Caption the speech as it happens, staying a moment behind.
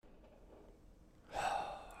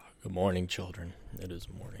Good morning, children. It is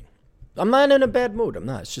morning. I'm not in a bad mood. I'm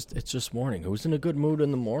not. It's just morning. Who's in a good mood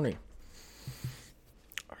in the morning?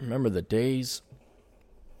 I remember the days.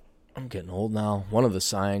 I'm getting old now. One of the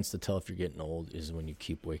signs to tell if you're getting old is when you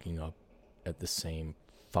keep waking up at the same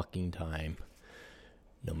fucking time,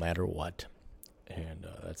 no matter what. And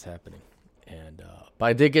that's happening. And but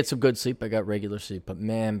I did get some good sleep. I got regular sleep. But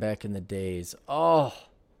man, back in the days,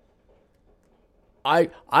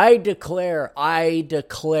 I declare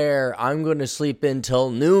I'm going to sleep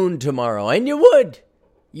until noon tomorrow. And you would.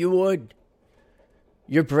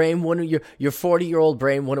 Your brain wouldn't, your 40-year-old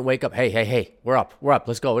brain wouldn't wake up. Hey, we're up,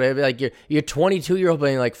 let's go. Like your 22-year-old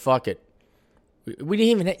brain, like, fuck it. You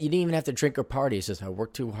didn't even have to drink or party. It's just, I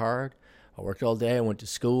worked too hard. I worked all day. I went to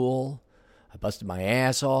school. I busted my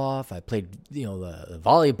ass off. I played, the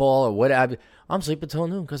volleyball or whatever. I'm sleeping till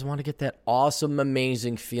noon because I want to get that awesome,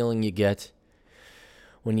 amazing feeling you get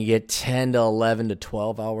when you get 10 to 11 to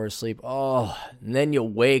 12 hours sleep. And then you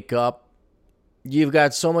wake up. You've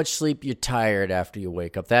got so much sleep, you're tired after you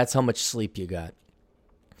wake up. That's how much sleep you got.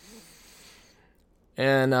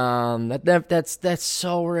 And that's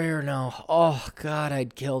so rare now. Oh, God,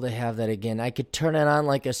 I'd kill to have that again. I could turn it on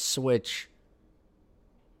like a switch.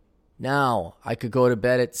 Now, I could go to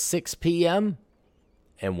bed at 6 p.m.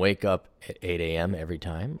 and wake up at 8 a.m. every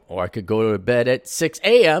time. Or I could go to bed at 6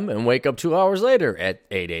 a.m. and wake up 2 hours later at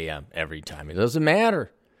 8 a.m. every time. It doesn't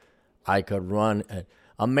matter. I could run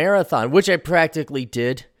a marathon, which I practically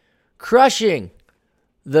did, crushing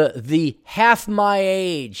the half my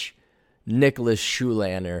age Nicholas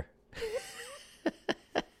Schulander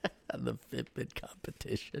the Fitbit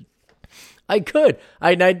competition. I could.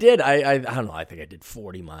 I did. I don't know. I think I did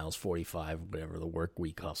 40 miles, 45, whatever, the work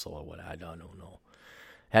week hustle or what. I don't know.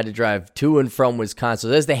 Had to drive to and from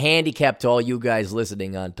Wisconsin. There's the handicap to all you guys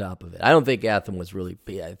listening on top of it. I don't think Atham was really,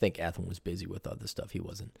 I think Atham was busy with other stuff. He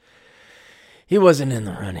wasn't in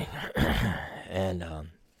the running. And,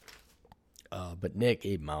 but Nick,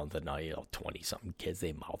 he mouthed, 20-something kids,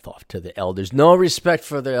 they mouth off to the elders. No respect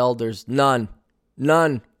for the elders. None.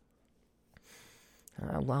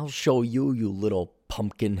 I'll show you, you little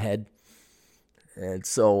pumpkin head. And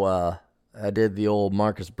so, I did the old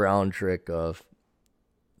Marcus Brown trick of,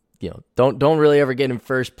 don't really ever get in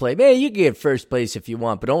first place. Man, you can get first place if you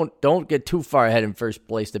want, but don't get too far ahead in first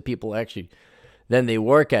place that people actually, then they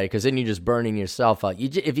work at it, because then you're just burning yourself out.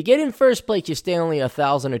 If you get in first place, you stay only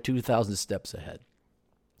 1,000 or 2,000 steps ahead.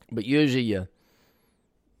 But usually you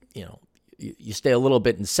stay a little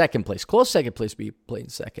bit in second place. Close second place, but you play in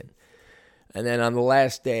second. And then on the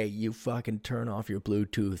last day, you fucking turn off your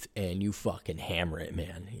Bluetooth and you fucking hammer it,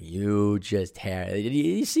 man. You just have.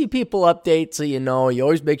 You see people update, so you know. You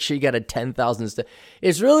always make sure you got a 10,000 step.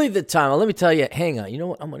 It's really the time. Well, let me tell you. Hang on. You know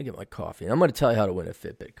what? I'm going to get my coffee. I'm going to tell you how to win a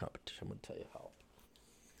Fitbit competition. I'm going to tell you how.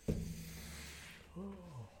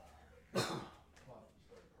 He's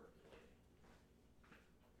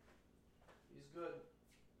good. A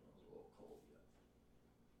little cold yet.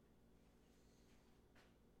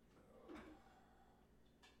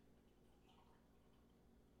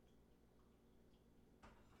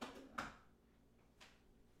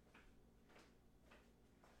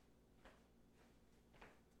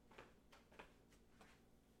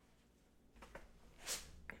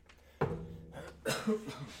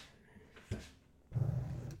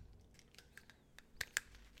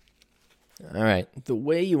 All right, the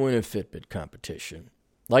way you win a Fitbit competition,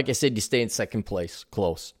 like I said, you stay in second place,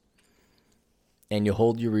 close, and you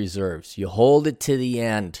hold your reserves. You hold it to the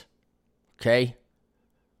end, okay?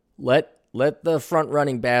 Let the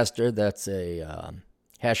front-running bastard, that's a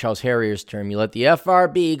Hash House Harriers term, you let the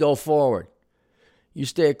FRB go forward. You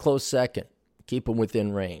stay a close second. Keep them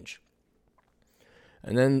within range.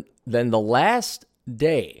 And then the last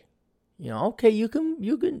day, okay, you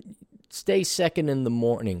can stay second in the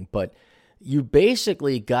morning, but you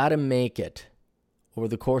basically got to make it over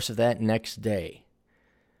the course of that next day.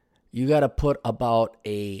 You got to put about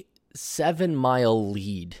a 7-mile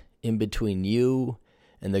lead in between you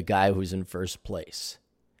and the guy who's in first place.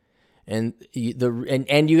 And you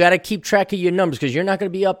got to keep track of your numbers, because you're not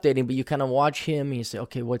going to be updating, but you kind of watch him and you say,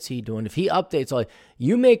 okay, what's he doing? If he updates,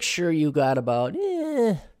 you make sure you got about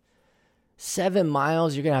 7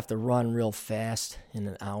 miles. You're going to have to run real fast in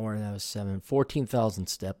an hour. That was 14,000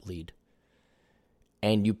 step lead.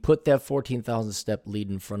 And you put that 14,000 step lead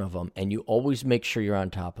in front of them, and you always make sure you're on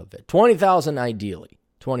top of it. 20,000 ideally.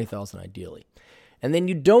 And then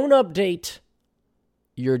you don't update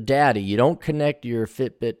your data. You don't connect your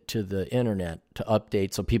Fitbit to the internet to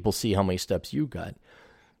update so people see how many steps you got.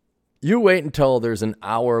 You wait until there's an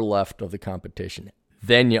hour left of the competition.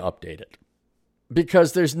 Then you update it.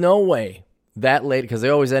 Because there's no way that late, because they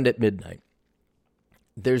always end at midnight.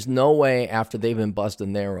 There's no way after they've been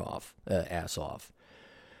busting their ass off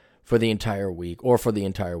for the entire week or for the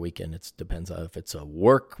entire weekend. It depends on if it's a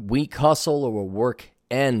work week hustle or a work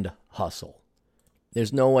end hustle.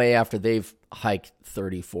 There's no way after they've hiked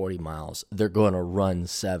 30, 40 miles, they're going to run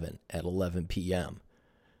 7 at 11 p.m.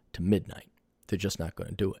 to midnight. They're just not going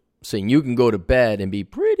to do it. So you can go to bed and be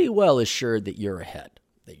pretty well assured that you're ahead.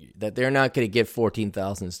 That they're not going to get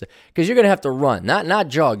 14,000 because you're going to have to run, not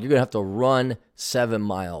jog. You're going to have to run 7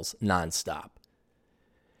 miles nonstop.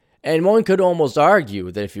 And one could almost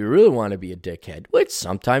argue that if you really want to be a dickhead, which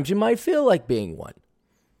sometimes you might feel like being one,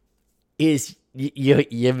 is you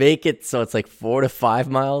make it so it's like 4 to 5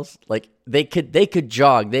 miles. Like they could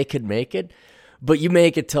jog, they could make it, but you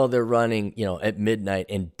make it till they're running, at midnight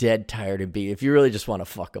and dead tired and beat. If you really just want to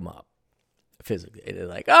fuck them up physically, they're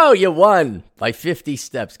like, "Oh, you won by 50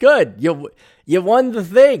 steps. Good, you won the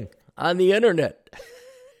thing on the internet."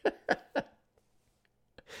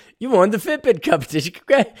 You won the Fitbit competition.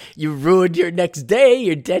 You ruined your next day.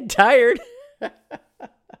 You're dead tired.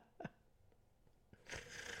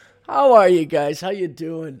 How are you guys? How you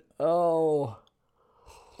doing? Oh,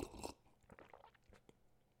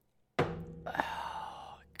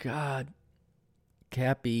 God.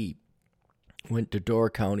 Cappy went to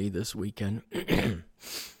Door County this weekend.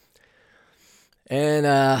 And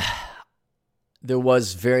there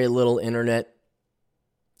was very little internet.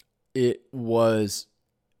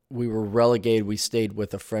 We were relegated. We stayed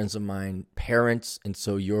with a friends of mine, parents, and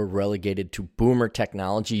so you're relegated to boomer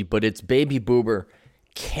technology, but it's baby boomer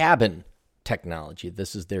cabin technology.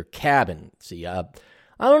 This is their cabin. See, I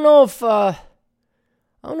don't know if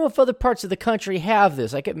other parts of the country have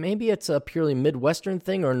this. Maybe it's a purely Midwestern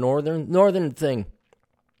thing or northern thing.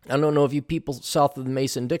 I don't know if you people south of the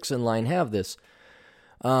Mason-Dixon line have this.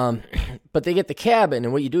 But they get the cabin,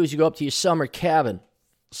 and what you do is you go up to your summer cabin.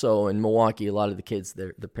 So in Milwaukee, a lot of the kids,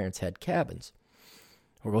 their parents had cabins.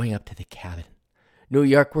 We're going up to the cabin. New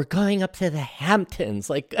York, we're going up to the Hamptons.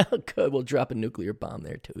 Like, oh, good, we'll drop a nuclear bomb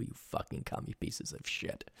there too, you fucking commie pieces of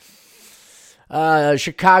shit.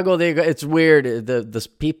 Chicago, it's weird. The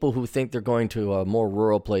people who think they're going to a more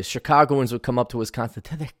rural place, Chicagoans would come up to Wisconsin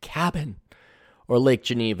to their cabin. Or Lake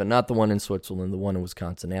Geneva, not the one in Switzerland, the one in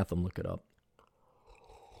Wisconsin. Anthem, look it up.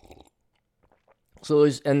 So,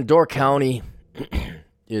 and Door County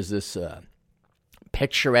is this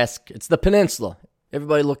picturesque, it's the peninsula.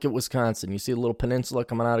 Everybody look at Wisconsin. You see a little peninsula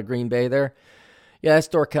coming out of Green Bay there? Yeah, that's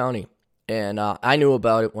Door County. And I knew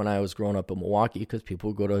about it when I was growing up in Milwaukee because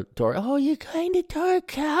people would go to Door. Oh, you're going to Door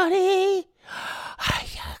County? Are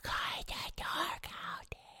you going to Door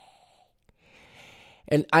County?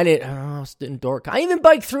 And I didn't Door County. I even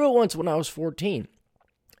biked through it once when I was 14.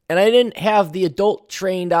 And I didn't have the adult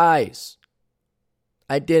trained eyes.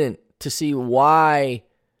 I didn't, to see why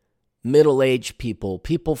middle-aged people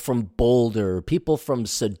from Boulder, people from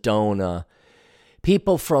Sedona,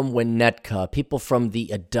 people from Winnetka, people from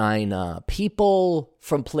the Edina, people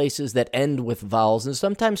from places that end with vowels and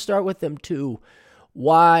sometimes start with them too,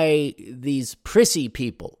 why these prissy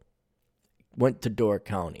people went to Door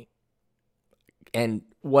County. And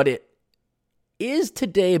what it is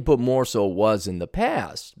today, but more so was in the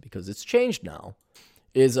past, because it's changed now,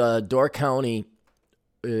 is Door County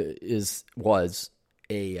was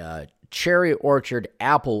a cherry orchard,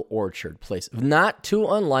 apple orchard place, not too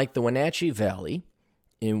unlike the Wenatchee Valley,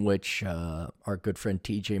 in which our good friend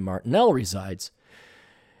T.J. Martinell resides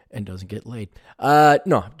and doesn't get laid.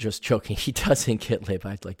 No, just joking. He doesn't get laid,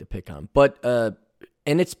 but I'd like to pick on him. But,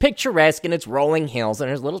 and it's picturesque, and it's rolling hills, and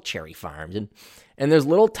there's little cherry farms, and there's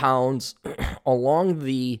little towns along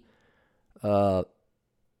the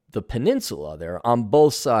peninsula there on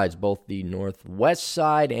both sides, both the northwest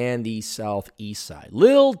side and the southeast side.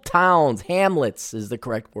 Little towns, hamlets is the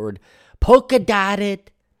correct word, polka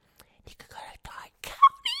dotted. You could go to Door County.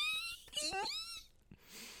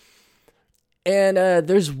 And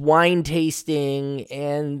there's wine tasting,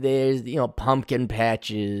 and there's, pumpkin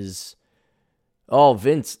patches. Oh,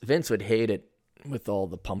 Vince would hate it with all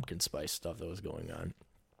the pumpkin spice stuff that was going on.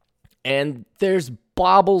 And there's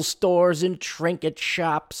bauble stores and trinket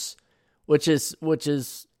shops, which is what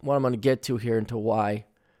I'm going to get to here into why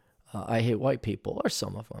I hate white people, or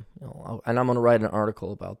some of them. And I'm going to write an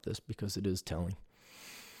article about this because it is telling.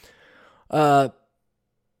 So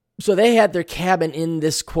they had their cabin in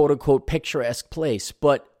this quote-unquote picturesque place,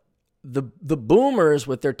 but the boomers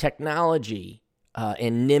with their technology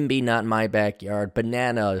and NIMBY, not my backyard,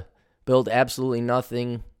 banana, build absolutely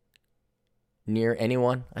nothing near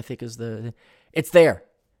anyone, I think it's there.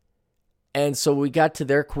 And so we got to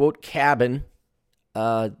their quote cabin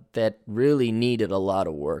that really needed a lot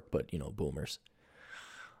of work, but, boomers.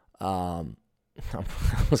 I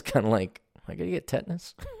was kind of like, am I going to get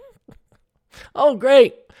tetanus? Oh,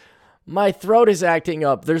 great. My throat is acting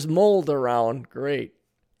up. There's mold around. Great.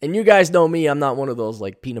 And you guys know me. I'm not one of those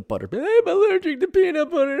like peanut butter. I'm allergic to peanut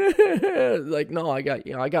butter. Like, no, I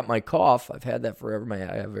got my cough. I've had that forever. I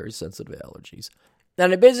have very sensitive allergies.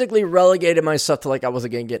 And I basically relegated myself to like I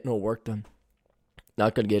wasn't going to get no work done.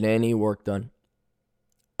 Not going to get any work done.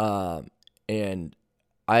 And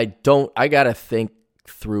I got to think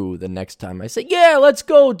through the next time I say, yeah, let's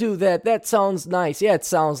go do that. That sounds nice. Yeah, it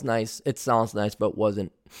sounds nice. It sounds nice, but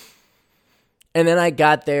wasn't. And then I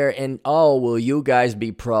got there and, will you guys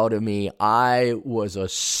be proud of me? I was a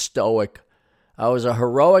stoic. I was a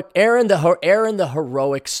heroic, Aaron the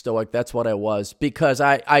heroic stoic. That's what I was. Because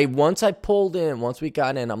once we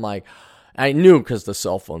got in, I'm like, I knew because the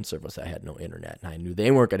cell phone service, I had no internet. And I knew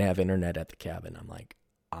they weren't going to have internet at the cabin. I'm like,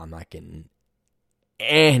 I'm not getting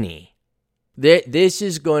any. This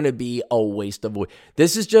is going to be a waste of wood.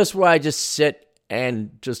 This is just where I just sit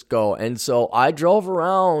and just go. And so I drove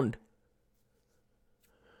around.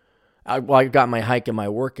 I got my hike and my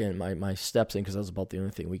work in, my steps in, because that was about the only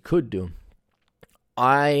thing we could do.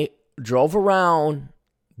 I drove around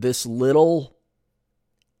this little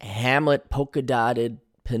hamlet polka-dotted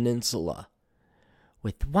peninsula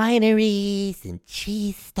with wineries and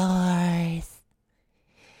cheese stores.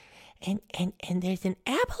 And there's an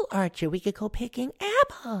apple orchard. We could go picking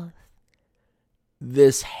apples.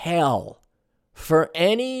 This hell for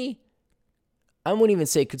any... I wouldn't even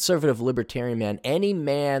say conservative libertarian man, any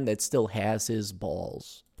man that still has his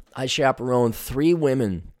balls. I chaperoned 3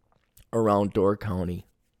 women around Door County.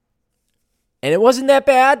 And it wasn't that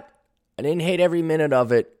bad. I didn't hate every minute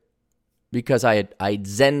of it because I'd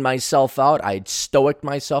zen myself out. I'd stoic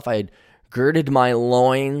myself. I had girded my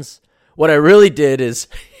loins. What I really did is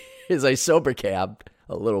I sober cabbed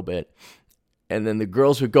a little bit. And then the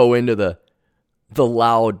girls would go into the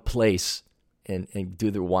loud place and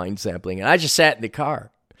do their wine sampling. And I just sat in the car.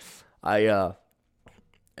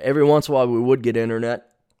 Every once in a while we would get internet.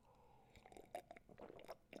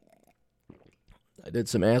 I did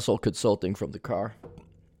some asshole consulting from the car.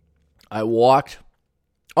 I walked.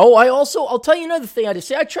 Oh, I'll tell you another thing I did.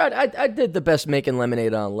 See, I did the best making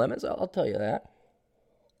lemonade on lemons. I'll tell you that.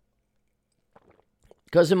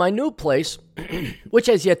 Because in my new place, which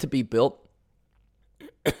has yet to be built,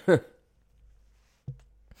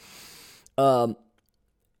 I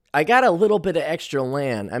got a little bit of extra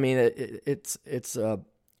land. I mean, it's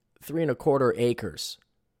 3.25 acres.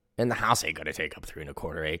 And the house ain't going to take up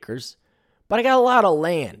 3.25 acres. But I got a lot of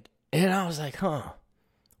land. And I was like,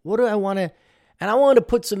 what do I want to... And I wanted to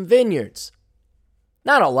put some vineyards.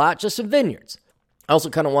 Not a lot, just some vineyards. I also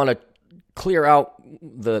kind of want to clear out...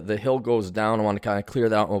 The hill goes down. I want to kind of clear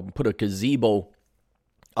that out and put a gazebo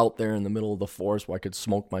out there in the middle of the forest where I could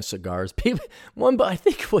smoke my cigars. But I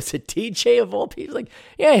think it was a DJ of all people. Like,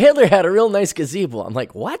 yeah, Hitler had a real nice gazebo. I'm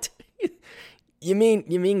like, what? You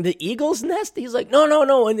mean the eagle's nest? He's like, no.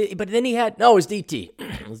 But then it was DT.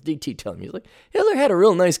 It was DT telling me. He's like, Hitler had a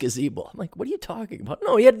real nice gazebo. I'm like, what are you talking about?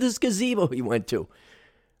 No, he had this gazebo he went to.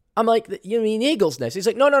 I'm like, you mean eagle's nest? He's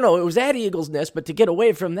like, no, it was that eagle's nest, but to get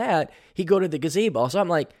away from that, he'd go to the gazebo. So I'm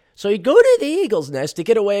like, so he'd go to the eagle's nest to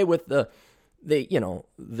get away with the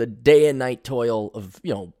day and night toil of,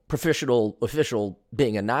 professional official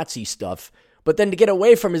being a Nazi stuff. But then to get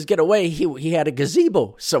away from his getaway, he had a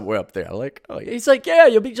gazebo somewhere up there. Like, he's like, yeah,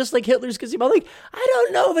 you'll be just like Hitler's gazebo. I'm like, I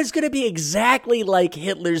don't know if it's going to be exactly like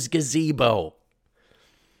Hitler's gazebo.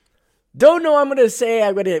 Don't know I'm going to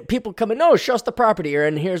say, people come in, no, show us the property here.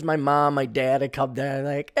 And here's my mom, my dad, I come down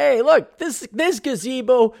like, hey, look, this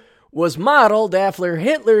gazebo was modeled after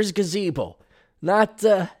Hitler's gazebo. Not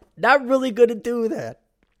really going to do that.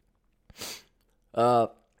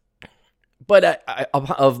 But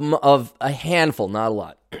of a handful, not a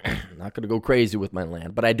lot. I'm not going to go crazy with my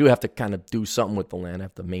land, but I do have to kind of do something with the land. I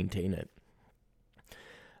have to maintain it.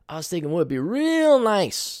 I was thinking, would it be real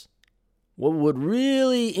nice? What would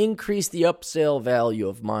really increase the upsale value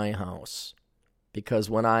of my house? Because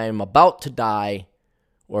when I'm about to die,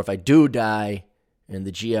 or if I do die, and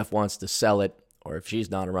the GF wants to sell it, or if she's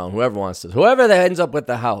not around, whoever that ends up with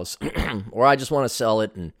the house, or I just want to sell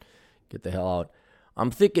it and get the hell out. I'm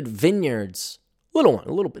thinking vineyards, a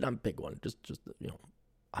little bit, not a big one, just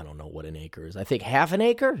I don't know what an acre is. I think half an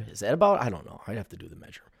acre, is that about? I don't know. I'd have to do the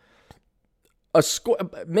measure.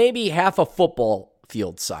 Maybe half a football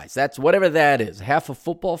field size. That's whatever that is. Half a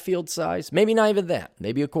football field size. Maybe not even that.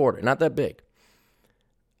 Maybe a quarter. Not that big.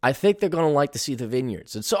 I think they're going to like to see the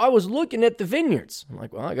vineyards. And so I was looking at the vineyards. I'm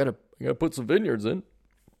like, well, I gotta put some vineyards in.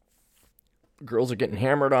 Girls are getting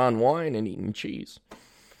hammered on wine and eating cheese.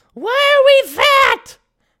 Why are we fat?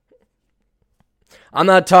 I'm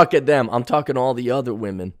not talking them. I'm talking all the other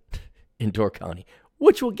women in Door County,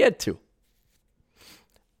 which we'll get to.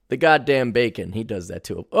 The goddamn bacon, he does that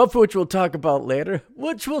too. Of which we'll talk about later.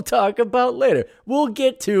 We'll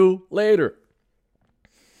get to later.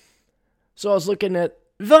 So I was looking at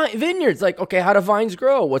vineyards. Like, okay, how do vines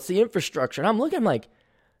grow? What's the infrastructure? And I'm looking like,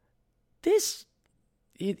 this,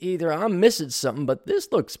 either I'm missing something, but this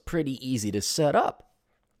looks pretty easy to set up.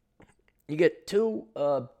 You get two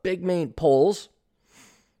big main poles.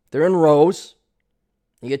 They're in rows.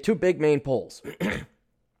 You get two big main poles.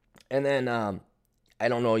 And then, I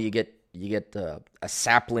don't know, you get a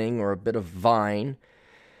sapling or a bit of vine.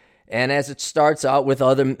 And as it starts out with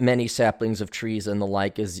other many saplings of trees and the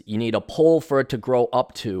like, is you need a pole for it to grow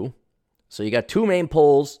up to. So you got two main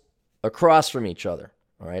poles across from each other,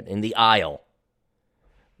 all right, in the aisle.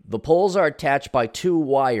 The poles are attached by two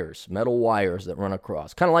wires, metal wires that run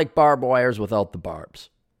across, kind of like barbed wires without the barbs.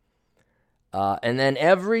 And then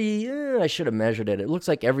I should have measured it. It looks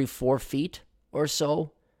like every 4 feet or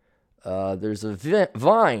so, there's a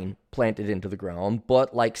vine planted into the ground,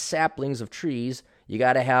 but like saplings of trees, you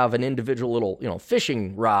got to have an individual little,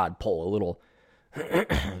 fishing rod pole, a little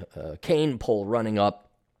cane pole running up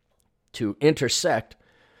to intersect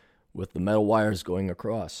with the metal wires going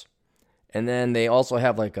across. And then they also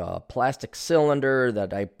have like a plastic cylinder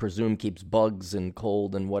that I presume keeps bugs and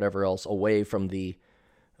cold and whatever else away from the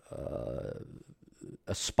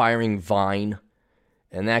aspiring vine.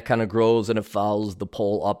 And that kind of grows and it follows the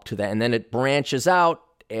pole up to that. And then it branches out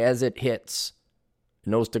as it hits. It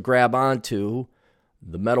knows to grab onto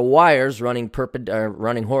the metal wires running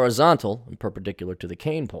horizontal and perpendicular to the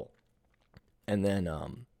cane pole. And then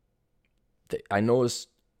I noticed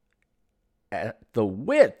at the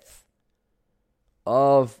width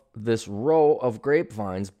of this row of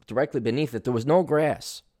grapevines, directly beneath it, there was no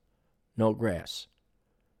grass. No grass.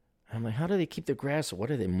 I'm like, how do they keep the grass? What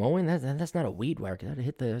are they mowing? That's not a weed whacker. That'd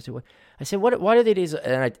hit the. I said, why do they do this?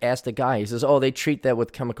 And I asked the guy. He says, oh, they treat that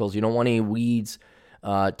with chemicals. You don't want any weeds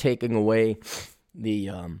taking away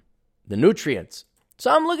the nutrients.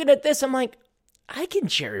 So I'm looking at this. I'm like, I can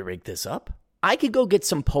cherry rig this up. I could go get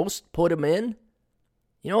some posts, put them in.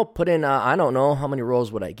 Put in. I don't know how many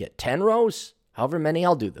rows would I get. 10 rows, however many.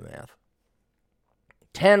 I'll do the math.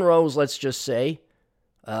 10 rows. Let's just say.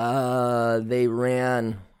 They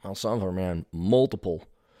ran. Well, some of them ran multiple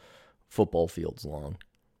football fields long,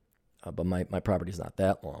 but my property's not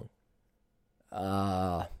that long.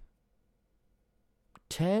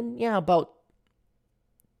 10, yeah, about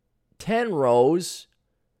 10 rows,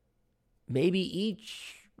 maybe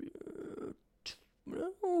each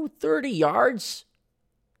 30 yards.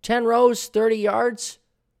 10 rows, 30 yards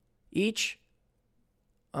each.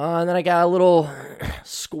 And then I got a little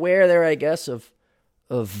square there, I guess, of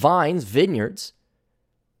vines, vineyards.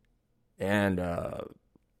 And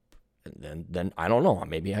then I don't know.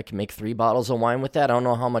 Maybe I can make 3 bottles of wine with that. I don't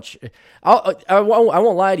know how much. I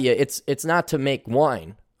won't lie to you. It's not to make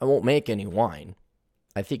wine. I won't make any wine.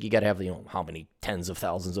 I think you got to have how many tens of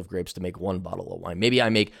thousands of grapes to make 1 bottle of wine. Maybe I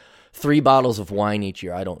make 3 bottles of wine each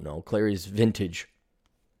year. I don't know. Clary's vintage.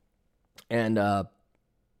 But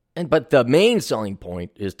the main selling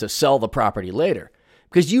point is to sell the property later,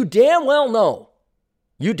 because you damn well know.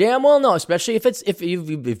 Especially if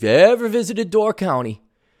you've ever visited Door County,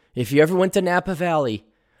 if you ever went to Napa Valley,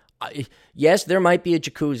 yes, there might be a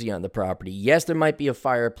jacuzzi on the property. Yes, there might be a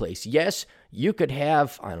fireplace. Yes, you could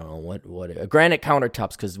have, I don't know, what granite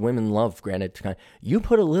countertops, because women love granite. You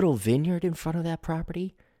put a little vineyard in front of that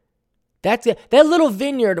property, that little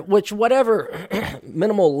vineyard, which whatever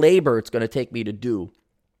minimal labor it's going to take me to do,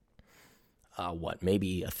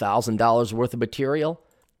 maybe $1,000 worth of material?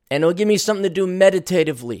 And it'll give me something to do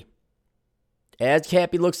meditatively. As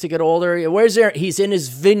Cappy looks to get older, he's in his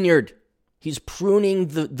vineyard. He's pruning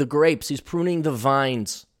the grapes. He's pruning the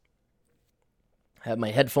vines. I have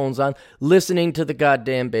my headphones on, listening to the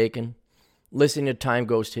goddamn bacon, listening to Time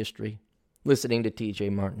Ghost History, listening to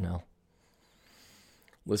TJ Martinell,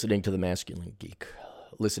 listening to The Masculine Geek,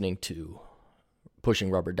 listening to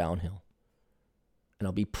Pushing Rubber Downhill. And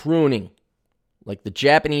I'll be pruning. Like the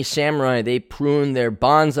Japanese samurai, they prune their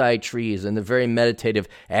bonsai trees, and they're very meditative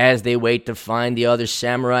as they wait to find the other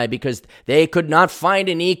samurai, because they could not find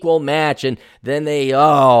an equal match. And then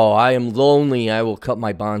I am lonely, I will cut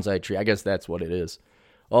my bonsai tree. I guess that's what it is.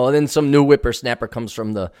 Oh, and then some new whippersnapper comes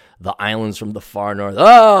from the islands from the far north.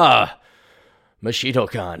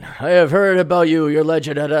 Mashito-kan, I have heard about you, your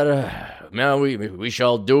legend. Now we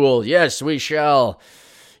shall duel. Yes, we shall.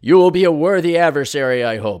 You will be a worthy adversary,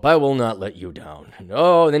 I hope. I will not let you down.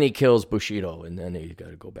 Oh, and then he kills Bushido, and then he got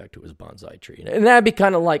to go back to his bonsai tree. And that'd be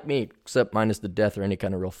kind of like me, except minus the death or any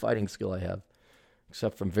kind of real fighting skill I have,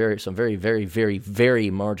 except from some very, very, very, very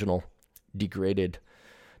marginal, degraded,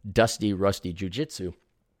 dusty, rusty jujitsu.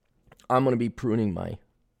 I'm going to be pruning my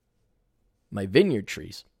vineyard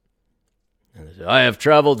trees. And they say, I have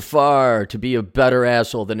traveled far to be a better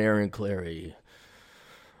asshole than Aaron Clary.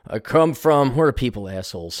 I come from, where are people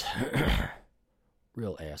assholes?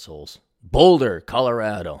 Real assholes. Boulder,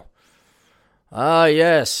 Colorado. Ah,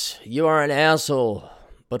 yes, you are an asshole,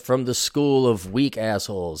 but from the school of weak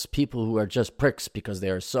assholes, people who are just pricks because they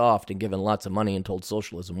are soft and given lots of money and told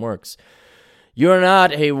socialism works. You're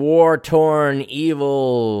not a war-torn,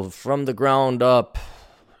 evil, from the ground up,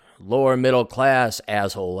 lower middle class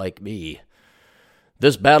asshole like me.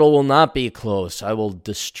 This battle will not be close. I will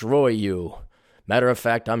destroy you. Matter of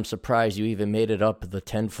fact, I'm surprised you even made it up the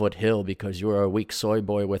 10-foot hill because you are a weak soy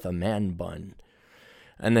boy with a man bun.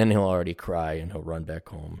 And then he'll already cry and he'll run back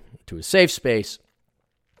home to his safe space,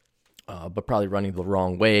 but probably running the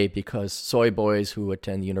wrong way because soy boys who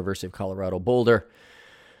attend the University of Colorado Boulder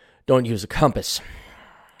don't use a compass.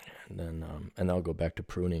 And then I'll go back to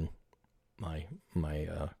pruning my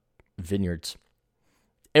vineyards.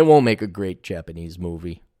 It won't make a great Japanese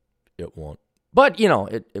movie. It won't. But,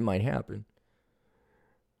 it might happen.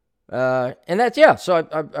 And that's, so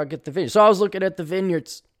I get the vineyards. So I was looking at the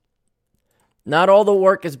vineyards. Not all the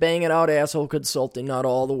work is banging out asshole consulting. Not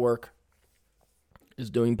all the work is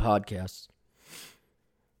doing podcasts.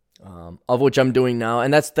 Of which I'm doing now.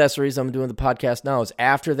 And that's the reason I'm doing the podcast now is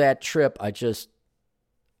after that trip, I just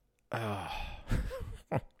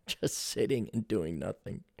sitting and doing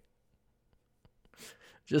nothing.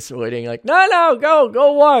 Just waiting like, no,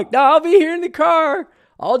 go walk. No, I'll be here in the car.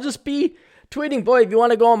 I'll just be tweeting. Boy, if you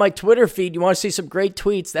want to go on my Twitter feed, you want to see some great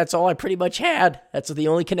tweets, that's all I pretty much had. That's the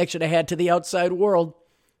only connection I had to the outside world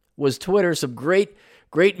was Twitter. Some great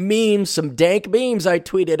memes, some dank memes I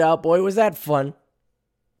tweeted out. Boy, was that fun.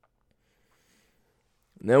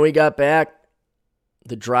 And then we got back.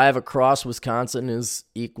 The drive across Wisconsin is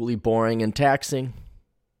equally boring and taxing.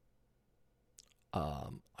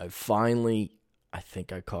 I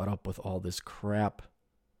think I caught up with all this crap.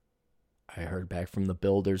 I heard back from the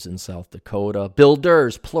builders in South Dakota.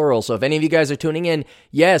 Builders, plural. So if any of you guys are tuning in,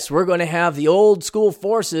 yes, we're going to have the old school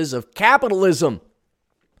forces of capitalism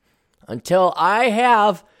until I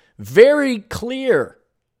have very clear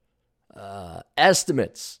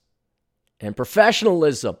estimates and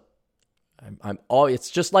professionalism.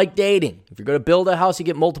 It's just like dating. If you're going to build a house, you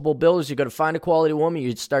get multiple builders. You're going to find a quality woman.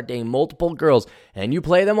 You start dating multiple girls, and you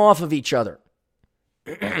play them off of each other.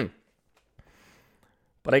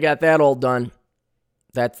 But I got that all done.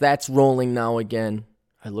 That's rolling now again.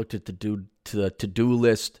 I looked at the to-do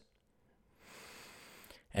list.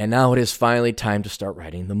 And now it is finally time to start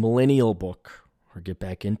writing the Millennial book or get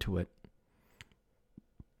back into it.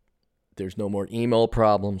 There's no more email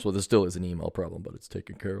problems. Well, there still is an email problem, but it's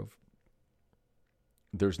taken care of.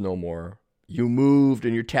 There's no more, you moved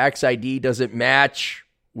and your tax ID doesn't match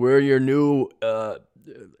where your new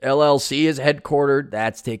LLC is headquartered.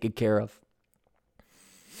 That's taken care of.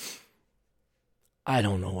 I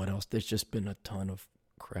don't know what else. There's just been a ton of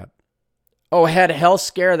crap. Oh, I had a health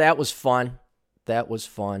scare. That was fun. And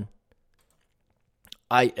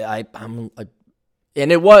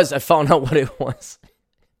it was. I found out what it was.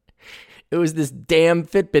 It was this damn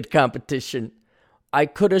Fitbit competition. I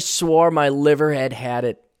could have swore my liver had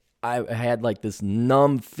it. I had like this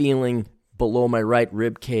numb feeling below my right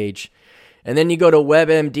rib cage. And then you go to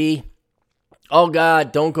WebMD. Oh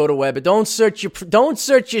God, don't go to Web. Don't search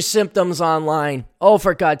your symptoms online. Oh,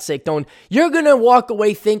 for God's sake, don't. You're going to walk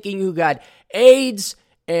away thinking you got AIDS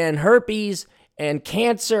and herpes and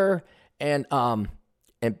cancer and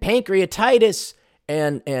pancreatitis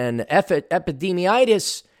and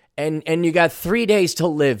epidemitis and you got 3 days to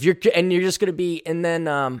live. You're just going to be, and then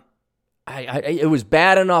it was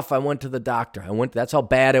bad enough. I went to the doctor. That's how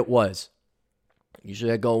bad it was.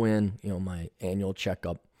 Usually I go in, my annual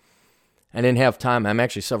checkup. I didn't have time. I'm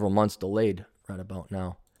actually several months delayed right about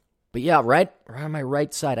now. But yeah, right on my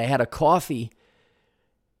right side, I had a coffee.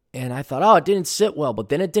 And I thought, it didn't sit well. But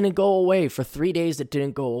then it didn't go away. For 3 days, it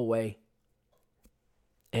didn't go away.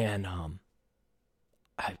 And I'm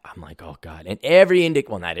like, oh, God. And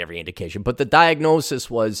not every indication, but the diagnosis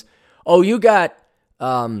was, you got,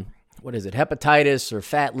 what is it, hepatitis or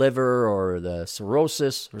fat liver or the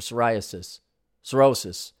cirrhosis or psoriasis.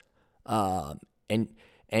 Cirrhosis.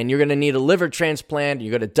 And you're going to need a liver transplant.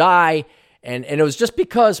 You're going to die. And it was just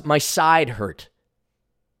because my side hurt.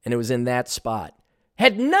 And it was in that spot.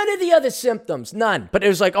 Had none of the other symptoms, none. But it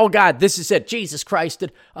was like, oh God, this is it. Jesus Christ,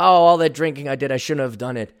 all that drinking I did, I shouldn't have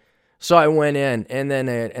done it. So I went in, and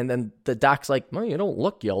then the doc's like, well, you don't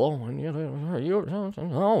look yellow.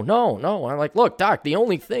 No. I'm like, look, doc, the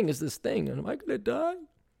only thing is this thing. And am I going to die?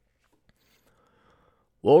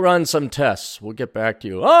 We'll run some tests. We'll get back to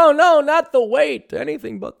you. Oh, no, not the weight.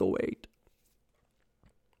 Anything but the weight.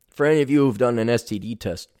 For any of you who've done an STD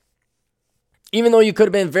test, even though you could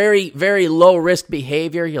have been very, very low-risk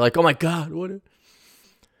behavior, you're like, oh, my God, what?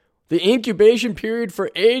 The incubation period for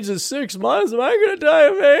AIDS is 6 months. Am I going to die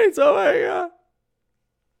of AIDS? Oh, my God.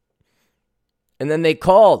 And then they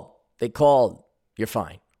called. You're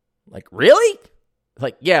fine. Like, really?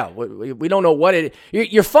 Like, yeah, we don't know what it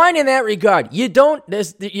is. You're fine in that regard. Your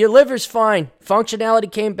liver's fine. Functionality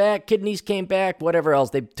came back. Kidneys came back. Whatever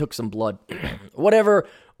else. They took some blood. Whatever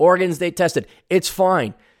organs they tested. It's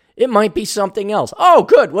fine. It might be something else. Oh,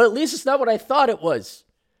 good. Well, at least it's not what I thought it was.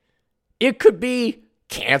 It could be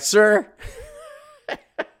cancer.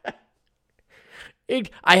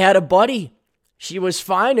 I had a buddy. She was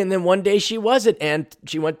fine, and then one day she wasn't, and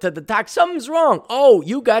she went to the doc. Something's wrong. Oh,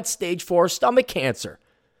 you got stage 4 stomach cancer.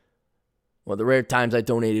 Well, the rare times I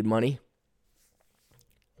donated money.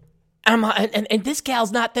 And this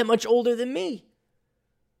gal's not that much older than me.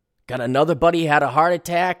 Got another buddy had a heart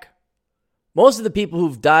attack. Most of the people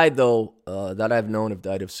who've died, though, that I've known have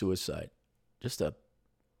died of suicide. Just a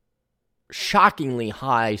shockingly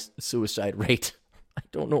high suicide rate. I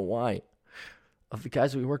don't know why. Of the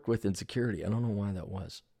guys we worked with in security, I don't know why that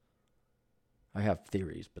was. I have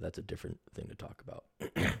theories, but that's a different thing to talk about.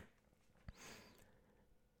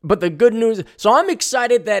 But the good news, so I'm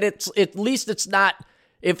excited that at least it's not.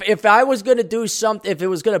 If I was going to do something, if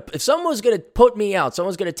someone was going to put me out, someone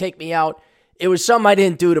was going to take me out, it was something I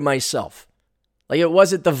didn't do to myself. Like, it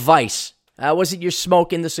wasn't the vice. It wasn't your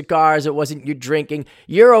smoking the cigars. It wasn't your drinking.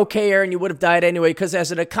 You're okay, Aaron. You would have died anyway, because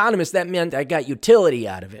as an economist, that meant I got utility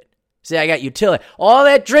out of it. See, I got utility. All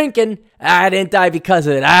that drinking, I didn't die because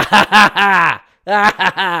of it. I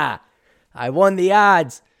won the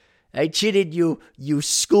odds. I cheated you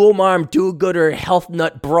schoolmarm do-gooder health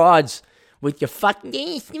nut broads with your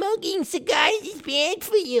fucking smoking cigars is bad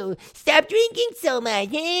for you. Stop drinking so much.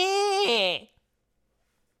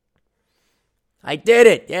 I did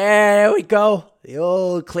it. Yeah, there we go. The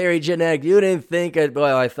old Cleary genetic. You didn't think it.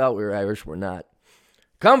 Well, I thought we were Irish. We're not.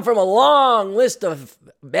 Come from a long list of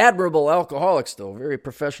admirable alcoholics, though. Very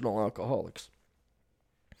professional alcoholics.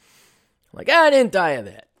 Like, I didn't die of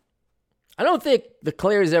that. I don't think the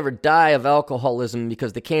Clearys ever die of alcoholism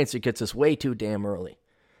because the cancer gets us way too damn early.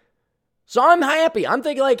 So I'm happy. I'm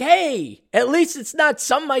thinking like, hey, at least it's not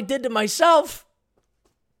something I did to myself.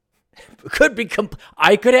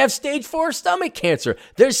 I could have stage 4 stomach cancer.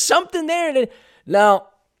 There's something there. Now,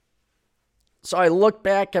 so I look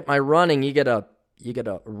back at my running. You get a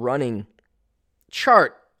running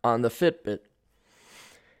chart on the Fitbit.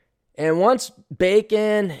 And once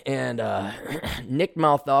Bacon and Nick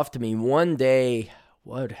mouthed off to me one day,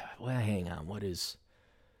 hang on, what did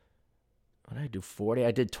I do, 40?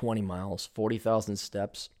 I did 20 miles, 40,000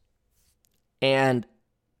 steps. And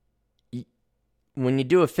when you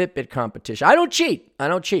do a Fitbit competition, I don't cheat.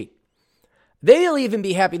 They'll even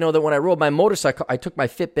be happy to know that when I rode my motorcycle, I took my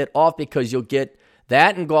Fitbit off because you'll get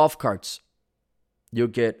that in golf carts. You'll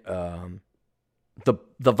get the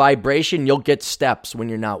vibration. You'll get steps when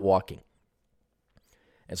you're not walking.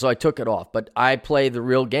 And so I took it off. But I play the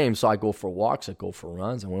real game, so I go for walks. I go for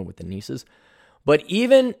runs. I went with the nieces. But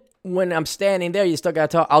even when I'm standing there, you still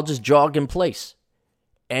got to talk. I'll just jog in place.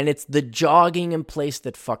 And it's the jogging in place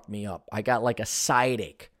that fucked me up. I got like a side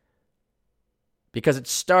ache. Because it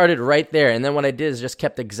started right there. And then what I did is just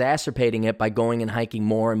kept exacerbating it by going and hiking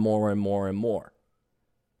more and more and more and more.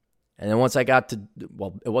 And then once I got to,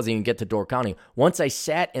 it wasn't even get to Door County. Once I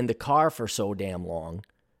sat in the car for so damn long,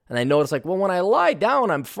 and I noticed like, well, when I lie down,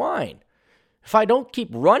 I'm fine. If I don't keep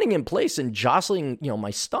running in place and jostling,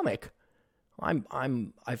 my stomach,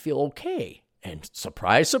 I feel okay. And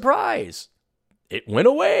surprise, surprise, it went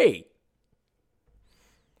away.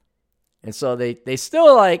 And so they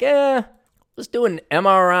still like, let's do an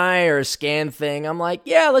MRI or a scan thing. I'm like,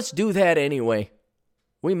 yeah, let's do that anyway.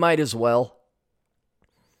 We might as well.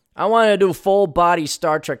 I want to do full body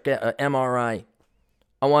Star Trek MRI.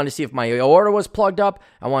 I want to see if my aorta was plugged up.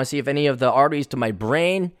 I want to see if any of the arteries to my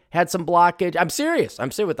brain had some blockage. I'm serious.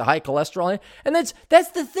 With the high cholesterol. And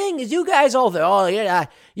that's the thing is you guys all there. Oh yeah,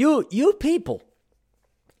 you people,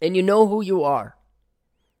 and you know who you are.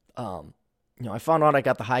 I found out I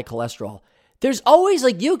got the high cholesterol. There's always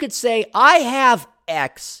like you could say I have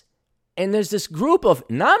X, and there's this group of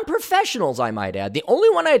non-professionals. I might add. The only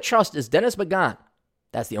one I trust is Dennis McGahn.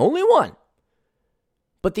 That's the only one.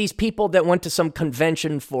 But these people that went to some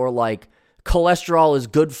convention for like cholesterol is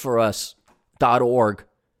good for us.org,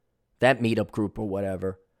 that meetup group or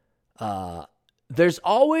whatever, there's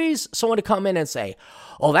always someone to come in and say,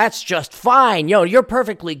 oh, that's just fine. You're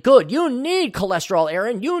perfectly good. You need cholesterol,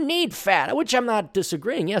 Aaron. You need fat, which I'm not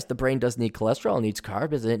disagreeing. Yes, the brain does need cholesterol, it needs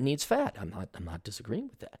carbs, it needs fat. I'm not disagreeing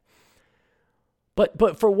with that.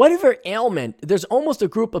 But for whatever ailment, there's almost a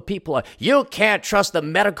group of people like, you can't trust the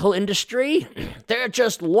medical industry. They're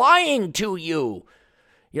just lying to you.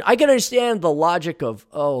 I can understand the logic of,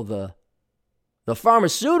 the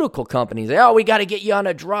pharmaceutical companies. We got to get you on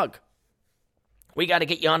a drug. We got to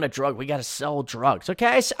get you on a drug. We got to sell drugs.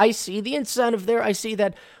 Okay, I see the incentive there. I see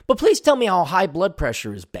that. But please tell me how high blood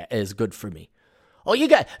pressure is good for me. Oh,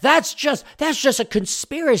 that's just a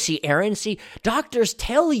conspiracy, Aaron. See, doctors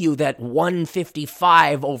tell you that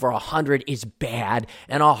 155 over 100 is bad,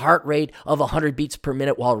 and a heart rate of 100 beats per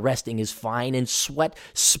minute while resting is fine, and sweat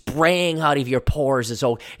spraying out of your pores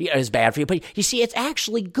is bad for you. But you see, it's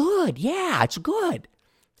actually good. Yeah, it's good.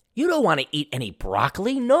 You don't want to eat any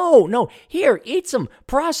broccoli. No. Here, eat some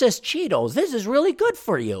processed Cheetos. This is really good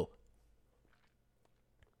for you.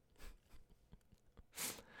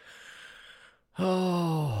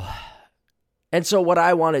 Oh. And so what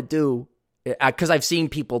I want to do, because I've seen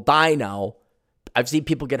people die now. I've seen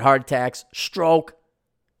people get heart attacks, stroke.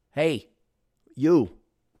 Hey, you,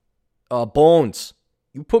 Bones,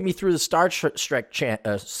 you put me through the Star Trek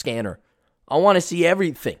scanner. I want to see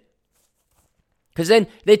everything. Because then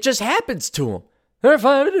it just happens to them. I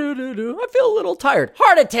feel a little tired.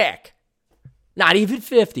 Heart attack. Not even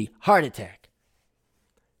 50. Heart attack.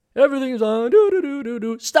 Everything's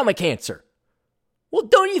on. Stomach cancer. Well,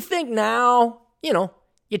 don't you think now,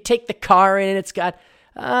 you take the car in and it's got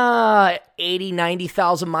 80,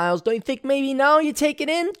 90,000 miles. Don't you think maybe now you take it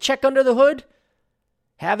in, check under the hood,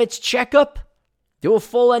 have its checkup, do a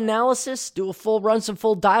full analysis, run some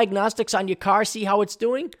full diagnostics on your car, see how it's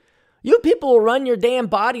doing? You people will run your damn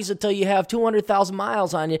bodies until you have 200,000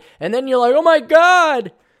 miles on you, and then you're like, oh my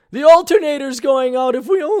God, the alternator's going out, if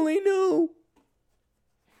we only knew.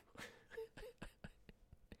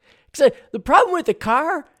 The problem with the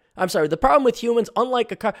problem with humans,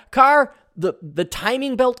 unlike a car, the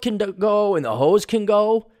timing belt can go and the hose can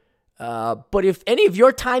go. But if any of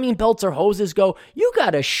your timing belts or hoses go, you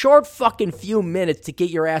got a short fucking few minutes to get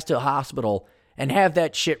your ass to the hospital and have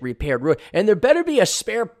that shit repaired. And there better be a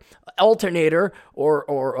spare alternator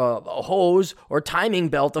or a hose or timing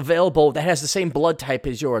belt available that has the same blood type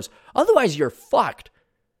as yours. Otherwise, you're fucked.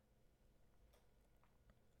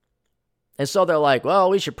 And so they're like, well,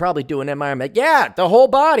 we should probably do an MRI. I'm like, yeah, the whole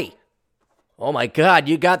body. Oh my God,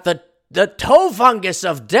 you got the toe fungus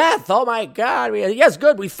of death. Oh my God. Yes,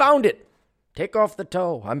 good, we found it. Take off the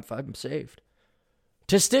toe. I'm saved.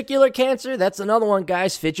 Testicular cancer, that's another one,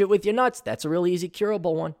 guys. Fidget with your nuts. That's a really easy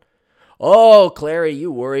curable one. Oh, Clary,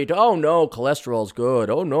 you worried. Oh no, cholesterol's good.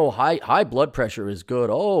 Oh no, high blood pressure is good.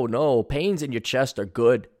 Oh no, pains in your chest are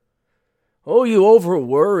good. Oh, you over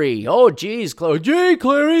worry. Oh, geez, Clary. Gee,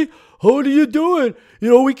 Clary, how do you do it?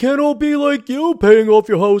 We can't all be like you, paying off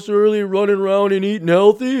your house early, running around and eating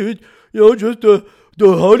healthy. How do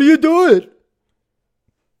you do it?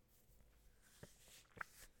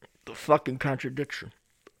 The fucking contradiction.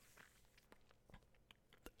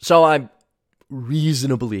 So I'm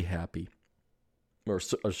reasonably happy, or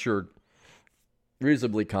assured,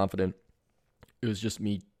 reasonably confident. It was just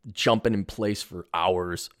me jumping in place for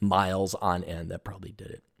hours, miles on end. That probably did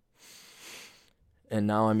it. And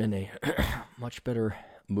now I'm in a much better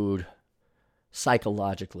mood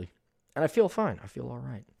psychologically. And I feel fine. I feel all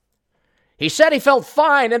right. He said he felt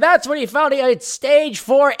fine, and that's when he found he had stage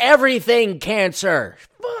 4 everything cancer.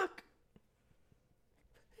 Fuck.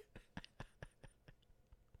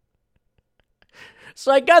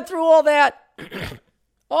 So I got through all that.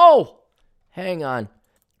 Oh, hang on.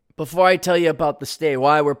 Before I tell you about the stay,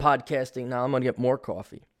 why we're podcasting now, I'm going to get more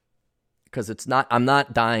coffee. Because I'm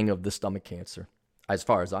not dying of the stomach cancer, as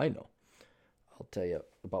far as I know. I'll tell you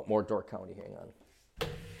about more Door County. Hang on.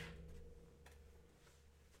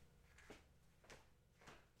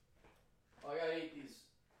 I got to eat these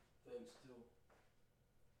things too.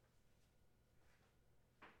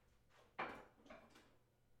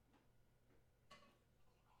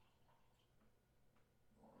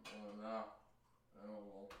 Oh, no.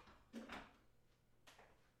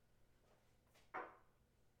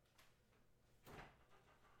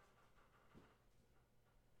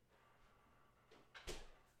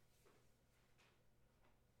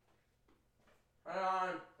 Hang on,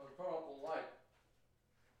 I'll turn off the light.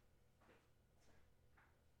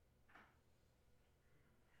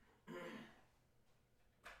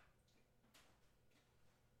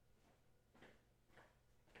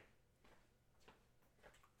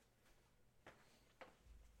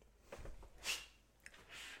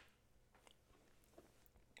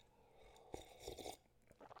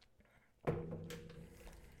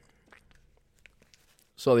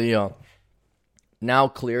 So the now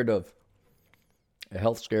cleared of a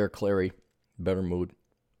health scare, Clary, better mood.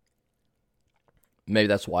 Maybe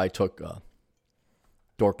that's why I took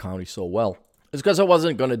Door County so well. It's because I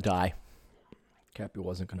wasn't going to die. Cappy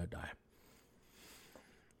wasn't going to die.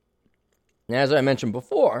 And as I mentioned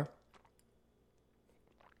before,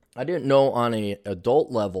 I didn't know on an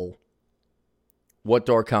adult level what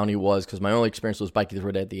Door County was because my only experience was biking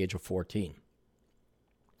through it at the age of 14.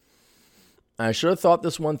 I should have thought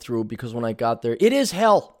this one through because when I got there, it is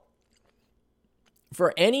hell.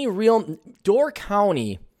 For any real, Door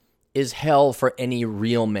County is hell for any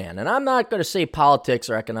real man. And I'm not going to say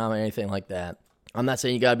politics or economic or anything like that. I'm not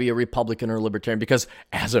saying you got to be a Republican or a Libertarian because,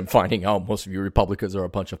 as I'm finding out, most of you Republicans are a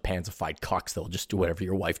bunch of pansified cocks. They'll just do whatever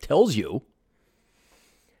your wife tells you.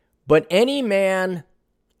 But any man,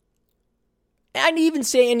 I'd even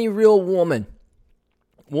say any real woman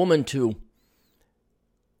too,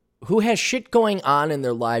 who has shit going on in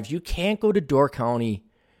their lives, you can't go to Door County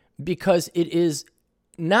because it is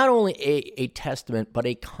not only a testament, but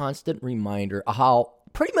a constant reminder of how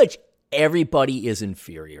pretty much everybody is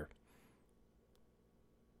inferior.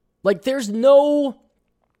 Like, there's no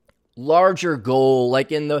larger goal.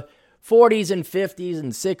 Like in the 40s and 50s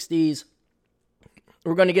and 60s,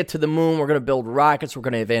 we're going to get to the moon. We're going to build rockets. We're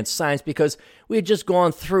going to advance science because we had just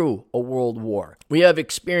gone through a world war. We have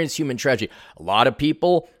experienced human tragedy. A lot of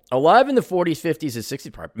people alive in the 40s, 50s, and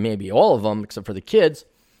 60s, maybe all of them, except for the kids,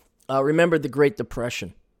 remember the Great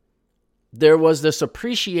Depression. There was this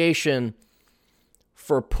appreciation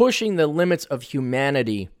for pushing the limits of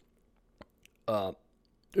humanity to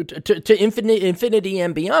infinity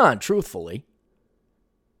and beyond, truthfully.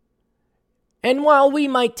 And while we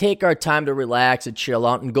might take our time to relax and chill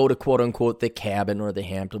out and go to quote-unquote the cabin or the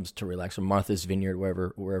Hamptons to relax, or Martha's Vineyard,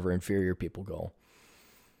 wherever inferior people go,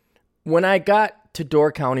 when I got to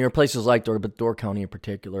Door County, or places like Door County in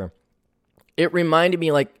particular, it reminded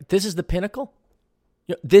me, like, this is the pinnacle?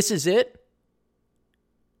 This is it?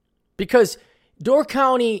 Because Door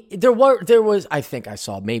County, there was, I think I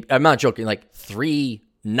saw, maybe, I'm not joking, like 3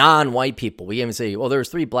 non-white people. We even say, well, there was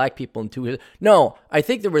 3 black people and 2. No, I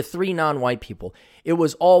think there were 3 non-white people. It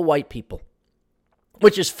was all white people,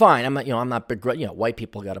 which is fine. I'm not begrudging. White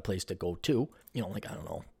people got a place to go too. Like, I don't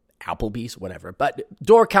know, Applebee's, whatever. But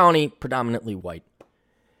Door County, predominantly white.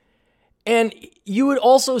 And you would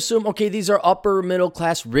also assume, okay, these are upper middle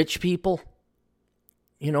class rich people.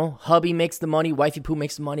 Hubby makes the money, wifey poo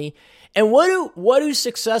makes the money. And what do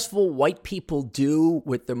successful white people do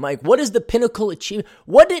with their mic? What is the pinnacle achievement?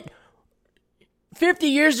 What did 50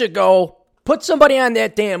 years ago put somebody on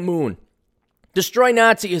that damn moon? Destroy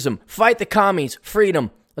Nazism, fight the commies,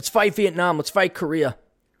 freedom. Let's fight Vietnam, let's fight Korea.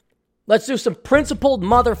 Let's do some principled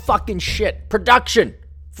motherfucking shit. Production,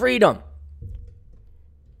 freedom.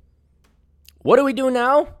 What do we do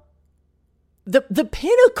now? The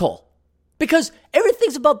pinnacle. Because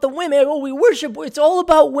everything's about the women. Oh, we worship. It's all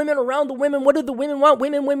about women, around the women. What do the women want?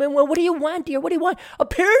 Women. What do you want, dear? What do you want?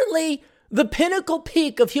 Apparently, the pinnacle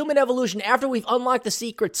peak of human evolution, after we've unlocked the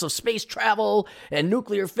secrets of space travel and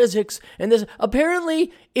nuclear physics and this,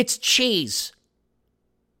 apparently it's cheese.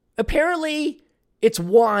 Apparently it's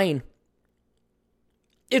wine.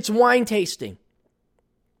 It's wine tasting.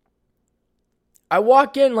 I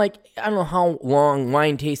walk in, like, I don't know how long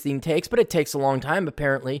wine tasting takes, but it takes a long time,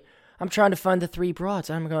 apparently. I'm trying to find the 3 broads.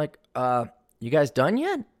 I'm like, you guys done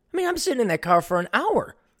yet? I mean, I'm sitting in that car for an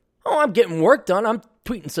hour. Oh, I'm getting work done. I'm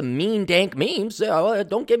tweeting some mean, dank memes.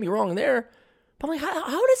 Don't get me wrong there. But I'm like,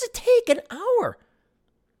 how does it take an hour?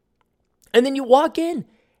 And then you walk in.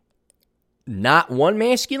 Not one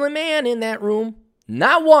masculine man in that room.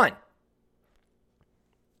 Not one.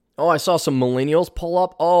 Oh, I saw some millennials pull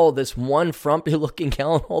up. Oh, this one frumpy-looking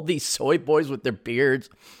gal and all these soy boys with their beards.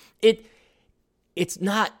 It's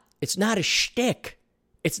not a shtick.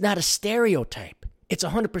 It's not a stereotype. It's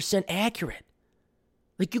 100% accurate.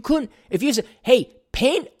 Like, you couldn't, if you said, hey,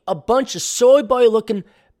 paint a bunch of soy boy looking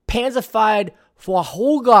pansified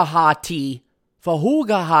Fahugahati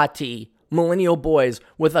millennial boys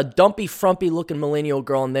with a dumpy, frumpy looking millennial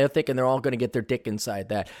girl, and they're thinking they're all going to get their dick inside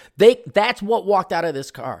that. That's what walked out of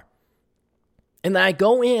this car. And then I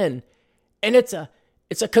go in, and it's a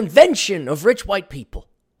convention of rich white people.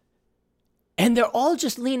 And they're all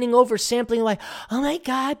just leaning over, sampling like, oh my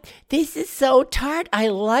God, this is so tart. I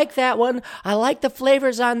like that one. I like the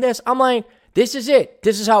flavors on this. I'm like, this is it.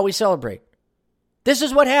 This is how we celebrate. This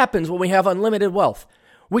is what happens when we have unlimited wealth.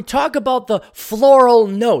 We talk about the floral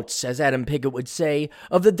notes, as Adam Piggott would say,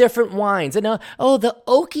 of the different wines. And the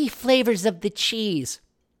oaky flavors of the cheese.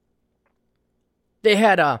 They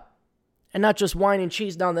had And not just wine and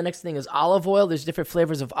cheese. Now, the next thing is olive oil. There's different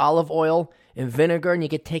flavors of olive oil and vinegar, and you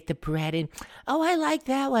can take the bread and, oh, I like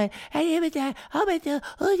that one. I'm going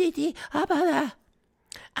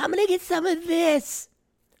to get some of this.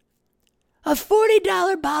 A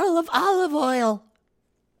 $40 bottle of olive oil.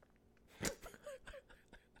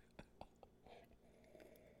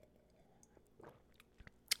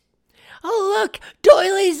 Oh, look,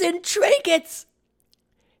 doilies and trinkets.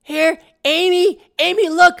 Here, Amy,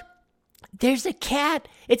 look. There's a cat.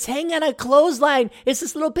 It's hanging on a clothesline. It's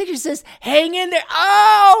this little picture that says, hang in there.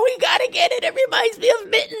 Oh, we got to get it. It reminds me of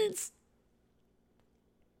Mittens.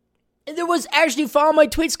 And there was actually, follow my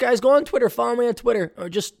tweets, guys. Go on Twitter. Follow me on Twitter. Or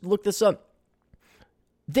just look this up.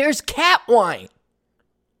 There's cat wine.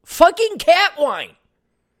 Fucking cat wine.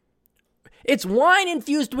 It's wine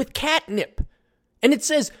infused with catnip. And it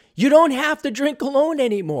says, you don't have to drink alone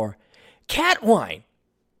anymore. Cat wine.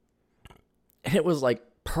 And it was like,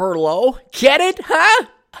 Purrrrlot. Get it? Huh?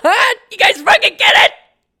 You guys fucking get it?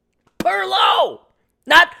 Purrrrlot.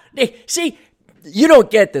 See, you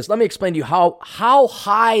don't get this. Let me explain to you how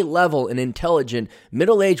high level and intelligent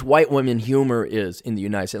middle-aged white women humor is in the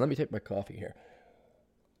United States. Let me take my coffee here.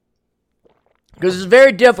 Because it's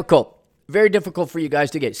very difficult for you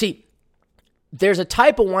guys to get. See, there's a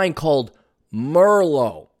type of wine called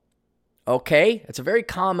Merlot. Okay? It's a very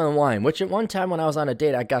common wine, which at one time when I was on a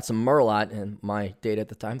date, I got some Merlot, and my date at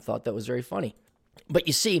the time thought that was very funny. But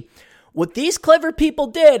you see, what these clever people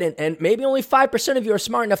did, and maybe only 5% of you are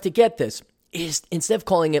smart enough to get this, is instead of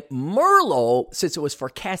calling it Merlot, since it was for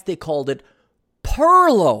cats, they called it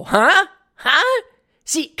Purrrrlot. Huh?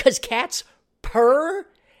 See, because cats purr,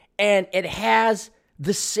 and it has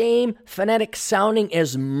the same phonetic sounding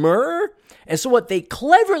as myrrh. And so what they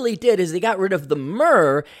cleverly did is they got rid of the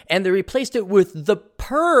myrrh and they replaced it with the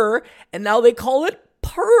purr, and now they call it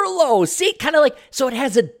Purrrrlot. See, kind of like, so it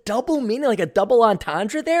has a double meaning, like a double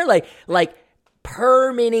entendre there, like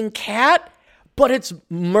purr meaning cat, but it's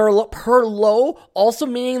Purrrrlot also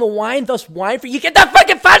meaning the wine, thus wine for you. Get that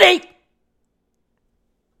fucking funny?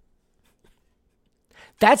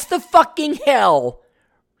 That's the fucking hell.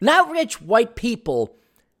 Not rich white people.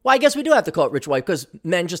 Well, I guess we do have to call it rich white because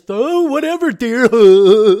men just, oh, whatever, dear.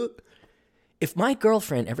 If my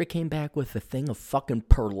girlfriend ever came back with a thing of fucking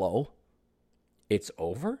Purrrrlot, it's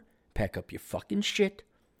over. Pack up your fucking shit.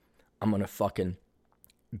 I'm going to fucking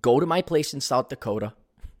go to my place in South Dakota.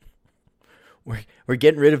 We're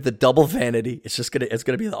getting rid of the double vanity. It's gonna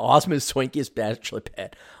be the awesomest, swankiest bachelor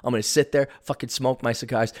pad. I'm gonna sit there, fucking smoke my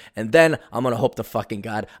cigars, and then I'm gonna hope to fucking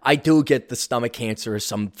God I do get the stomach cancer or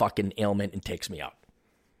some fucking ailment and takes me out.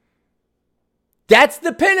 That's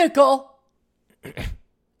the pinnacle.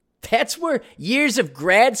 That's where years of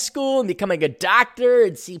grad school and becoming a doctor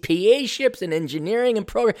and CPA ships and engineering and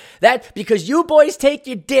program. That because you boys take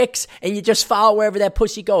your dicks and you just follow wherever that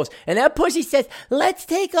pussy goes. And that pussy says, let's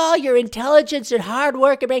take all your intelligence and hard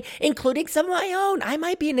work, and including some of my own. I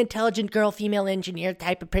might be an intelligent girl, female engineer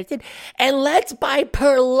type of person. And let's buy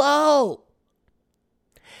Purrrrlot.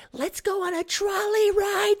 Let's go on a trolley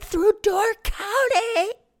ride through Door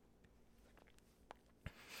County.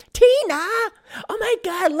 Tina, oh my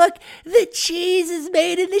God, look, the cheese is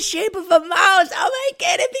made in the shape of a mouse. Oh my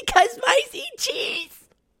God, it because mice eat cheese.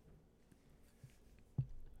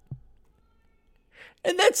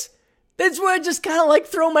 And that's where I just kind of like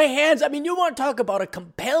throw my hands. I mean, you want to talk about a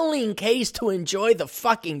compelling case to enjoy the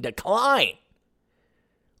fucking decline.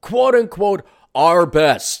 Quote unquote, our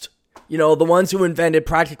best. You know, the ones who invented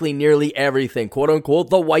practically nearly everything. Quote unquote,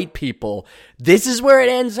 the white people. This is where it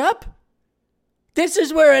ends up. This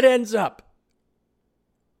is where it ends up.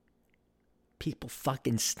 People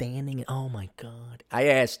fucking standing. Oh my God. I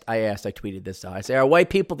tweeted this out. I say, are white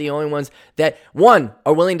people the only ones that, one,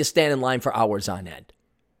 are willing to stand in line for hours on end?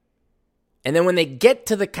 And then when they get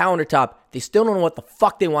to the countertop, they still don't know what the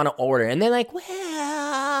fuck they want to order. And they're like, well,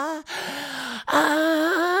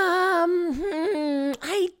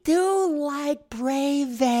 I do like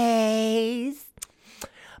Braves.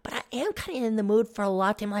 But I am kind of in the mood for a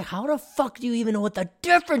latte. I'm like, how the fuck do you even know what the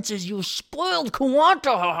difference is, you spoiled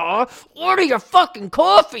Quanta? Order your fucking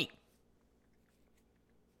coffee.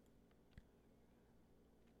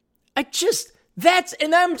 And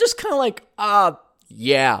I'm just kind of like,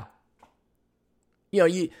 yeah. You know,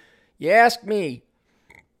 you ask me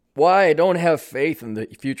why I don't have faith in the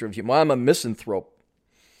future of humanity, why I'm a misanthrope,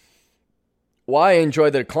 why I enjoy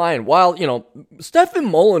the decline, while, you know, Stephen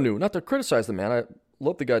Molyneux, not to criticize the man, I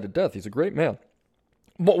love the guy to death. He's a great man.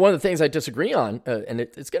 But one of the things I disagree on, and I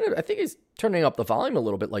think he's turning up the volume a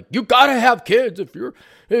little bit. Like, you gotta have kids if you're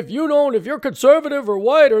conservative or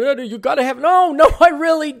white or that, you gotta have. No, I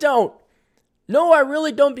really don't. No, I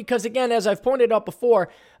really don't, because again, as I've pointed out before,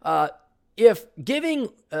 if giving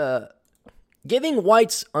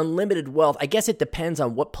whites unlimited wealth, I guess it depends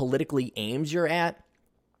on what politically aims you're at.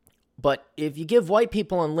 But if you give white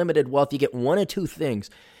people unlimited wealth, you get one of two things.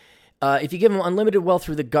 If you give them unlimited wealth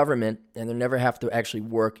through the government and they never have to actually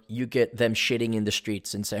work, you get them shitting in the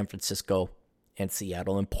streets in San Francisco and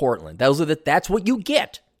Seattle and Portland. That's what you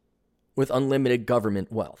get with unlimited government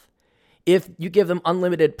wealth. If you give them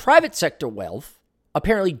unlimited private sector wealth,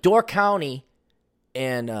 apparently Door County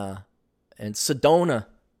and Sedona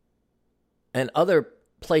and other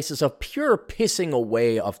places of pure pissing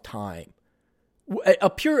away of time,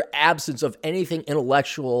 a pure absence of anything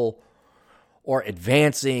intellectual or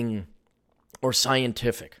advancing or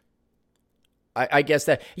scientific. I guess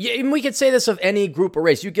that, yeah, and we could say this of any group or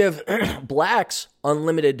race. You give blacks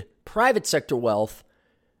unlimited private sector wealth,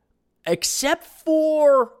 except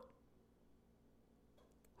for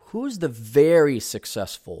who's the very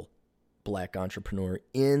successful black entrepreneur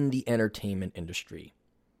in the entertainment industry?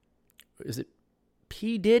 Is it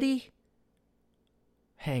P. Diddy?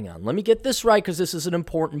 Hang on, let me get this right because this is an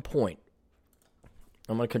important point.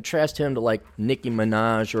 I'm going to contrast him to like Nicki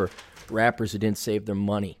Minaj or rappers who didn't save their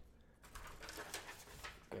money.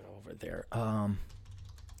 Get over there. I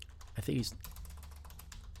think he's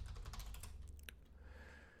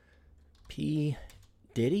P.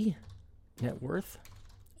 Diddy? Net worth?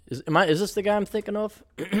 Is this the guy I'm thinking of?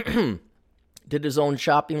 Did his own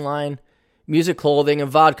shopping line, music, clothing,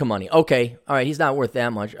 and vodka money. Okay, all right, he's not worth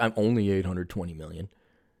that much. I'm only $820 million.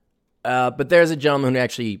 But there's a gentleman who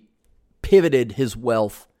actually pivoted his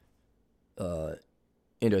wealth into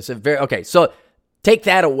it. Okay, so take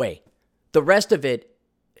that away. The rest of it,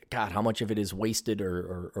 God, how much of it is wasted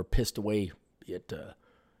or pissed away?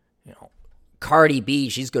 Cardi B,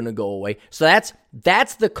 she's going to go away. So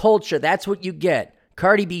that's the culture. That's what you get.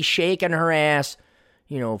 Cardi B shaking her ass,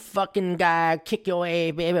 fucking guy, kick your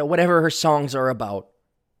ass, baby, whatever her songs are about.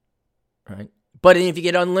 Right? But if you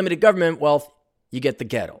get unlimited government wealth, you get the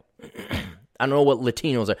ghetto. I don't know what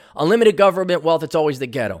Latinos are. Unlimited government wealth, it's always the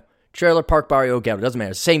ghetto. Trailer park, barrio, ghetto, doesn't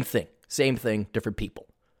matter. Same thing, different people.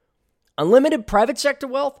 Unlimited private sector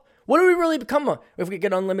wealth? What do we really become if we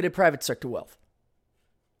get unlimited private sector wealth?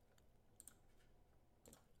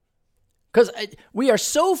 Because we are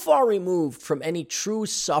so far removed from any true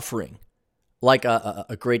suffering, like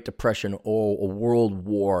a Great Depression or a World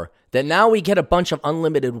War, that now we get a bunch of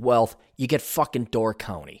unlimited wealth, you get fucking Door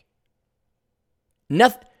County.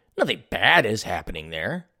 Nothing bad is happening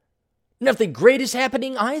there. Nothing great is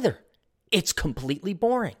happening either. It's completely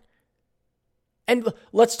boring. And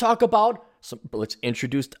let's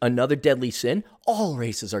introduce another deadly sin all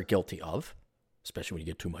races are guilty of, especially when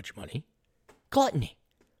you get too much money. Gluttony.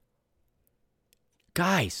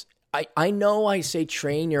 Guys, I know I say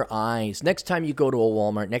train your eyes. Next time you go to a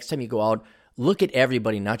Walmart, next time you go out, look at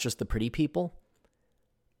everybody, not just the pretty people.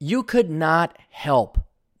 You could not help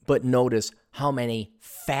but notice how many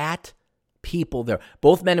fat people there are.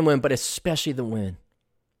 Both men and women, but especially the women.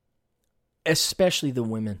 Especially the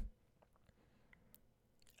women.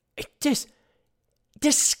 It's just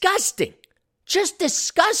disgusting. Just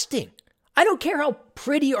disgusting. I don't care how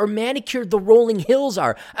pretty or manicured the rolling hills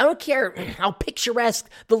are. I don't care how picturesque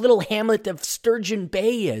the little hamlet of Sturgeon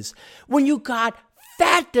Bay is. When you got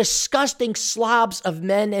fat, disgusting slobs of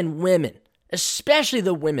men and women, especially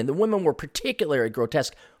the women were particularly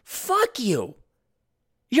grotesque. Fuck you.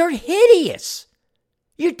 You're hideous.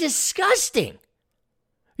 You're disgusting.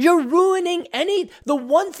 You're ruining the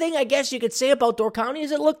one thing I guess you could say about Door County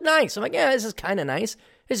is it looked nice. I'm like, yeah, this is kind of nice.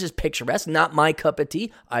 This is picturesque, not my cup of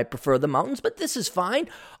tea. I prefer the mountains, but this is fine.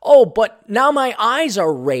 Oh, but now my eyes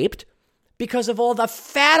are raped because of all the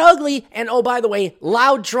fat, ugly, and oh, by the way,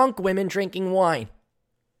 loud, drunk women drinking wine.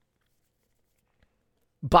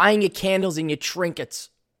 Buying you candles and your trinkets.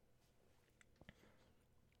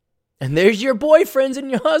 And there's your boyfriends and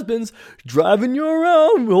your husbands driving you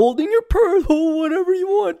around, holding your purse, whatever you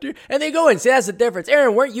want to. And they go in. See, that's the difference.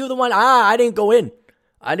 Aaron, weren't you the one? I didn't go in.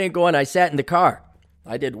 I sat in the car.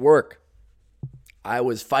 I did work. I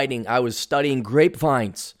was fighting. I was studying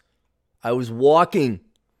grapevines. I was walking.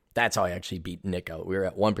 That's how I actually beat Nick out. We were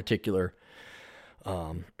at one particular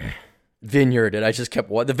vineyard, and I just kept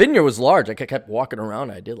walking. The vineyard was large. I kept walking around.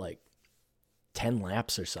 I did like 10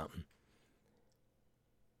 laps or something.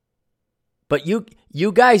 But you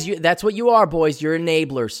guys, that's what you are, boys. You're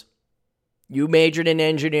enablers. You majored in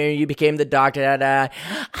engineering. You became the doctor. I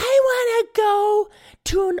want to go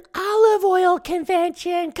to an olive oil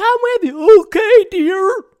convention. Come with me. Okay,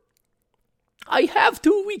 dear. I have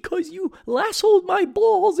to because you lassoed my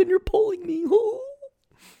balls and you're pulling me.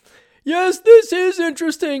 Yes, this is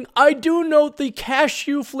interesting. I do note the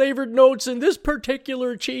cashew-flavored notes in this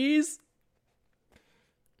particular cheese.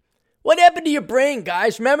 What happened to your brain,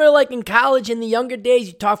 guys? Remember, like in college in the younger days,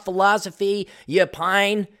 you talk philosophy, you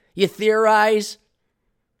opine, you theorize,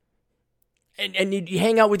 and you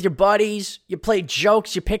hang out with your buddies, you play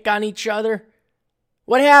jokes, you pick on each other?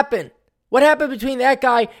 What happened? What happened between that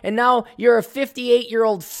guy and now you're a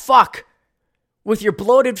 58-year-old fuck with your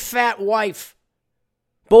bloated fat wife?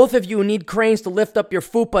 Both of you need cranes to lift up your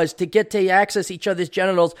fupas to get to access each other's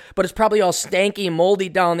genitals, but it's probably all stanky and moldy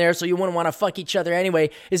down there, so you wouldn't want to fuck each other anyway.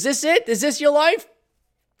 Is this it? Is this your life?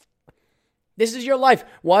 This is your life.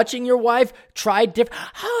 Watching your wife try different...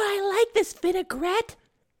 Oh, I like this vinaigrette.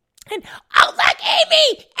 And, oh, look,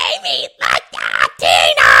 Amy! Amy, look,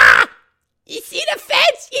 Tina! You see the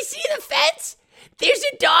fence? You see the fence? There's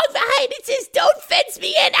a dog behind it. Says, don't fence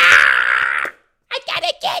me in. Ah! I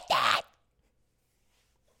gotta get that.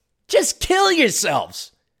 Just kill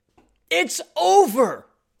yourselves. It's over.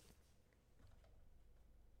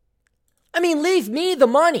 I mean, leave me the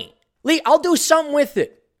money. I'll do something with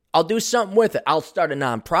it. I'll start a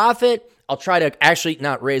nonprofit. I'll try to actually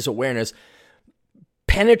not raise awareness.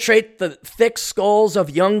 Penetrate the thick skulls of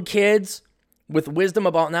young kids with wisdom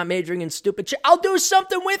about not majoring in stupid shit. I'll do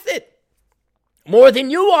something with it. More than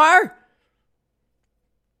you are.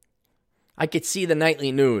 I could see the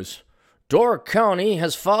nightly news. Door County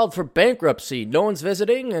has filed for bankruptcy. No one's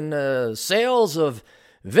visiting, and sales of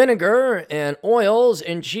vinegar and oils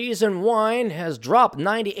and cheese and wine has dropped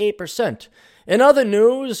 98%. In other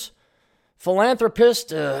news,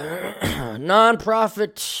 philanthropist,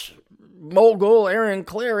 nonprofit mogul Aaron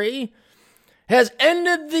Clary has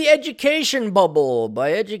ended the education bubble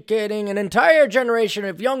by educating an entire generation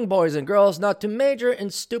of young boys and girls not to major in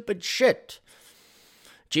stupid shit.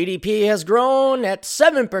 GDP has grown at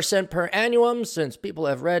 7% per annum since people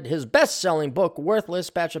have read his best-selling book, Worthless,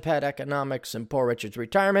 Bachelor Economics and Poor Richard's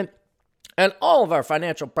Retirement. And all of our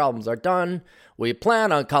financial problems are done. We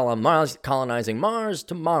plan on colonizing Mars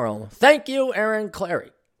tomorrow. Thank you, Aaron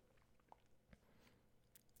Clary.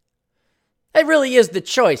 It really is the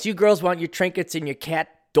choice. You girls want your trinkets and your cat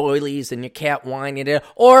doilies and your cat wine,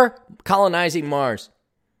 or colonizing Mars.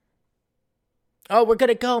 Oh, we're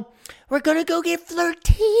gonna go get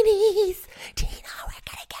flirtinis. Tina, we're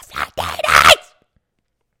gonna get flirtinis.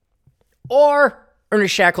 Or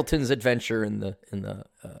Ernest Shackleton's adventure in the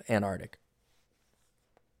Antarctic.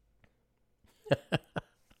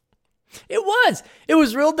 It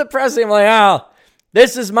was real depressing. I'm like, oh,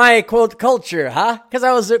 this is my quote culture, huh? Because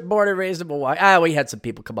I was born and raised in Milwaukee. We had some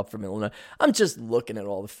people come up from Illinois. I'm just looking at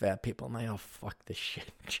all the fat people. I'm like, oh, fuck this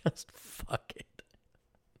shit. Just fuck it.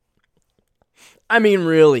 I mean,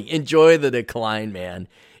 really, enjoy the decline, man.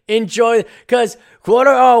 Enjoy, because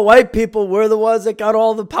white people, we're the ones that got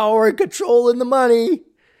all the power and control and the money.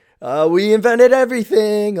 We invented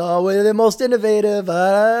everything. We're the most innovative.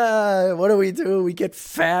 What do? We get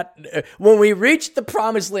fat. When we reach the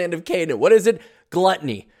promised land of Canaan, what is it?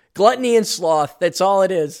 Gluttony. Gluttony and sloth. That's all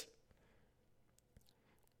it is.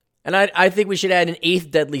 And I think we should add an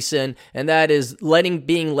 8th deadly sin, and that is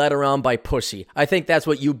being led around by pussy. I think that's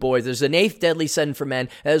what you boys, there's an 8th deadly sin for men.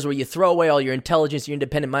 That is where you throw away all your intelligence, your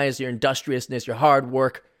independent minds, your industriousness, your hard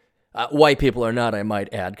work. White people are not, I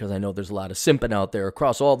might add, because I know there's a lot of simping out there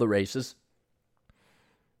across all the races.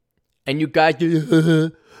 And you guys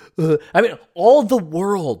do, I mean, all the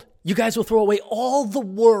world. You guys will throw away all the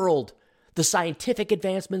world. The scientific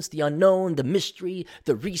advancements, the unknown, the mystery,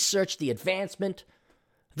 the research, the advancement.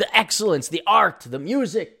 The excellence, the art, the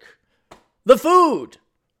music, the food,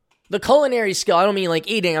 the culinary skill. I don't mean like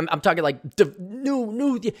eating. I'm talking like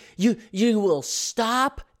new. You will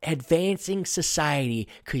stop advancing society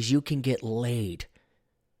because you can get laid,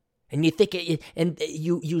 and you think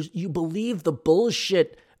you believe the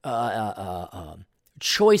bullshit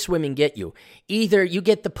choice women get you. Either you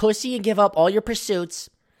get the pussy and give up all your pursuits.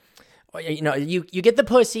 You get the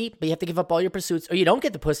pussy, but you have to give up all your pursuits, or you don't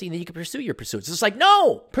get the pussy, and then you can pursue your pursuits. It's like,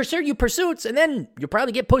 no, pursue your pursuits, and then you'll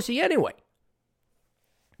probably get pussy anyway.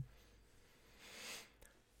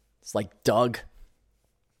 It's like Doug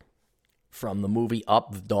from the movie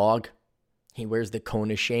Up, the dog. He wears the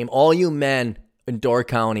cone of shame. All you men in Door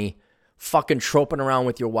County fucking troping around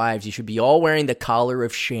with your wives, you should be all wearing the collar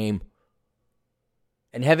of shame.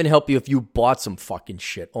 And heaven help you if you bought some fucking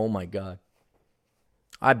shit. Oh my God.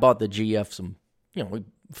 I bought the GF some,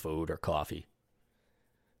 food or coffee.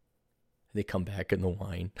 They come back in the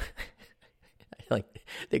wine.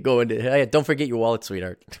 They go into, hey, don't forget your wallet,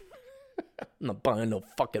 sweetheart. I'm not buying no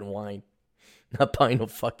fucking wine. I'm not buying no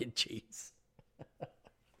fucking cheese.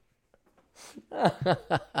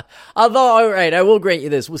 Although, all right, I will grant you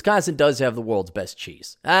this. Wisconsin does have the world's best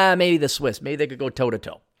cheese. Maybe the Swiss. Maybe they could go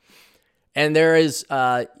toe-to-toe. And there is,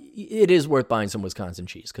 it is worth buying some Wisconsin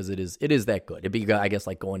cheese because it is that good. It'd be, I guess,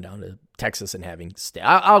 like going down to Texas and having steak.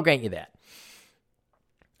 I'll grant you that.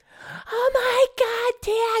 Oh my God,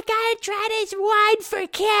 Dad, I gotta try this wine for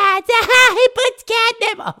cats. He puts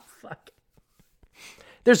catnip. Oh, fuck.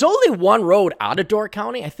 There's only one road out of Door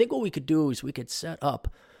County. I think what we could do is we could set up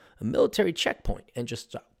a military checkpoint and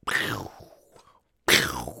just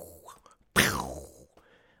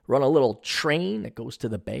run a little train that goes to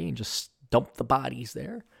the bay and just dump the bodies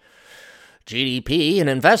there. GDP and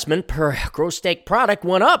investment per gross state product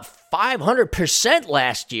went up 500%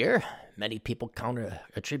 last year. Many people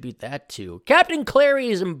attribute that to Captain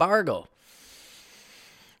Clary's embargo.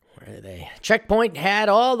 Where are they? Checkpoint had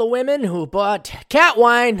all the women who bought cat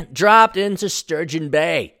wine dropped into Sturgeon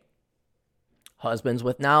Bay. Husbands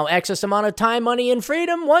with now excess amount of time, money, and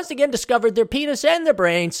freedom once again discovered their penis and their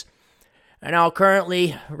brains are now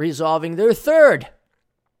currently resolving their third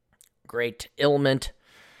great ailment.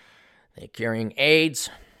 They're curing AIDS,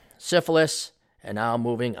 syphilis, and now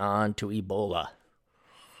moving on to Ebola.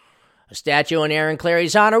 A statue in Aaron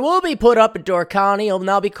Clary's honor will be put up in Door County. It will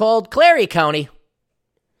now be called Clary County,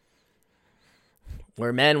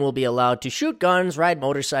 where men will be allowed to shoot guns, ride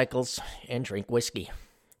motorcycles, and drink whiskey.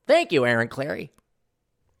 Thank you, Aaron Clary.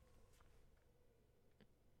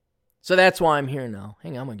 So that's why I'm here now.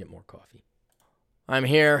 Hang on, I'm going to get more coffee. I'm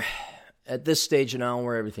here at this stage now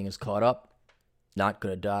where everything is caught up. Not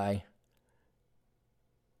going to die.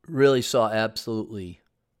 Really saw absolutely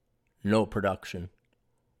no production.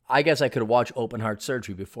 I guess I could watch open heart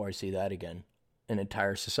surgery before I see that again. An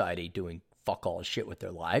entire society doing fuck all shit with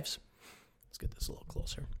their lives. Let's get this a little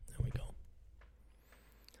closer. There we go.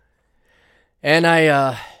 And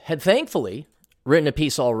I had thankfully written a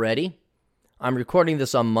piece already. I'm recording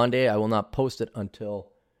this on Monday. I will not post it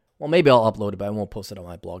until, well, maybe I'll upload it, but I won't post it on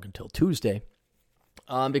my blog until Tuesday.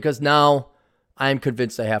 Because now I'm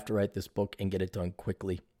convinced I have to write this book and get it done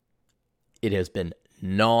quickly. It has been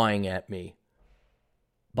gnawing at me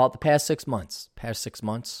about the past 6 months.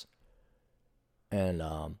 And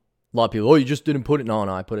a lot of people, oh, you just didn't put it. No,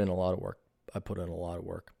 I put in a lot of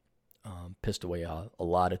work. Pissed away a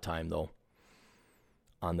lot of time, though,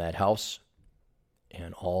 on that house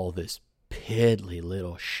and all this piddly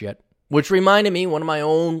little shit. Which reminded me, one of my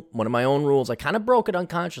own rules. I kind of broke it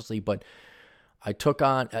unconsciously, but I took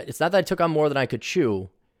on, it's not that I took on more than I could chew.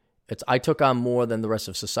 It's I took on more than the rest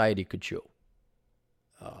of society could chew.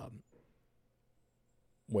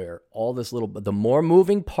 Where all this little, the more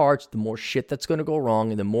moving parts, the more shit that's going to go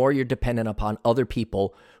wrong, and the more you're dependent upon other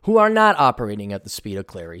people who are not operating at the speed of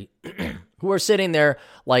Clary, who are sitting there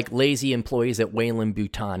like lazy employees at Wayland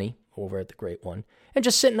Butani over at the Great One, and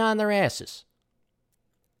just sitting on their asses.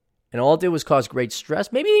 And all it did was cause great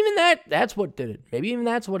stress. Maybe even that's what did it. Maybe even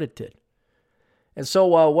that's what it did. And so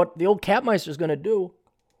what the old Capmeister's going to do,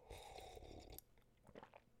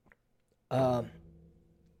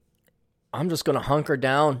 I'm just going to hunker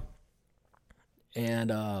down, and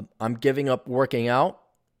I'm giving up working out.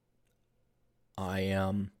 I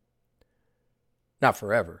am, not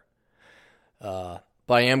forever, but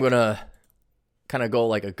I am going to kind of go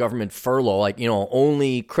like a government furlough, like,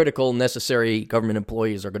 only critical necessary government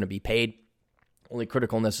employees are going to be paid, only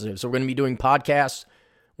critical necessary. So we're going to be doing podcasts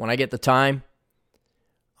when I get the time.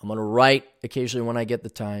 I'm going to write occasionally when I get the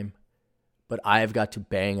time, but I've got to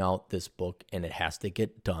bang out this book, and it has to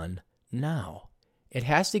get done now. It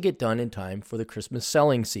has to get done in time for the Christmas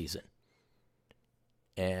selling season.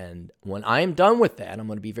 And when I am done with that, I'm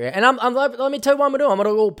going to be very... And let me tell you what I'm going to do. I'm going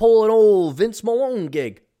to go pull an old Vince Malone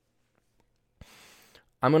gig.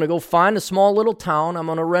 I'm going to go find a small little town. I'm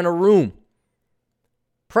going to rent a room.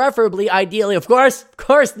 Preferably, ideally, of course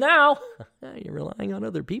now. You're relying on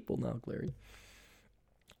other people now, Clary.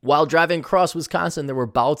 While driving across Wisconsin, there were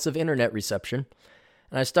bouts of internet reception.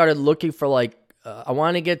 And I started looking for I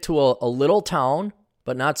want to get to a little town,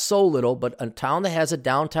 but not so little, but a town that has a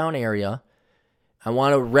downtown area. I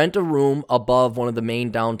want to rent a room above one of the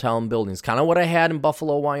main downtown buildings, kind of what I had in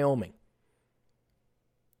Buffalo, Wyoming.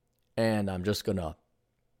 And I'm just going to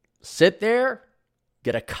sit there,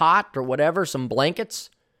 get a cot or whatever, some blankets,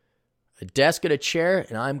 a desk and a chair,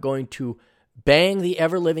 and I'm going to bang the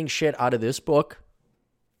ever-living shit out of this book.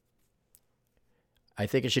 I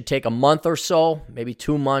think it should take a month or so, maybe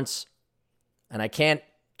 2 months. And I can't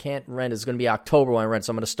rent. It's going to be October when I rent,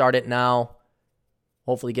 so I'm going to start it now.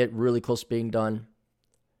 Hopefully get really close to being done.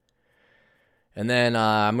 And then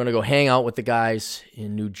I'm going to go hang out with the guys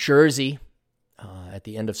in New Jersey at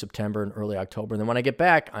the end of September and early October. And then when I get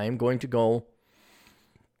back, I am going to go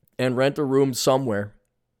and rent a room somewhere,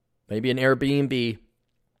 maybe an Airbnb,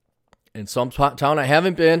 in some town I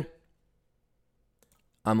haven't been.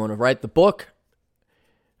 I'm going to write the book,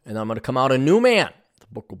 and I'm going to come out a new man. The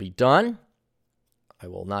book will be done. I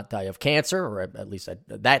will not die of cancer, or at least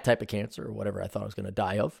that type of cancer, or whatever I thought I was going to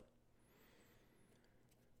die of.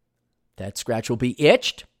 That scratch will be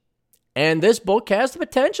itched. And this book has the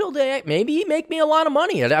potential to maybe make me a lot of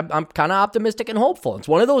money. I'm kind of optimistic and hopeful. It's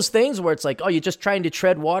one of those things where it's like, oh, you're just trying to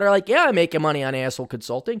tread water. Like, yeah, I'm making money on asshole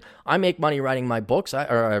consulting. I make money writing my books,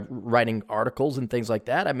 or writing articles and things like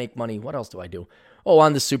that. I make money. What else do I do? Oh,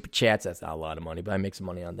 on the super chats. That's not a lot of money, but I make some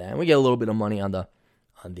money on that. And we get a little bit of money on the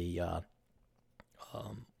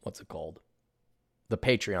what's it called? The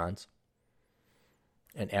Patreons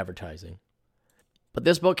and advertising. But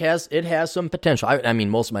this book has some potential. I mean,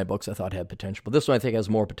 most of my books I thought had potential, but this one I think has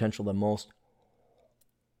more potential than most.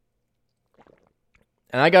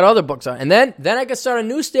 And I got other books on. And then I can start a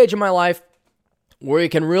new stage in my life where you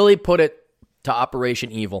can really put it to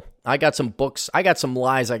Operation Evil. I got some books. I got some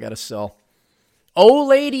lies I got to sell. Oh,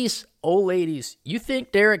 ladies, you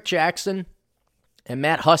think Derek Jackson and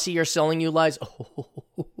Matt Hussey are selling you lies?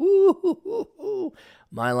 Oh,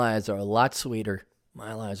 my lies are a lot sweeter.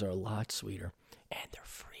 And they're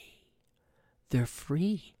free. They're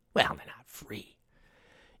free. Well, they're not free.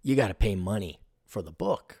 You got to pay money for the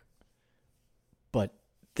book. But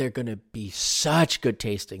they're going to be such good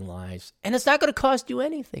tasting lies. And it's not going to cost you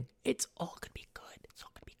anything. It's all going to be good. It's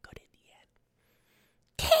all going to be good in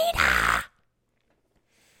the end. Kata!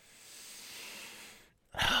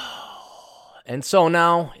 And so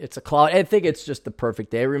now it's a cloud. I think it's just the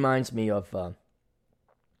perfect day. It reminds me of, I'm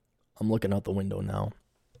looking out the window now.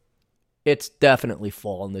 It's definitely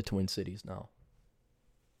fall in the Twin Cities now.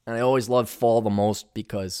 And I always loved fall the most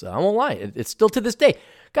because, I won't lie, it's still to this day.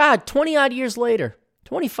 God, 20-odd years later,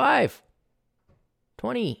 25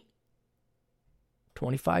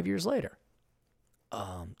 years later,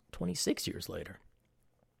 26 years later,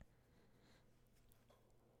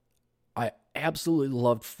 I absolutely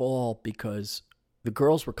loved fall because the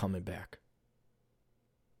girls were coming back.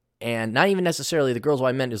 And not even necessarily the girls. What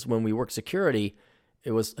I meant is when we worked security,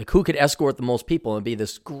 it was like who could escort the most people. It'd be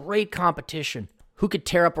this great competition. Who could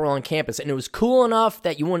tear up around campus? And it was cool enough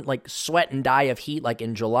that you wouldn't like sweat and die of heat like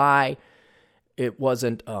in July. It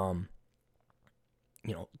wasn't,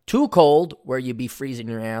 too cold where you'd be freezing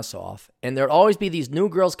your ass off. And there'd always be these new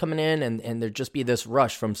girls coming in, and there'd just be this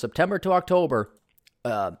rush from September to October.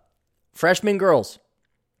 Freshman girls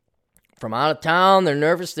from out of town. They're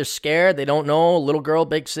nervous. They're scared. They don't know. Little girl,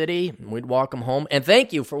 big city. And we'd walk them home. And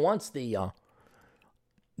thank you for once the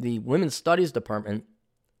Women's Studies Department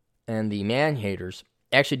and the man haters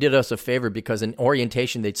actually did us a favor because in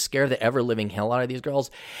orientation, they'd scare the ever-living hell out of these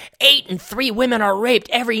girls. 8 in 3 women are raped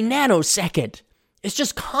every nanosecond. It's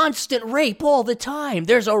just constant rape all the time.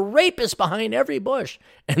 There's a rapist behind every bush.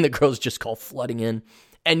 And the girls just go flooding in.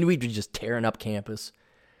 And we'd be just tearing up campus.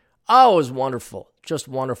 Oh, it was wonderful. Just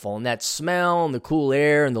wonderful. And that smell and the cool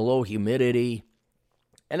air and the low humidity.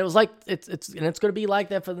 And it was like, it's going to be like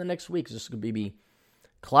that for the next week. It's just going to be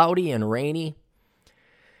cloudy and rainy.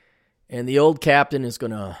 And the old captain is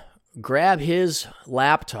going to grab his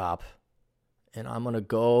laptop, and I'm going to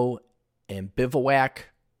go and bivouac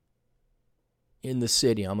in the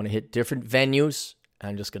city. I'm going to hit different venues.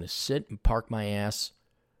 I'm just going to sit and park my ass.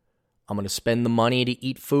 I'm going to spend the money to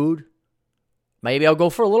eat food. Maybe I'll go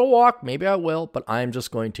for a little walk. Maybe I will. But I'm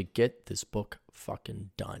just going to get this book fucking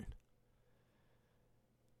done.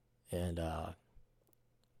 And I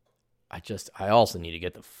also need to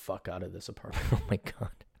get the fuck out of this apartment. Oh my God.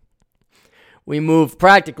 We moved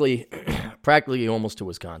practically almost to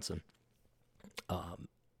Wisconsin.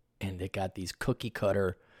 And they got these cookie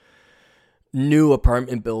cutter new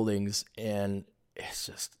apartment buildings. And it's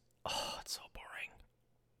just, it's so boring.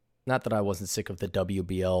 Not that I wasn't sick of the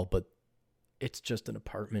WBL, but it's just an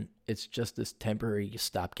apartment. It's just this temporary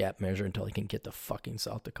stopgap measure until I can get to fucking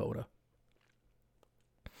South Dakota.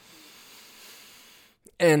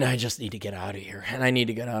 And I just need to get out of here. And I need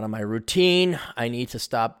to get out of my routine. I need to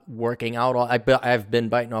stop working out. I've been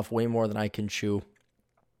biting off way more than I can chew.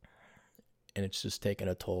 And it's just taking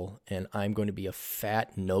a toll. And I'm going to be a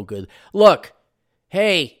fat, no good. Look,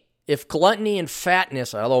 hey, if gluttony and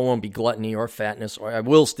fatness, although it won't be gluttony or fatness, or I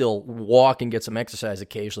will still walk and get some exercise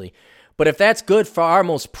occasionally. But if that's good for our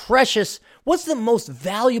most precious, what's the most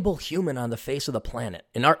valuable human on the face of the planet,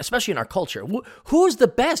 especially in our culture? Who's the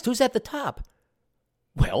best? Who's at the top?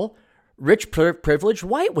 Well, rich, privileged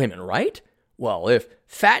white women, right? Well, if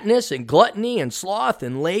fatness and gluttony and sloth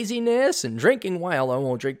and laziness and drinking wine, I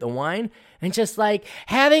won't drink the wine, and just like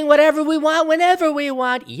having whatever we want whenever we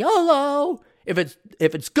want, YOLO. If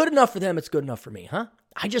it's good enough for them, it's good enough for me, huh?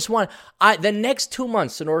 I just want, the next 2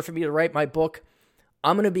 months, in order for me to write my book,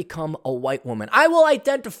 I'm going to become a white woman. I will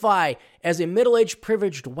identify as a middle-aged,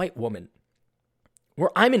 privileged white woman where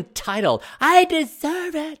I'm entitled. I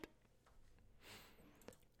deserve it.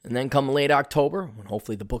 And then come late October, when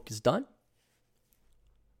hopefully the book is done,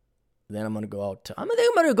 then I'm going to go out to, I'm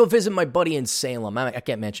going to go visit my buddy in Salem. I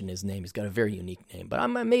can't mention his name. He's got a very unique name. But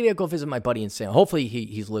maybe I'll go visit my buddy in Salem. Hopefully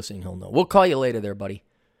he's listening. He'll know. We'll call you later there, buddy.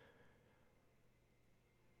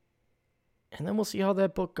 And then we'll see how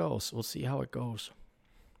that book goes. We'll see how it goes.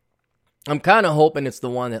 I'm kind of hoping it's the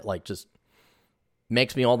one that like just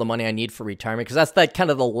makes me all the money I need for retirement. Because that's that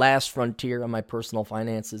kind of the last frontier of my personal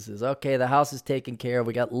finances is, okay, the house is taken care of.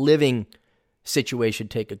 We got living situation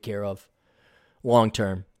taken care of long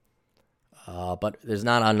term. But there's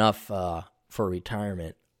not enough for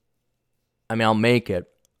retirement. I mean, I'll make it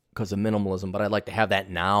because of minimalism, but I'd like to have that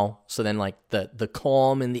now. So then, like, the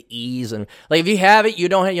calm and the ease. And, like, if you have it, you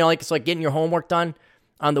don't have, like, it's like getting your homework done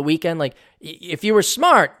on the weekend. Like, if you were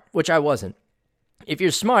smart, which I wasn't, if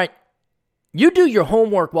you're smart, you do your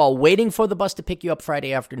homework while waiting for the bus to pick you up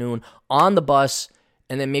Friday afternoon on the bus,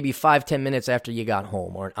 and then maybe 5-10 minutes after you got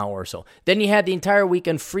home, or an hour or so. Then you had the entire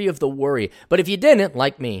weekend free of the worry. But if you didn't,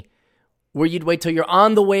 like me, where you'd wait till you're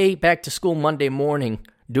on the way back to school Monday morning,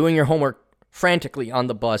 doing your homework frantically on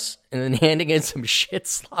the bus, and then handing in some shit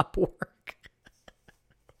slop work.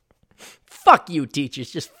 Fuck you,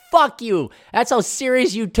 teachers. Just fuck you. That's how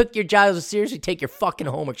serious you took your job. How serious you take your fucking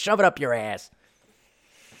homework. Shove it up your ass.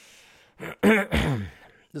 This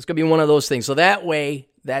is going to be one of those things. So that way,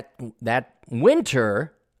 that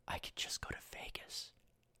winter, I could just go to Vegas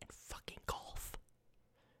and fucking golf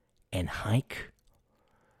and hike.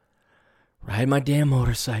 Ride my damn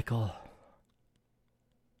motorcycle.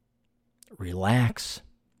 Relax.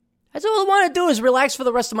 That's all I want to do is relax for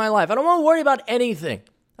the rest of my life. I don't want to worry about anything.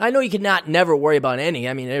 I know you cannot never worry about any.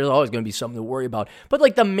 I mean, there's always going to be something to worry about. But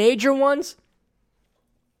like the major ones,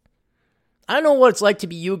 I don't know what it's like to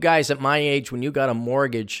be you guys at my age when you got a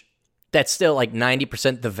mortgage that's still like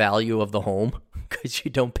 90% the value of the home because you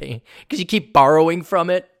don't pay, because you keep borrowing from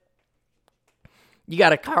it. You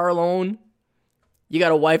got a car loan. You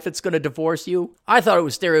got a wife that's going to divorce you. I thought it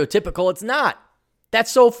was stereotypical. It's not. That's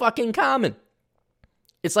so fucking common.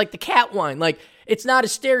 It's like the cat wine. Like, it's not a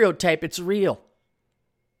stereotype. It's real.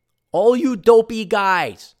 All you dopey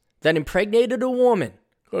guys that impregnated a woman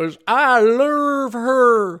because I love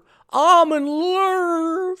her. I'm in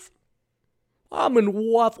love. I'm in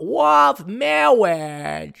love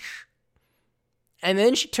marriage. And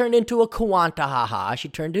then she turned into a Kawanta. She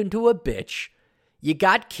turned into a bitch. You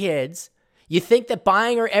got kids. You think that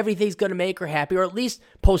buying her everything's going to make her happy, or at least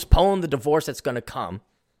postpone the divorce that's going to come.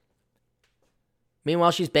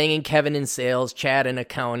 Meanwhile, she's banging Kevin in sales, Chad in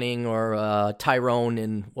accounting, or Tyrone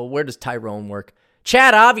in, well, where does Tyrone work?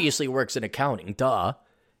 Chad obviously works in accounting, duh.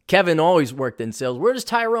 Kevin always worked in sales. Where does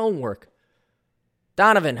Tyrone work?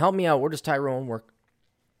 Donovan, help me out. Where does Tyrone work?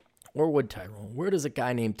 Or would Tyrone? Where does a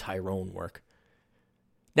guy named Tyrone work?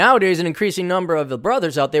 Nowadays, an increasing number of the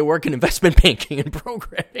brothers out there work in investment banking and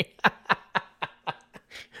programming.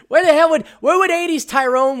 Where would 80s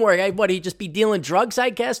Tyrone work? What, he'd just be dealing drugs, I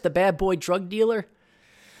guess? The bad boy drug dealer?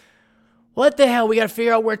 What the hell? We got to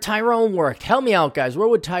figure out where Tyrone worked. Help me out, guys. Where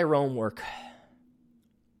would Tyrone work?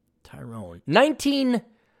 Tyrone.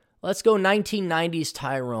 Let's go 1990s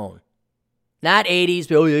Tyrone. Not 80s,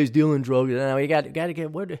 but he's dealing drugs. No, you got to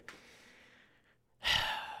get, what?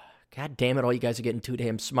 God damn it, all you guys are getting too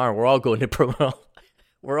damn smart. We're all going to promo.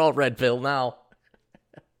 We're all red pill now.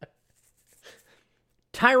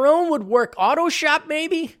 Tyrone would work auto shop,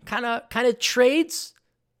 maybe? Kind of trades?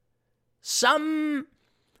 Some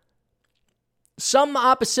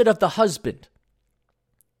opposite of the husband.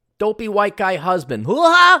 Dopey white guy husband.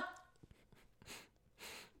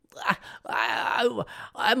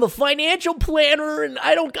 I'm a financial planner and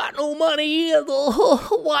I don't got no money.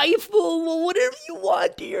 Wife, whatever you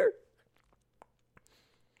want, dear.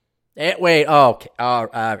 Wait, okay. All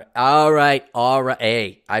right.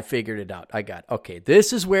 Hey, I figured it out. I got it. Okay,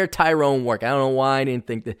 this is where Tyrone worked. I don't know why I didn't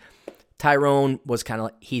think that. Tyrone was kind of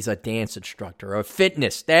like, he's a dance instructor or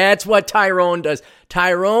fitness. That's what Tyrone does.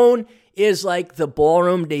 Tyrone is like the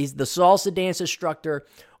ballroom, the salsa dance instructor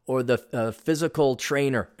or the physical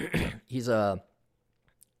trainer. He's a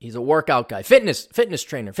workout guy, fitness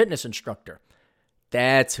trainer, fitness instructor.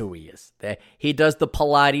 That's who he is. He does the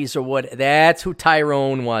Pilates or what. That's who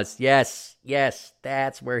Tyrone was. Yes,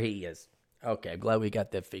 that's where he is. Okay, I'm glad we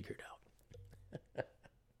got that figured out.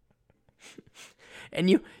 And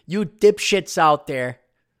you dipshits out there,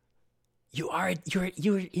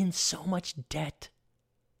 you're in so much debt.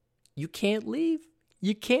 You can't leave.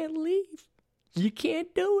 You can't leave. You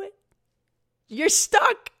can't do it. You're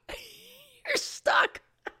stuck. You're stuck.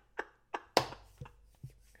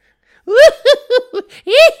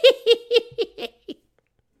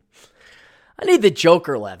 I need the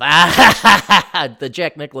Joker laugh. The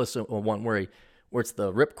Jack Nicklaus one where it's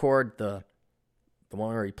the ripcord, the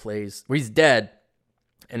one where he plays, where he's dead,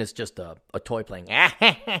 and it's just a toy playing.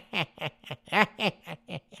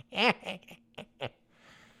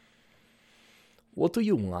 What do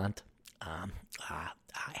you want?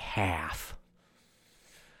 Half.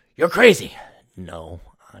 You're crazy. No,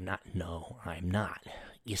 I'm not.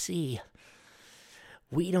 You see,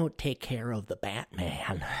 we don't take care of the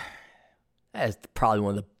Batman. That is probably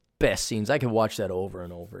one of the best scenes. I could watch that over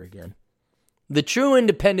and over again. The true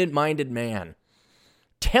independent-minded man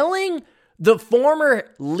telling the former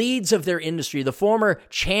leads of their industry, the former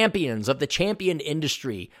champions of the champion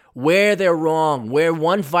industry, where they're wrong, where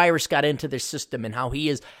one virus got into their system, and how he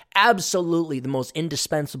is absolutely the most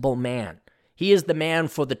indispensable man. He is the man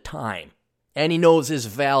for the time, and he knows his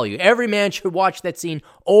value. Every man should watch that scene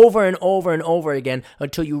over and over and over again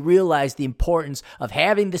until you realize the importance of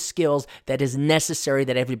having the skills that is necessary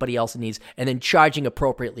that everybody else needs, and then charging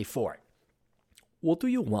appropriately for it. What do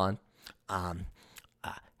you want?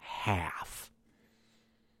 Half.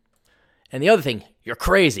 And the other thing, you're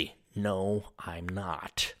crazy. No, I'm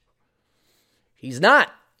not. He's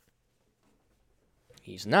not.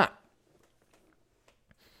 He's not.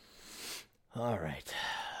 All right.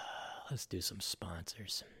 Let's do some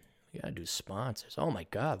sponsors. We gotta do sponsors. Oh my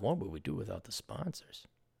God, what would we do without the sponsors?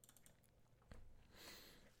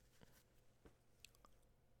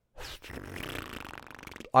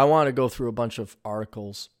 I want to go through a bunch of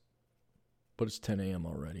articles, but it's 10 a.m.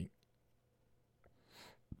 already.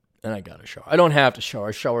 And I got to shower. I don't have to shower.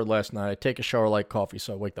 I showered last night. I take a shower like coffee,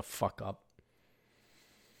 so I wake the fuck up.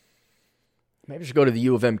 Maybe I should go to the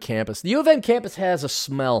U of M campus. The U of M campus has a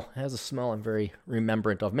smell. It has a smell I'm very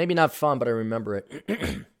remembrant of. Maybe not fun, but I remember it.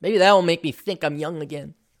 Maybe that will make me think I'm young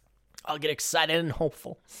again. I'll get excited and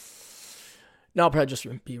hopeful. No, I'll probably just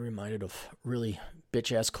be reminded of really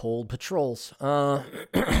bitch-ass cold patrols.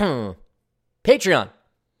 Patreon.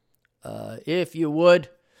 If you would,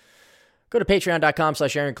 go to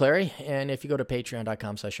patreon.com/Aaron Clary. And if you go to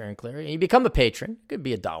patreon.com/Aaron Clary and you become a patron, it could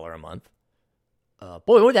be $1 a month.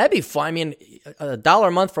 Boy, would that be fun? I mean, $1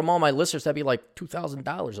 a month from all my listeners, that'd be like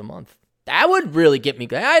 $2,000 a month. That would really get me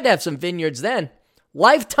going. I'd have some vineyards then.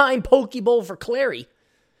 Lifetime Poke Bowl for Clary.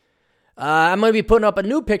 I'm going to be putting up a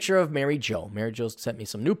new picture of Mary Jo. Mary Jo sent me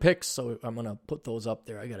some new pics, so I'm going to put those up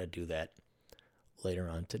there. I got to do that later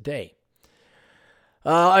on today.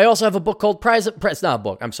 I also have a book called It's not a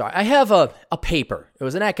book, I'm sorry. I have a paper. It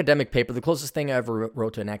was an academic paper, the closest thing I ever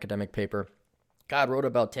wrote to an academic paper. God, wrote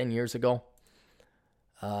about 10 years ago.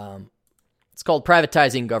 It's called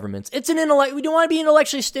Privatizing Governments. It's an intellect. We don't want to be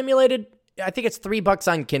intellectually stimulated. I think it's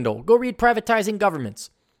 $3 on Kindle. Go read Privatizing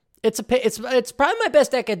Governments. It's probably my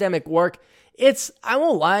best academic work. I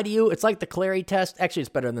won't lie to you, it's like the Clary test. Actually, it's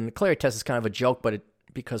better than the Clary test. It's kind of a joke, but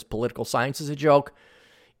because political science is a joke,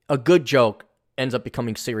 a good joke ends up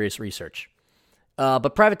becoming serious research.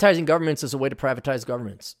 But privatizing governments is a way to privatize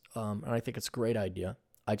governments. And I think it's a great idea.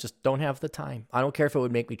 I just don't have the time. I don't care if it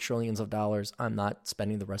would make me trillions of dollars. I'm not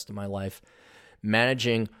spending the rest of my life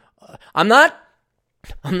managing. I'm not,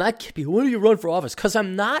 Cappy, when do you run for office? Because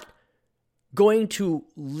I'm not going to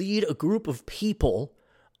lead a group of people,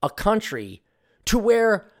 a country, to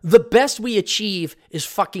where the best we achieve is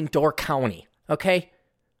fucking Door County, okay?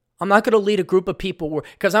 I'm not going to lead a group of people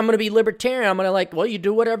because I'm going to be libertarian. I'm going to you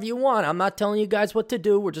do whatever you want. I'm not telling you guys what to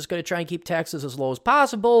do. We're just going to try and keep taxes as low as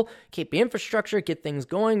possible, keep the infrastructure, get things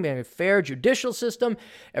going, make a fair judicial system.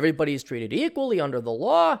 Everybody's treated equally under the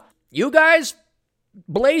law. You guys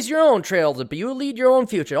blaze your own trails, but you lead your own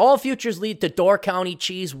future. All futures lead to Door County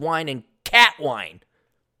cheese, wine, and cat wine.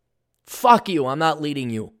 Fuck you. I'm not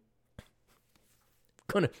leading you. I'm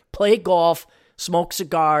going to play golf, smoke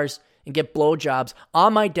cigars, and get blowjobs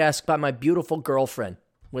on my desk by my beautiful girlfriend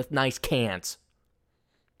with nice cans.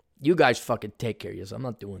 You guys fucking take care of yourself. I'm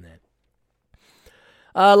not doing that.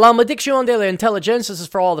 La Malédiction de l'Intelligence. This is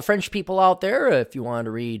for all the French people out there. If you want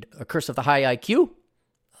to read A Curse of the High IQ,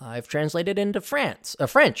 I've translated into French. It's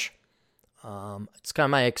kind of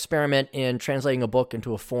my experiment in translating a book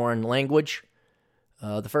into a foreign language.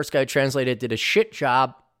 The first guy who translated did a shit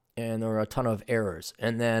job, and there were a ton of errors.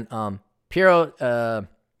 And then Piero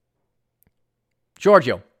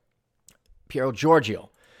Giorgio,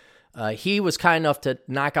 he was kind enough to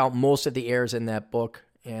knock out most of the errors in that book,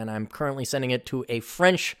 and I'm currently sending it to a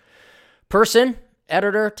French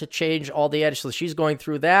editor, to change all the edits. So she's going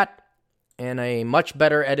through that, and a much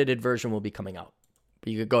better edited version will be coming out.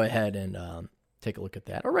 You could go ahead and take a look at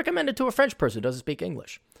that, or recommend it to a French person who doesn't speak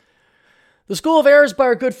English. The School of Errors by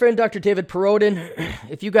our good friend Dr. David Purrrrlot.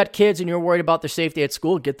 If you got kids and you're worried about their safety at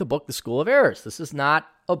school, get the book, The School of Errors. This is not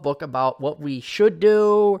a book about what we should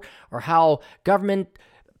do or how government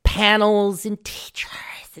panels and teachers.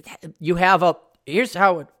 Here's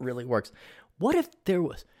how it really works. What if there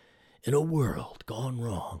was, in a world gone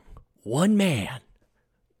wrong, one man?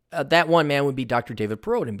 That one man would be Dr. David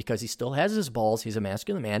Purrrrlot, because he still has his balls. He's a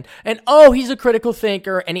masculine man. And, he's a critical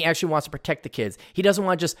thinker, and he actually wants to protect the kids. He doesn't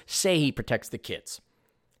want to just say he protects the kids.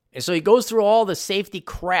 And so he goes through all the safety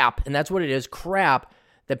crap, and that's what it is, crap,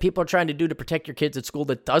 that people are trying to do to protect your kids at school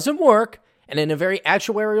that doesn't work, and in a very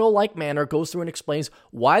actuarial-like manner goes through and explains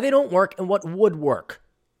why they don't work and what would work.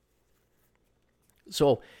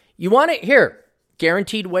 So you want it here.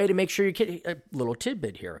 Guaranteed way to make sure your kid, a little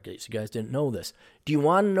tidbit here, in case you guys didn't know this. Do you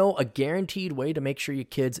want to know a guaranteed way to make sure your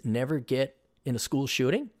kids never get in a school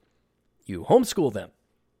shooting? You homeschool them,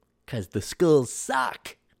 because the schools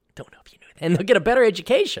suck. Don't know if you knew that. And they'll get a better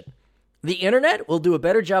education. The internet will do a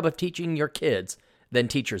better job of teaching your kids than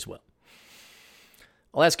teachers will.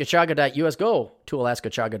 AlaskaChaga.us. Go to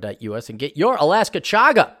AlaskaChaga.us and get your Alaska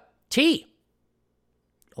Chaga tea.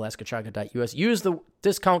 AlaskaChaga.us. Use the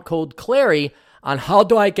discount code Clary on how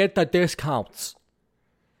do I get the discounts.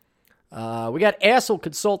 We got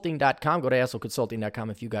assholeconsulting.com. Go to assholeconsulting.com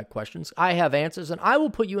if you got questions. I have answers, and I will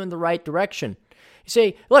put you in the right direction. You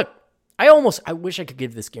say, look, I wish I could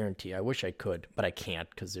give this guarantee. I wish I could, but I can't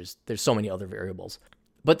because there's so many other variables.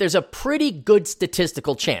 But there's a pretty good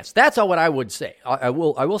statistical chance. That's all what I would say. I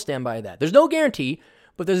will stand by that. There's no guarantee,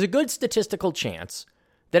 but there's a good statistical chance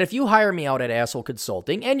that if you hire me out at Asshole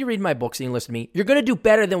Consulting and you read my books and you listen to me, you're going to do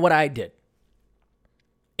better than what I did.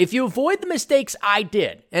 If you avoid the mistakes I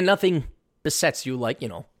did, and nothing besets you like,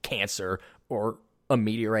 cancer or a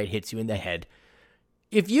meteorite hits you in the head,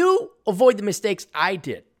 if you avoid the mistakes I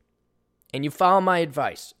did, and you follow my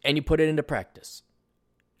advice, and you put it into practice,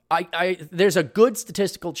 there's a good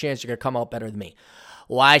statistical chance you're going to come out better than me.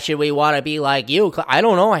 Why should we want to be like you? I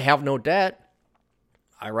don't know. I have no debt.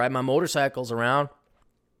 I ride my motorcycles around.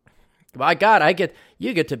 My God,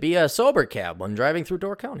 you get to be a sober cab when driving through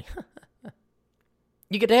Door County.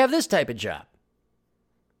 You get to have this type of job.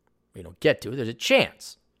 You don't get to, there's a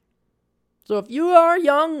chance. So if you are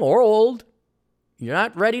young or old, you're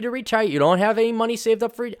not ready to retire, you don't have any money saved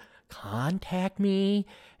up for it, contact me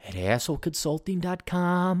at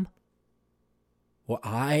assholeconsulting.com, where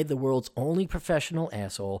I, the world's only professional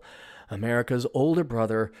asshole, America's older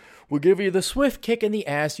brother, will give you the swift kick in the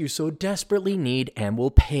ass you so desperately need and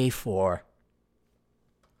will pay for.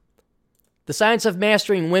 The Science of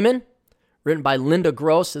Mastering Women, written by Linda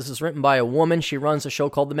Gross. This is written by a woman. She runs a show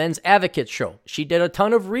called The Men's Advocate Show. She did a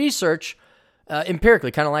ton of research empirically,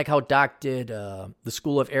 kind of like how Doc did The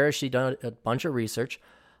School of Errors. She done a bunch of research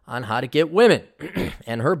on how to get women.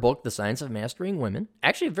 And her book, The Science of Mastering Women,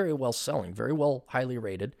 actually very well selling, very well highly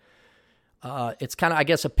rated. It's kind of, I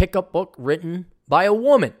guess, a pickup book written by a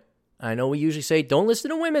woman. I know we usually say, don't listen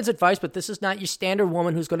to women's advice, but this is not your standard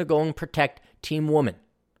woman who's going to go and protect Team Woman.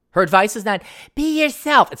 Her advice is not, be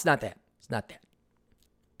yourself. It's not that. Not that.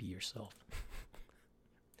 Be yourself.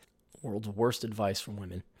 World's worst advice from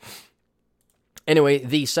women. Anyway,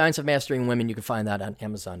 The Science of Mastering Women, you can find that on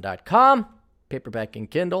Amazon.com. Paperback and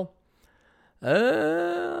Kindle.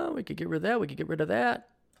 We could get rid of that. We could get rid of that.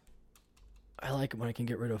 I like it when I can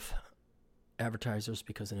get rid of advertisers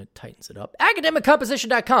because then it tightens it up.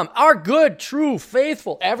 AcademicComposition.com. Our good, true,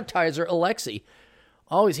 faithful advertiser, Alexi,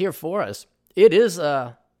 always here for us. It is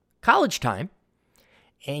college time.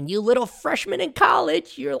 And you little freshmen in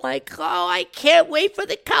college, you're like, oh, I can't wait for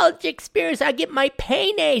the college experience. I get my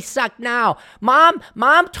payday sucked now. Mom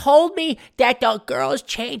told me that the girls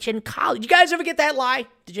change in college. You guys ever get that lie?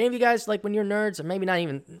 Did any of you guys, like when you're nerds, or maybe not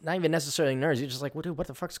even necessarily nerds, you're just like, well, dude, what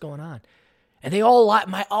the fuck's going on? And they all lie.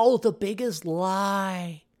 The biggest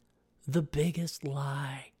lie.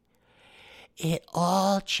 It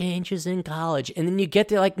all changes in college. And then you get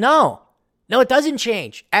there like, no, it doesn't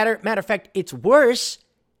change. Matter of fact, it's worse.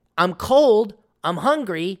 I'm cold, I'm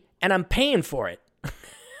hungry, and I'm paying for it.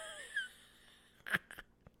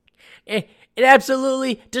 It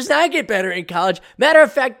absolutely does not get better in college. Matter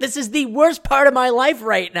of fact, this is the worst part of my life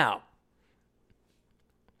right now.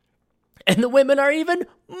 And the women are even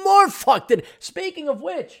more fucked. Speaking of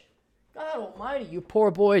which, God almighty, you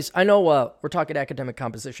poor boys. I know we're talking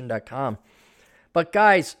academiccomposition.com. But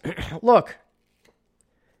guys, look,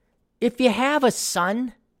 if you have a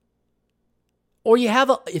son, or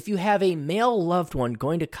if you have a male loved one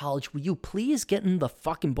going to college, will you please get in the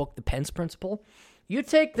fucking book, The Pence Principle? You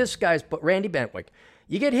take this guy's book, Randy Bentwick.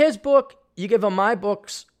 You get his book, you give him my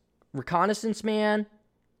books, Reconnaissance Man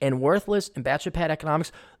and Worthless and Bachelor Pad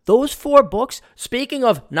Economics. Those 4 books, speaking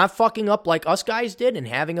of not fucking up like us guys did and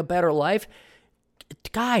having a better life,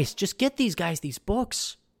 guys, just get these guys these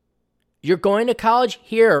books. You're going to college?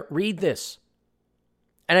 Here, read this.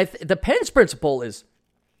 And the Penn's Principle is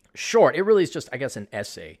short. It really is just, I guess, an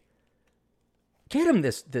essay. Get him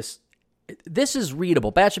this. This is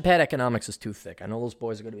readable. Bachelor Pad Economics is too thick. I know those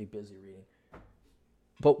boys are going to be busy reading.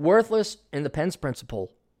 But Worthless and the Penn's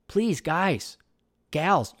Principle, please, guys,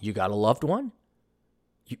 gals, you got a loved one?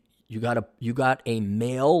 You got a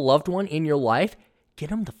male loved one in your life?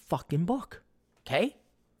 Get him the fucking book, okay?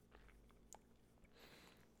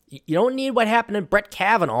 You don't need what happened to Brett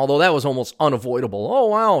Kavanaugh, although that was almost unavoidable. Oh,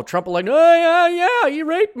 wow, Trump like, oh, yeah, he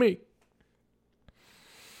raped me.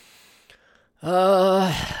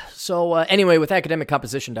 Anyway, with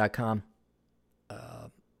academiccomposition.com,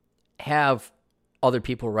 have other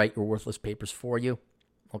people write your worthless papers for you,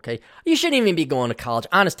 okay? You shouldn't even be going to college.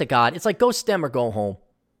 Honest to God, it's like go STEM or go home.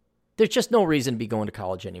 There's just no reason to be going to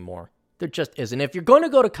college anymore. There just isn't. If you're going to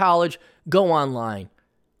go to college, go online.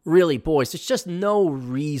 Really, boys, there's just no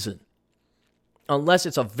reason. Unless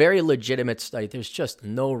it's a very legitimate study, there's just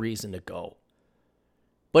no reason to go.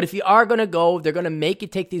 But if you are going to go, they're going to make you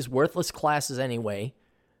take these worthless classes anyway,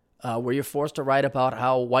 where you're forced to write about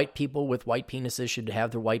how white people with white penises should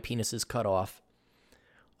have their white penises cut off,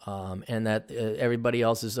 and that everybody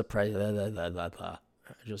else is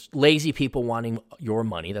just lazy people wanting your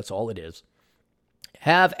money. That's all it is.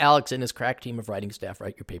 Have Alex and his crack team of writing staff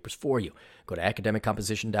write your papers for you. Go to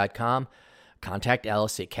academiccomposition.com, contact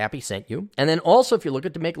Alice, say Cappy sent you. And then also, if you're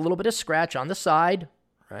looking to make a little bit of scratch on the side,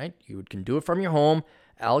 right, you can do it from your home.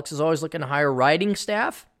 Alex is always looking to hire writing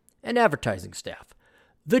staff and advertising staff.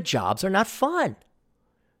 The jobs are not fun.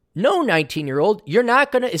 No, 19-year-old,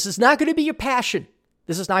 this is not going to be your passion.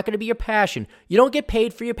 This is not going to be your passion. You don't get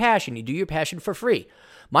paid for your passion. You do your passion for free.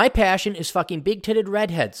 My passion is fucking big-titted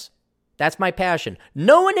redheads. That's my passion.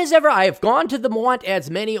 No one has ever, I have gone to the want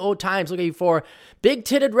ads many old times looking for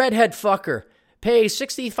big-titted redhead fucker. Pay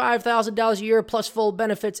 $65,000 a year plus full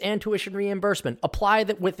benefits and tuition reimbursement. Apply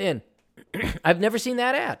that within. I've never seen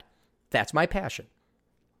that ad. That's my passion.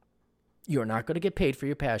 You're not going to get paid for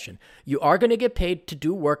your passion. You are going to get paid to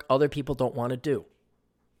do work other people don't want to do.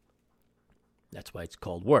 That's why it's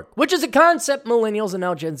called work, which is a concept millennials and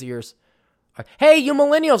now Gen Zers. Hey, you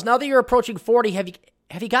millennials, now that you're approaching 40, have you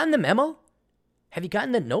gotten the memo? Have you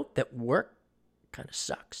gotten the note that work kind of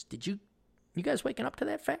sucks? Did you guys waking up to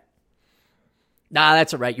that fact? Nah,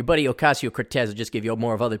 that's all right. Your buddy Ocasio-Cortez will just give you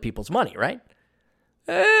more of other people's money, right?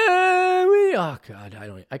 Oh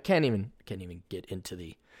God, I can't even get into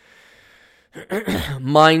the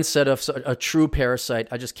mindset of a true parasite.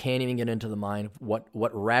 I just can't even get into the mind of what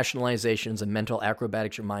rationalizations and mental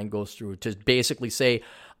acrobatics your mind goes through to basically say,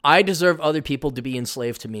 I deserve other people to be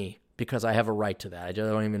enslaved to me because I have a right to that. I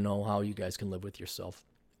don't even know how you guys can live with yourself.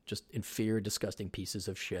 Just inferior, disgusting pieces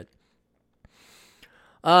of shit.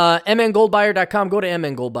 mngoldbuyer.com. Go to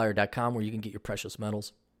mngoldbuyer.com where you can get your precious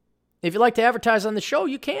metals. If you'd like to advertise on the show,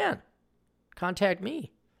 you can. Contact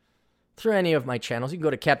me through any of my channels. You can go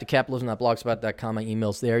to captocapitalism.blogspot.com. My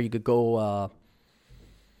email's there. You could go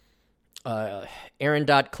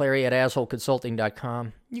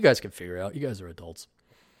aaron.clary@assholeconsulting.com. You guys can figure it out. You guys are adults.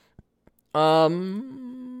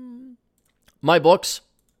 My books.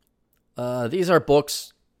 These are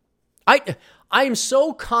books. I am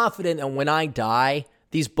so confident that when I die,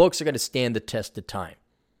 these books are going to stand the test of time.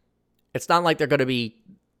 It's not like they're going to be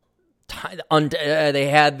they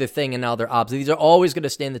had the thing and now they're obsolete. These are always going to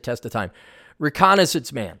stand the test of time.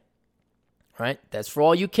 Reconnaissance Man, right? That's for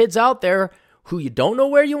all you kids out there who you don't know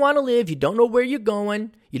where you want to live, you don't know where you're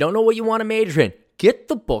going, you don't know what you want to major in. Get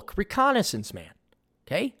the book Reconnaissance Man,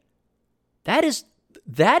 okay? That and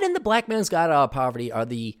The Black Man's Guide Out of Poverty are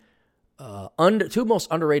the two most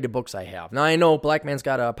underrated books I have. Now, I know Black Man's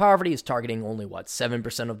Guide Out of Poverty is targeting only,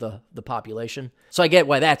 7% of the population. So I get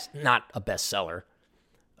why that's not a bestseller.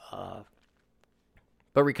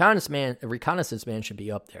 But Reconnaissance Man should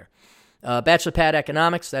be up there. Bachelor Pad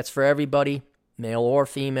Economics, that's for everybody, male or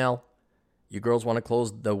female. You girls want to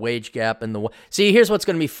close the wage gap and see, here's what's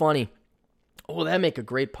going to be funny. Oh, that'd make a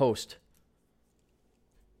great post.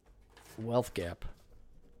 Wealth gap.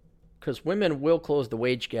 Because women will close the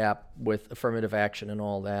wage gap with affirmative action and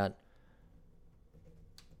all that.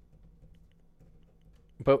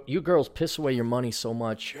 But you girls piss away your money so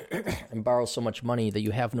much and borrow so much money that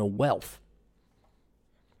you have no wealth.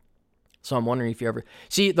 So I'm wondering if you ever...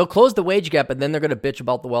 See, they'll close the wage gap, and then they're going to bitch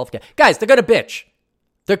about the wealth gap. Guys, they're going to bitch.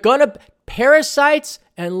 Parasites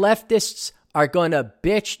and leftists are going to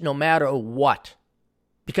bitch no matter what.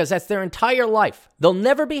 Because that's their entire life. They'll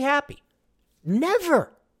never be happy.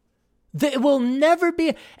 Never. They will never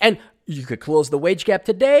be. And you could close the wage gap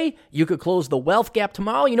today. You could close the wealth gap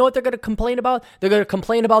tomorrow. You know what they're going to complain about? They're going to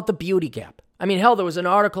complain about the beauty gap. I mean, hell, there was an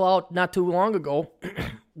article out not too long ago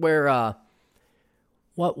where,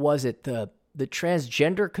 what was it? The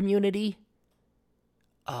transgender community,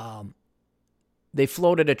 they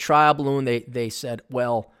floated a trial balloon. They said,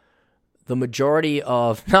 well, the majority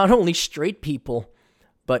of not only straight people,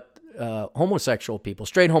 but homosexual people,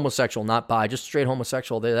 straight homosexual, not bi, just straight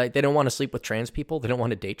homosexual. They don't want to sleep with trans people. They don't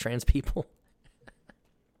want to date trans people.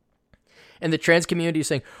 And the trans community is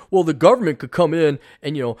saying, well, the government could come in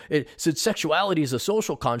and, since sexuality is a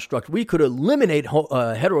social construct, we could eliminate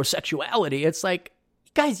heterosexuality. It's like,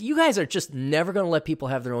 you guys are just never going to let people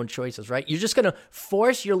have their own choices, right? You're just going to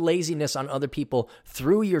force your laziness on other people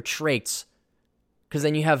through your traits because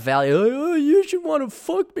then you have value. Oh, you should want to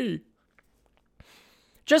fuck me.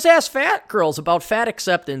 Just ask fat girls about fat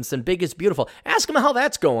acceptance and big is beautiful. Ask them how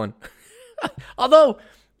that's going. Although, a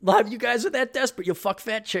lot of you guys are that desperate, you'll fuck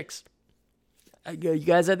fat chicks. You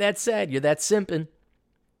guys are that sad. You're that simping.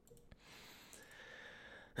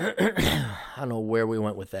 I don't know where we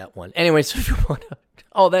went with that one. Anyway, so if you want to...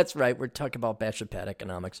 Oh, that's right. We're talking about Bachelor Pad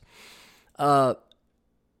Economics.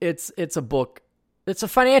 It's a book. It's a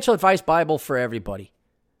financial advice Bible for everybody.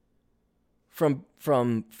 From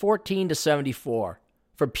 14 to 74.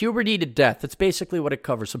 From puberty to death. That's basically what it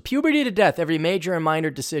covers. So puberty to death, every major and minor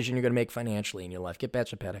decision you're going to make financially in your life. Get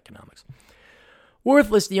Bachelor Pad Economics.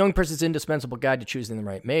 Worthless, the young person's indispensable guide to choosing the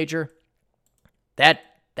right major. That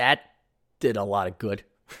did a lot of good.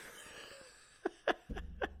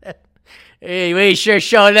 Hey, we sure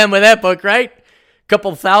showed them with that book, right?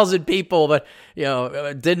 Couple thousand people, but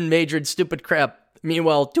didn't major in stupid crap.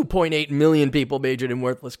 Meanwhile, 2.8 million people majored in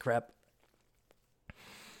worthless crap.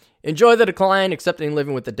 Enjoy the decline, accepting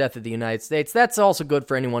living with the death of the United States. That's also good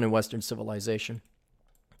for anyone in Western civilization.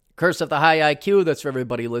 Curse of the high IQ. That's for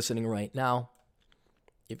everybody listening right now.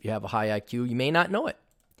 If you have a high IQ, you may not know it.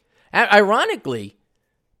 Ironically,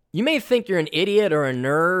 you may think you're an idiot or a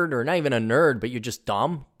nerd, or not even a nerd, but you're just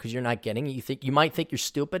dumb because you're not getting it. You might think you're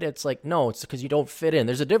stupid. It's like, no, it's because you don't fit in.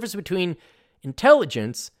 There's a difference between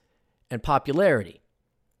intelligence and popularity.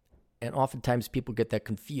 And oftentimes people get that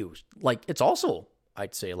confused. Like, it's also,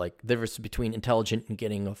 I'd say, like the difference between intelligent and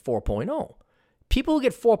getting a 4.0. People who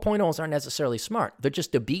get 4.0s aren't necessarily smart. They're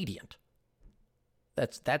just obedient.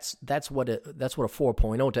 That's what a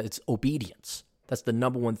 4.0 does. It's obedience. That's the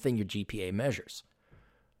number one thing your GPA measures.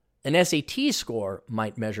 An SAT score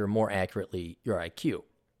might measure more accurately your IQ,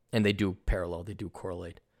 and they do parallel, they do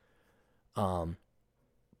correlate. But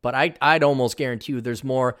I'd almost guarantee you there's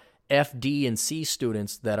more F, D, and C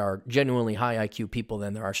students that are genuinely high IQ people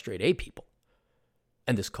than there are straight A people.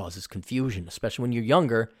 And this causes confusion, especially when you're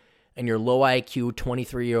younger and you're low IQ,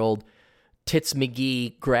 23-year-old Tits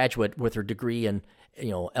McGee graduate with her degree in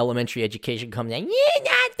elementary education comes in. You're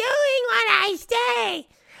not doing what I say.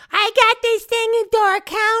 I got this thing in Door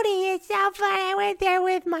County. It's so fun. I went there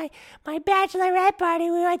with my bachelorette party.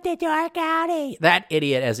 We went to Door County. That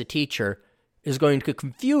idiot as a teacher is going to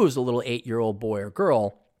confuse a little 8-year-old boy or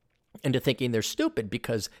girl into thinking they're stupid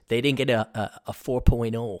because they didn't get a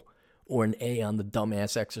 4.0 or an A on the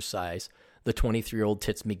dumbass exercise the 23-year-old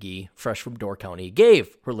Tits McGee, fresh from Door County,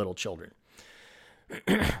 gave her little children.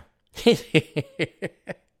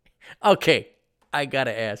 Okay, I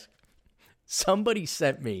gotta ask. Somebody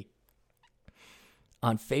sent me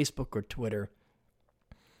on Facebook or Twitter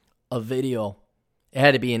a video. It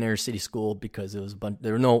had to be an inner city school because it was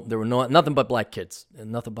there were nothing but black kids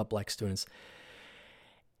and nothing but black students.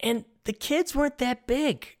 And the kids weren't that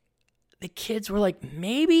big. The kids were like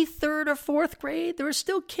maybe 3rd or 4th grade. They were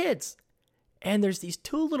still kids. And there's these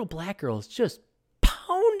 2 little black girls just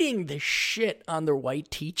pounding the shit on their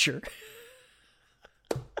white teacher.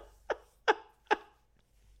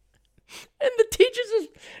 And the teacher's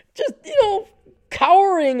just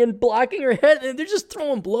cowering and blocking her head, and they're just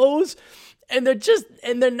throwing blows, and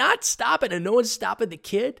they're not stopping, and no one's stopping the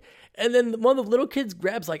kid. And then one of the little kids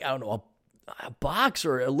grabs a box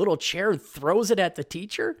or a little chair and throws it at the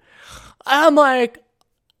teacher. I'm like,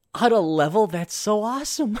 at a level that's so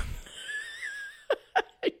awesome.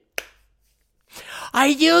 Are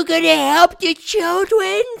you going to help the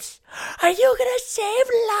children? Are you going to save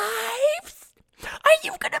lives? Are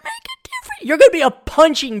you going to make a difference? You're going to be a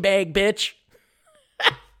punching bag, bitch.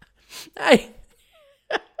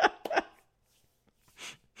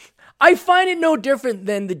 I find it no different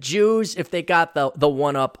than the Jews if they got the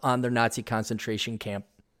one-up on their Nazi concentration camp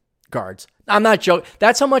guards. I'm not joking.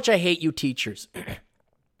 That's how much I hate you teachers.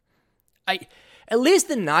 At least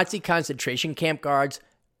the Nazi concentration camp guards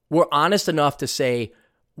were honest enough to say,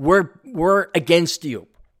 we're against you.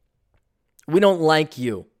 We don't like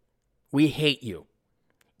you. We hate you.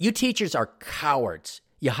 You teachers are cowards.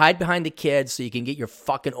 You hide behind the kids so you can get your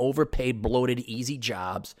fucking overpaid, bloated, easy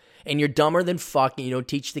jobs. And you're dumber than fuck and you don't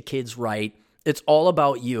teach the kids right. It's all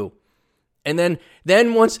about you. And then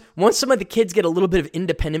once some of the kids get a little bit of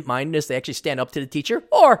independent mindedness, they actually stand up to the teacher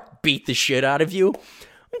or beat the shit out of you.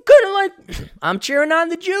 I'm kind of like, I'm cheering on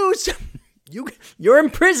the Jews. You're in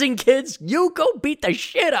prison, kids. You go beat the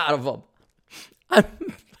shit out of them.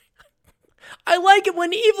 I like it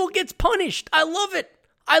when evil gets punished. I love it.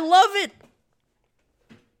 I love it.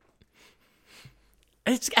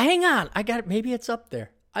 Hang on. I got it. Maybe it's up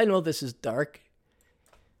there. I know this is dark.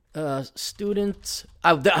 Students.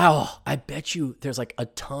 I bet you there's like a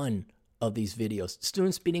ton of these videos.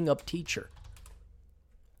 Students beating up teacher.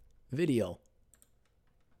 Video.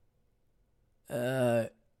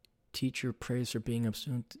 Teacher prays for being up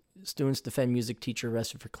student. Students defend music teacher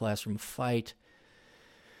arrested for classroom fight.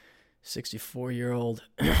 64-year-old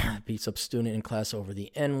beats up student in class over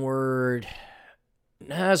the N-word.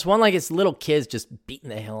 There's one like it's little kids just beating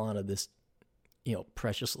the hell out of this,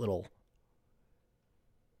 precious little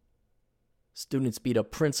students beat up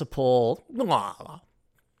principal.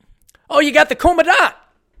 Oh, you got the commandant.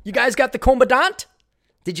 You guys got the commandant?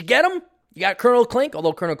 Did you get him? You got Colonel Klink,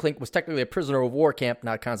 although Colonel Klink was technically a prisoner of war camp,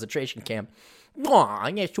 not a concentration camp.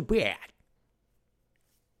 That's too bad.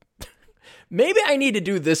 Maybe I need to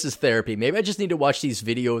do this as therapy. Maybe I just need to watch these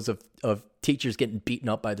videos of teachers getting beaten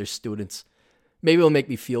up by their students. Maybe it'll make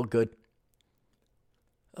me feel good.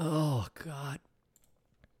 Oh, God.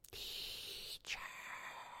 Teachers.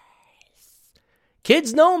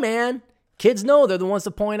 Kids know, man. Kids know. They're the ones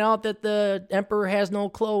to point out that the emperor has no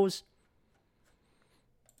clothes.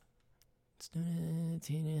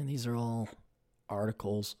 These are all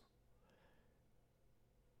articles.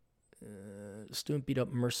 Student beat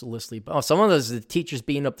up mercilessly. Oh, some of those are the teachers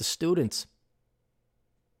beating up the students.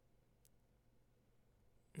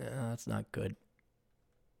 No, that's not good.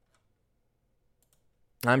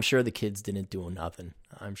 I'm sure the kids didn't do nothing.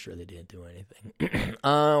 I'm sure they didn't do anything.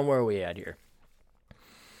 Where are we at here?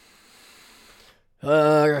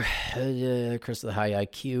 Chris of the high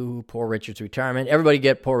IQ, Poor Richard's retirement. Everybody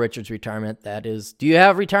get Poor Richard's retirement. That is, do you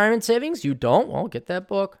have retirement savings? You don't? Well, get that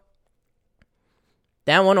book.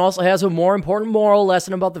 That one also has a more important moral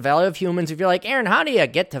lesson about the value of humans. If you're like, Aaron, how do you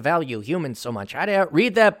get to value humans so much? How do you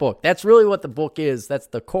read that book? That's really what the book is. That's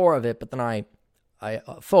the core of it. But then I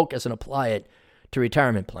focus and apply it to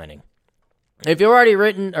retirement planning. If you've already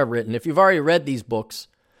if you've already read these books,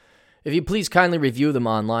 if you please kindly review them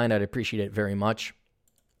online, I'd appreciate it very much.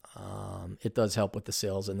 It does help with the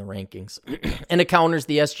sales and the rankings. And it counters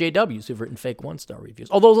the SJWs who've written fake one-star reviews.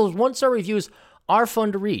 Although those one-star reviews are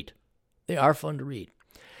fun to read. They are fun to read.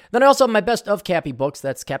 Then I also have my best of Cappy books.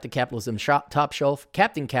 That's Captain Capitalism Top Shelf,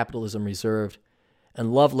 Captain Capitalism Reserved,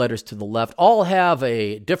 and Love Letters to the Left. All have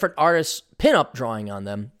a different artist's pinup drawing on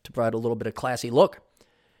them to provide a little bit of classy look.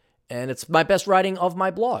 And it's my best writing of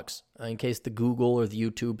my blogs, in case the Google or the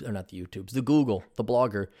YouTube, or not the YouTubes, the Google, the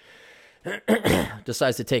blogger,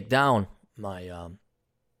 decides to take down my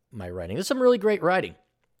my writing. There's some really great writing,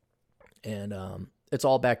 and it's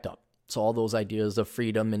all backed up. So all those ideas of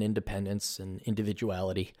freedom and independence and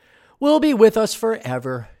individuality will be with us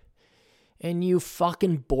forever. And you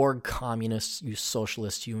fucking Borg communists, you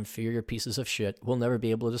socialists, you inferior pieces of shit will never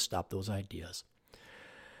be able to stop those ideas.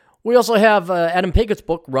 We also have Adam Pigot's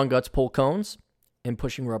book, Run Guts, Pull Cones, and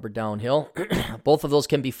Pushing Rubber Downhill. Both of those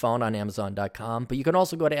can be found on Amazon.com, but you can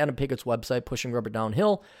also go to Adam Pigot's website,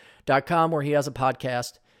 pushingrubberdownhill.com, where he has a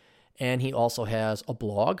podcast, and he also has a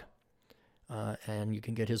blog, and you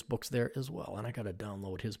can get his books there as well. And I got to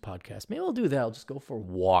download his podcast. Maybe I'll do that. I'll just go for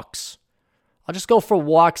walks. I'll just go for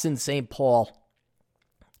walks in St. Paul.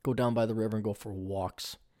 Go down by the river and go for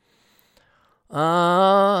walks.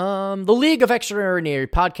 The League of Extraordinary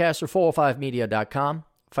Podcasts, or 405media.com,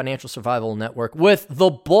 Financial Survival Network, with the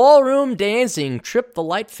ballroom dancing, Trip the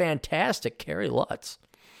Light Fantastic, Carrie Lutz.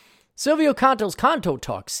 Silvio Canto's Canto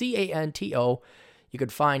Talk, Canto. You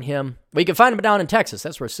could find him, well, you can find him down in Texas.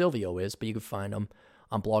 That's where Silvio is, but you can find him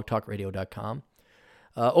on blogtalkradio.com.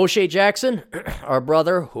 O'Shea Jackson, our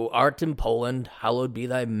brother, who art in Poland, hallowed be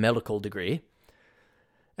thy medical degree.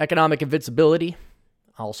 Economic Invincibility,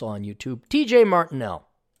 also on YouTube. TJ Martinell,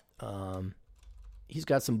 he's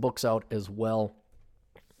got some books out as well.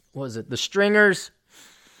 What is it? The Stringers,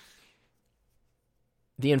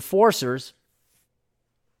 The Enforcers,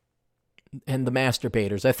 and The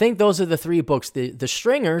Masturbators. I think those are the three books. The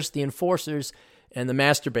Stringers, The Enforcers, and The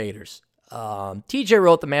Masturbators. TJ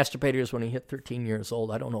wrote the masturbators when he hit 13 years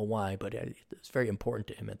old. I don't know why, but it's very important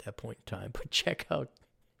to him at that point in time. But check out.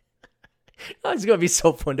 Oh, it's going to be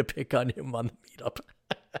so fun to pick on him on the meetup.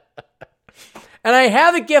 And I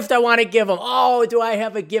have a gift I want to give him. Oh, do I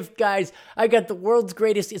have a gift, guys? I got the world's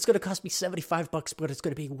greatest. It's going to cost me $75, but it's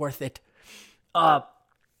going to be worth it. I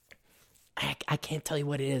can't tell you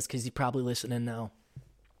what it is because he's probably listening now.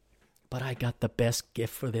 But I got the best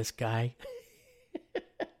gift for this guy.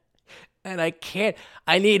 And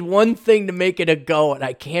I need one thing to make it a go, and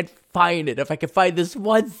I can't find it. If I can find this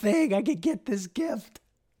one thing, I can get this gift.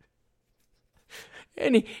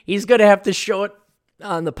 And he's going to have to show it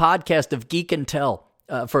on the podcast of Geek and Tell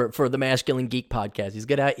for the Masculine Geek podcast. He's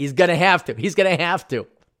gonna have to.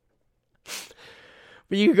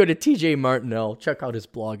 But you can go to TJ Martinell, check out his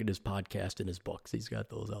blog and his podcast and his books. He's got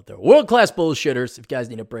those out there. World-class bullshitters, if you guys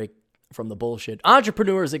need a break from the bullshit.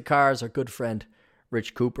 Entrepreneurs in Cars, our good friend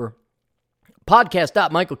Rich Cooper.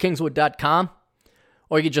 Podcast.michaelkingswood.com.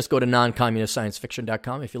 Or you can just go to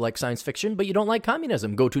noncommunistsciencefiction.com if you like science fiction, but you don't like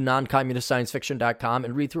communism. Go to noncommunistsciencefiction.com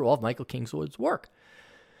and read through all of Michael Kingswood's work.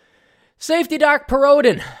 Safety Doc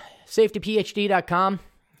Perrodin, safetyphd.com.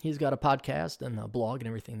 He's got a podcast and a blog and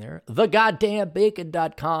everything there.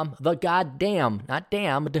 TheGoddamnBacon.com. The goddamn, not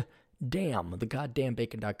damned, damn,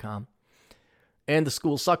 TheGoddamnBacon.com. And the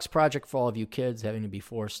School Sucks Project for all of you kids having to be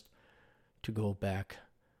forced to go back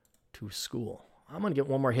to school. I'm going to get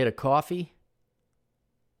one more hit of coffee.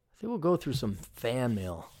 I think we'll go through some fan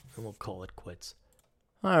mail, and we'll call it quits.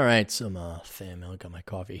 All right, some fan mail. Got my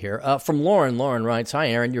coffee here. From Loren. Loren writes, "Hi,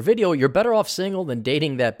 Aaron. Your video, You're Better Off Single Than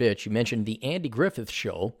Dating That Bitch. You mentioned the Andy Griffith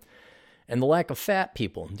Show and the lack of fat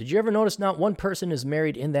people. Did you ever notice not one person is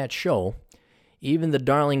married in that show? Even the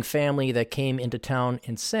Darling family that came into town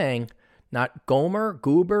and sang, not Gomer,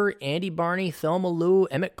 Goober, Andy Barney, Thelma Lou,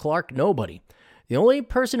 Emmett Clark, nobody. The only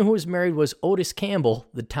person who was married was Otis Campbell,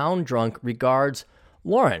 the town drunk. Regards,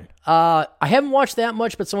 Loren." I haven't watched that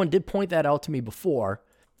much, but someone did point that out to me before.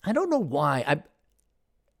 I don't know why.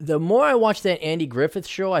 The more I watch that Andy Griffith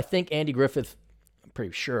show, I think Andy Griffith, I'm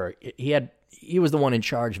pretty sure, he was the one in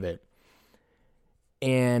charge of it.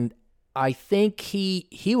 And I think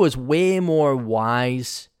he was way more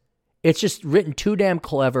wise. It's just written too damn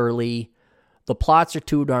cleverly. The plots are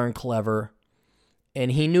too darn clever.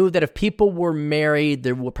 And he knew that if people were married,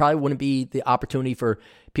 there probably wouldn't be the opportunity for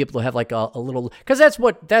people to have like a little, because that's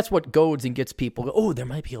what goads and gets people. Oh, there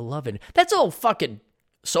might be a love in it. That's all fucking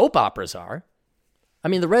soap operas are. I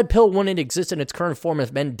mean, the red pill wouldn't exist in its current form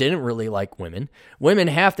if men didn't really like women. Women,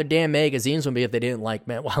 half the damn magazines would be if they didn't like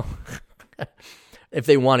men. Well, if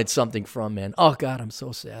they wanted something from men. Oh God, I'm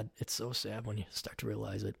so sad. It's so sad when you start to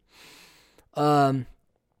realize it.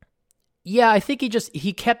 Yeah, I think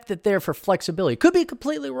he kept it there for flexibility. Could be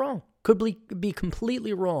completely wrong. Could be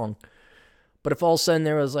completely wrong. But if all of a sudden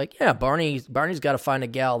there was like, yeah, Barney's got to find a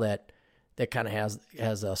gal that kind of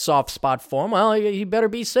has a soft spot for him, well, he better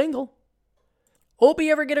be single.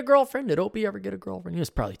 Opie ever get a girlfriend? Did Opie ever get a girlfriend? He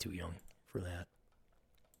was probably too young for that.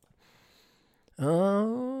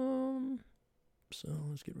 So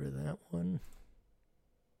let's get rid of that one.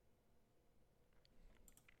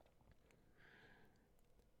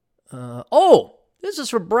 This is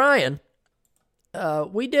for Brian.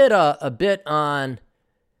 We did a bit on,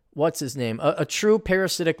 what's his name? A true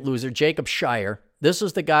parasitic loser, Jacob Scheier. This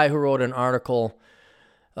was the guy who wrote an article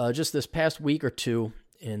just this past week or two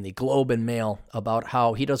in the Globe and Mail about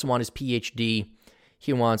how he doesn't want his PhD.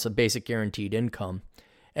 He wants a basic guaranteed income.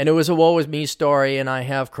 And it was a woe is me story, and I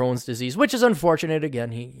have Crohn's disease, which is unfortunate.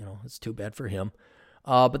 Again, it's too bad for him.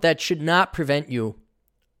 But that should not prevent you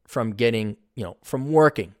from getting, from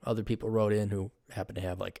working. Other people wrote in who happen to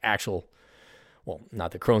have like actual, well,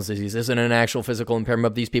 not that Crohn's disease isn't an actual physical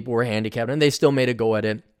impairment, but these people were handicapped, and they still made a go at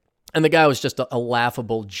it. And the guy was just a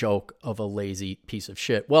laughable joke of a lazy piece of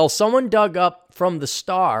shit. Well, someone dug up from the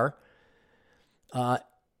Star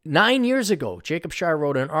 9 years ago. Jacob Scheier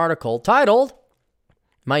wrote an article titled,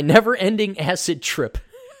 "My Never-Ending Acid Trip."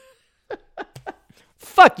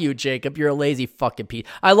 Fuck you, Jacob. You're a lazy fucking piece.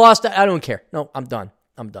 I lost it. I don't care. No, I'm done.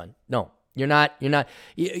 No, you're not.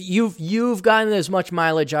 You've gotten as much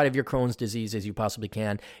mileage out of your Crohn's disease as you possibly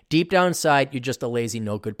can. Deep down inside, you're just a lazy,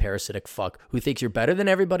 no good parasitic fuck who thinks you're better than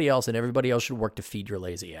everybody else and everybody else should work to feed your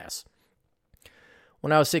lazy ass.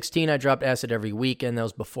 When I was 16, I dropped acid every weekend. That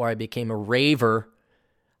was before I became a raver.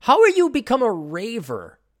 How are you become a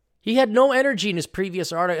raver? He had no energy in his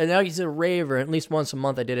previous article, and now he's a raver. At least once a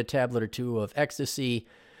month, I did a tablet or two of ecstasy.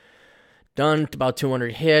 Done about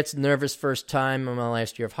 200 hits. Nervous first time in my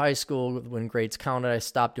last year of high school. When grades counted, I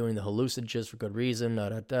stopped doing the hallucinogens for good reason.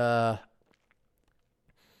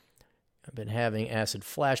 I've been having acid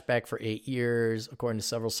flashback for 8 years, according to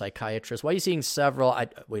several psychiatrists. Why are you seeing several?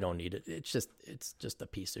 We don't need it. It's just a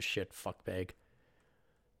piece of shit fuckbag.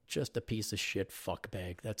 Just a piece of shit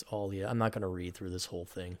fuckbag. That's all. Yeah, I'm not going to read through this whole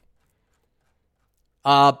thing.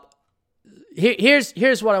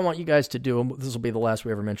 Here's what I want you guys to do. This will be the last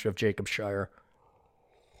we ever mention of Jacob Scheier,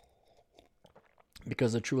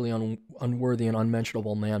 because a truly unworthy and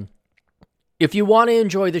unmentionable man. If you want to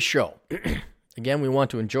enjoy the show, again, we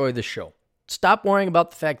want to enjoy the show. Stop worrying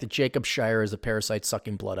about the fact that Jacob Scheier is a parasite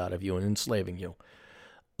sucking blood out of you and enslaving you.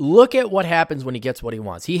 Look at what happens when he gets what he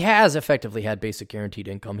wants. He has effectively had basic guaranteed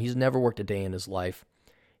income. He's never worked a day in his life.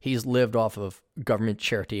 He's lived off of government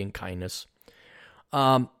charity and kindness.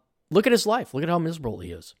 Look at his life. Look at how miserable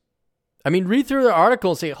he is. I mean, read through the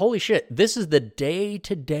article and say, holy shit, this is the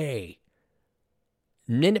day-to-day,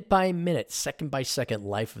 minute by minute, second by second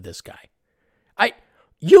life of this guy.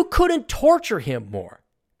 You couldn't torture him more.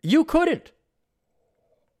 You couldn't.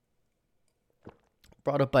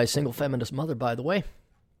 Brought up by a single feminist mother, by the way.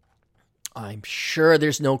 I'm sure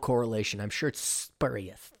there's no correlation. I'm sure it's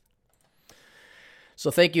spurious.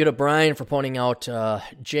 So thank you to Brian for pointing out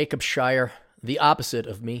Jacob Scheier, the opposite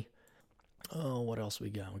of me. Oh, what else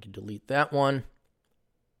we got? We can delete that one.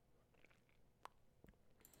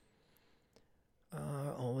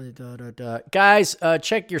 Guys,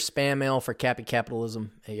 check your spam mail for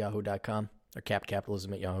cappycapitalism@yahoo.com or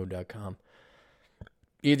cappycapitalism@yahoo.com.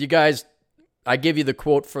 Either you guys, I give you the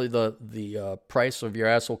quote for the price of your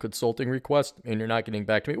asshole consulting request, and you're not getting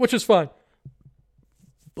back to me, which is fine.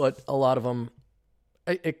 But a lot of them,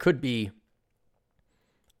 it could be,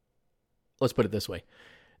 let's put it this way.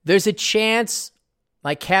 There's a chance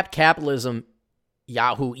my capitalism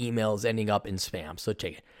Yahoo email is ending up in spam, so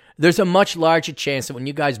take it. There's a much larger chance that when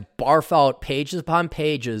you guys barf out pages upon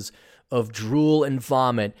pages of drool and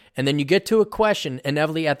vomit, and then you get to a question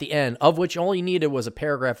inevitably at the end, of which all you needed was a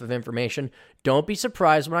paragraph of information, don't be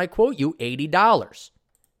surprised when I quote you $80.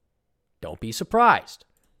 Don't be surprised.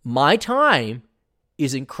 My time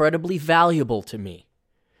is incredibly valuable to me.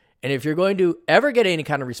 And if you're going to ever get any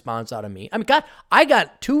kind of response out of me, I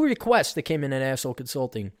got 2 requests that came in at Asshole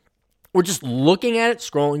Consulting. We're just looking at it,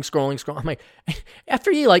 scrolling. I'm like,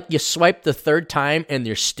 after you swipe the 3rd time and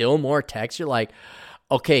there's still more text, you're like,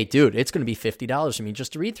 okay, dude, it's going to be $50 for me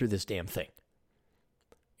just to read through this damn thing.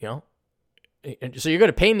 You know? And so you're going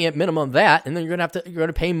to pay me at minimum that, and then you're going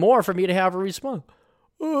to pay more for me to have a response.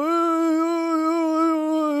 You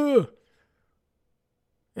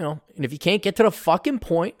know, and if you can't get to the fucking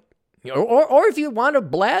point, or if you want to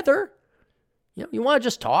blather, you know, you want to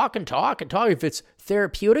just talk and talk. If it's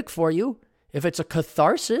therapeutic for you, if it's a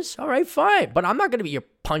catharsis, all right, fine. But I'm not going to be your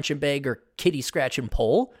punching bag or kitty scratching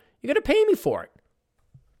pole. You're going to pay me for it.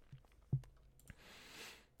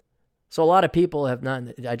 So a lot of people have not,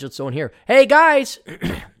 I just don't hear, hey guys,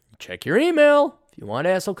 check your email. If you want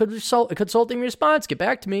to ask a consulting response, get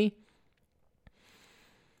back to me.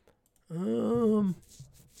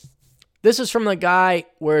 This is from the guy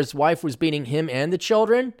where his wife was beating him and the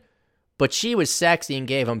children, but she was sexy and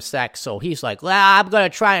gave him sex, so he's like, I'm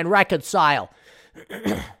going to try and reconcile.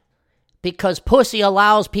 Because pussy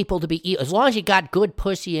allows people to be, as long as you got good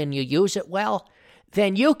pussy and you use it well,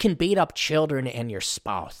 then you can beat up children and your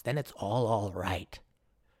spouse. Then it's all right.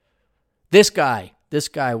 This guy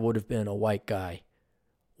would have been a white guy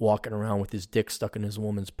walking around with his dick stuck in his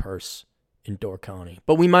woman's purse in Door County.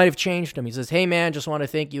 But we might have changed him. He says, hey man, just want to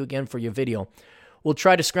thank you again for your video. We'll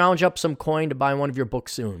try to scrounge up some coin to buy one of your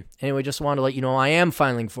books soon. Anyway, just want to let you know I am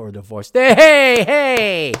filing for a divorce.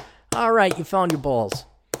 Hey! All right, you found your balls.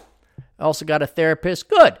 I also got a therapist.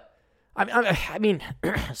 Good. I mean,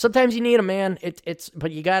 sometimes you need a man.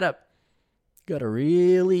 But you gotta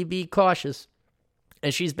really be cautious.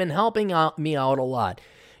 And she's been helping me out a lot.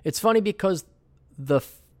 It's funny because the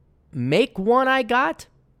make one I got,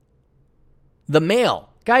 the male,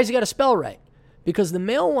 guys, you got to spell right. Because the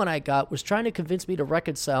male one I got was trying to convince me to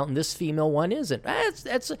reconcile, and this female one isn't.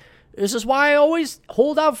 This is why I always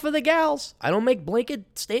hold out for the gals. I don't make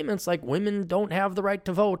blanket statements like women don't have the right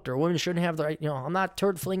to vote or women shouldn't have the right. You know, I'm not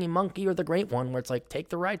turd-flinging monkey or the great one where it's like, take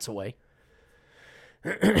the rights away.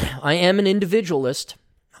 I am an individualist.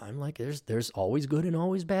 I'm like, there's always good and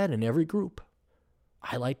always bad in every group.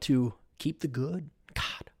 I like to keep the good.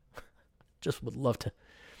 God, just would love to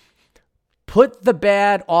put the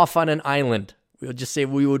bad off on an island. We'll just say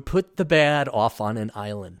we would put the bad off on an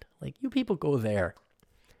island. Like, you people go there.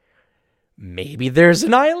 Maybe there's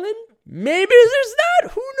an island. Maybe there's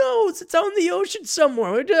not. Who knows? It's out in the ocean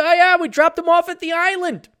somewhere. We dropped them off at the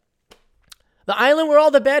island. The island where all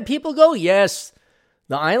the bad people go? Yes.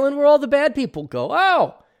 The island where all the bad people go.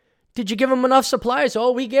 Oh, Did you give them enough supplies?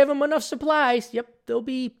 Oh, we gave them enough supplies. Yep, they'll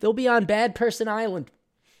be on Bad Person Island.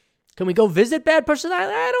 Can we go visit Bad Person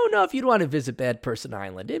Island? I don't know if you'd want to visit Bad Person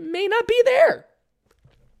Island. It may not be there.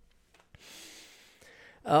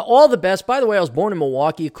 All the best. By the way, I was born in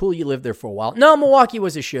Milwaukee. Cool you lived there for a while. No, Milwaukee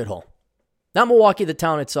was a shithole. Not Milwaukee, the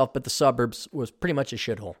town itself, but the suburbs was pretty much a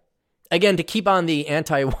shithole. Again, to keep on the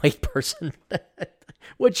anti-white person,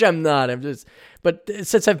 which I'm not. But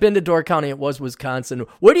since I've been to Door County, it was Wisconsin.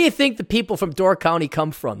 Where do you think the people from Door County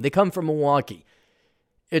come from? They come from Milwaukee.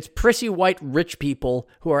 It's prissy white rich people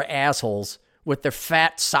who are assholes with their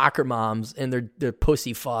fat soccer moms and their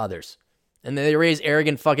pussy fathers. And then they raise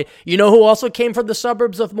arrogant fucking... You know who also came from the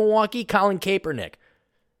suburbs of Milwaukee? Colin Kaepernick.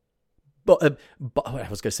 I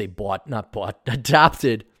was going to say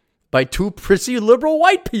adopted by two prissy liberal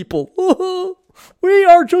white people. We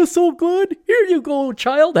are just so good. Here you go,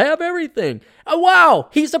 child. Have everything. Oh, wow,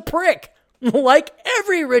 he's a prick. Like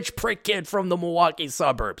every rich prick kid from the Milwaukee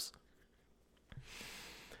suburbs.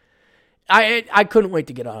 I couldn't wait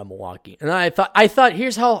to get out of Milwaukee. And I thought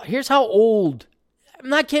here's how old... I'm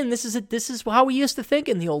not kidding. This is how we used to think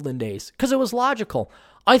in the olden days because it was logical.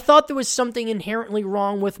 I thought there was something inherently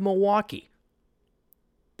wrong with Milwaukee.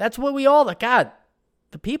 That's what we all thought. God,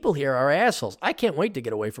 the people here are assholes. I can't wait to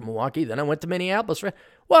get away from Milwaukee. Then I went to Minneapolis.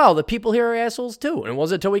 Wow, the people here are assholes too. And it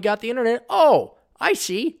wasn't until we got the internet. Oh, I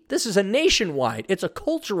see. This is a nationwide. It's a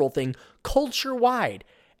cultural thing. Culture-wide.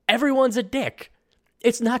 Everyone's a dick.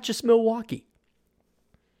 It's not just Milwaukee.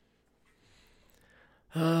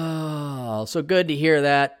 Oh, so good to hear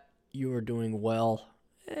that. You are doing well.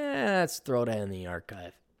 Let's throw that in the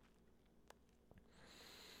archive.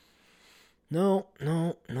 No.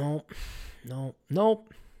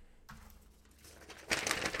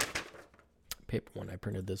 Paper one, I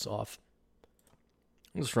printed this off.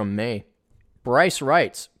 This is from May. Bryce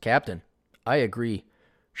writes, Captain, I agree.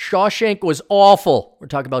 Shawshank was awful. We're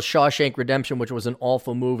talking about Shawshank Redemption, which was an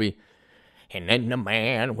awful movie. And then the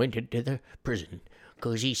man went into the prison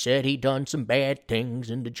because he said he done some bad things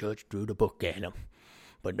and the judge threw the book at him.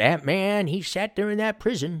 But that man, he sat there in that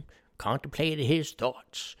prison, contemplated his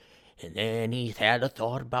thoughts, and then he had a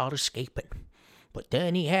thought about escaping. But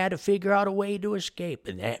then he had to figure out a way to escape,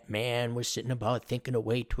 and that man was sitting about thinking a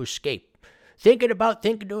way to escape. Thinking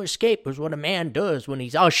to escape is what a man does when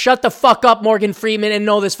he's... Oh, shut the fuck up, Morgan Freeman, and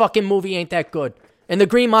no, this fucking movie ain't that good. And The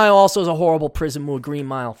Green Mile also is a horrible prison movie, Green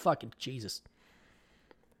Mile. Fucking Jesus.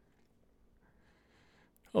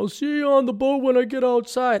 I'll see you on the boat when I get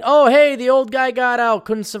outside. Oh, hey, the old guy got out,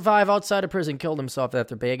 couldn't survive outside of prison, killed himself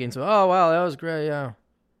after begging. So, oh, wow, that was great, yeah.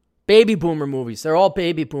 Baby boomer movies. They're all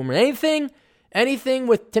baby boomer. Anything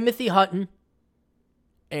with Timothy Hutton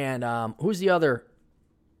and who's the other?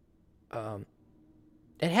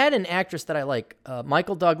 It had an actress that I like,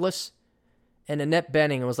 Michael Douglas and Annette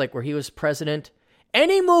Bening. It was like where he was president.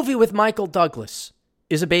 Any movie with Michael Douglas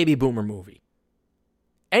is a baby boomer movie.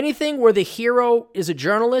 Anything where the hero is a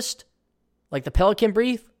journalist, like The Pelican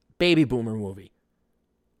Brief, baby boomer movie.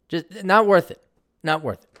 Just not worth it. Not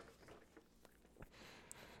worth it.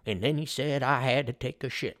 And then he said I had to take a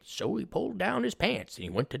shit. So he pulled down his pants and he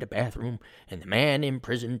went to the bathroom and the man in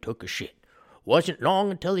prison took a shit. Wasn't long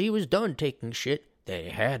until he was done taking shit that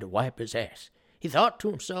he had to wipe his ass. He thought to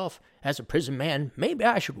himself, as a prison man, maybe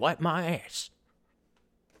I should wipe my ass.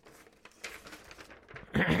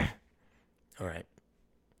 All right.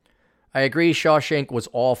 I agree Shawshank was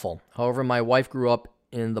awful. However, my wife grew up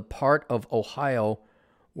in the part of Ohio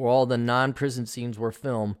where all the non-prison scenes were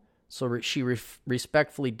filmed, so she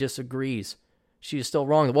respectfully disagrees. She is still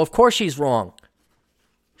wrong. Well, of course she's wrong.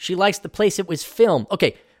 She likes the place it was filmed.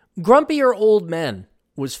 Okay, Grumpier Old Men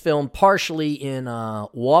was filmed partially in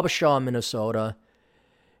Wabasha, Minnesota,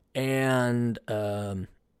 and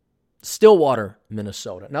Stillwater,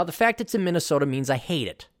 Minnesota. Now, the fact it's in Minnesota means I hate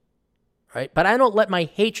it. Right? But I don't let my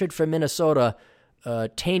hatred for Minnesota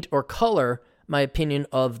taint or color my opinion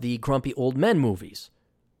of the Grumpy Old Men movies.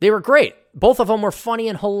 They were great. Both of them were funny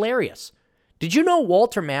and hilarious. Did you know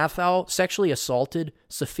Walter Matthau sexually assaulted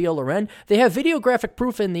Sophia Loren? They have videographic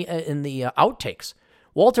proof in the outtakes.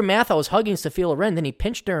 Walter Matthau was hugging Sophia Loren, then he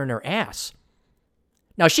pinched her in her ass.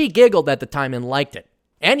 Now, she giggled at the time and liked it.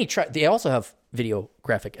 And they also have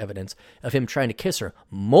videographic evidence of him trying to kiss her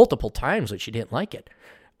multiple times, but she didn't like it.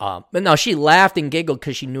 But now she laughed and giggled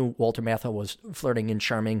because she knew Walter Matthau was flirting and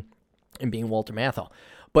charming and being Walter Matthau.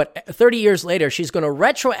 But 30 years later, she's going to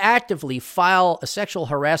retroactively file a sexual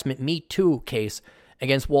harassment Me Too case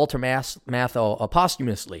against Walter Matthau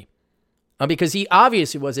posthumously. Because he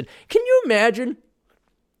obviously wasn't. Can you imagine?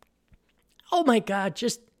 Oh my God,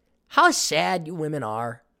 just how sad you women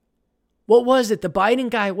are. What was it? The Biden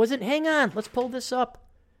guy wasn't. Hang on, let's pull this up.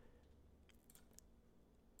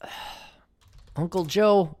 Uncle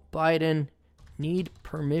Joe Biden need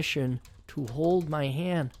permission to hold my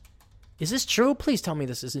hand. Is this true? Please tell me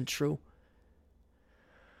this isn't true.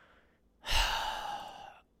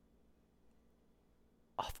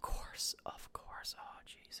 Of course. Oh,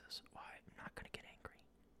 Jesus. Why? I'm not going to get angry.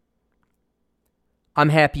 I'm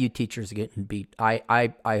happy you teachers are getting beat.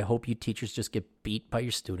 I hope you teachers just get beat by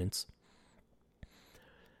your students.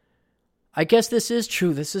 I guess this is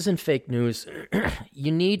true. This isn't fake news.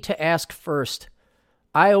 You need to ask first.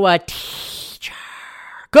 Iowa teacher.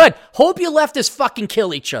 Good. Hope you leftists fucking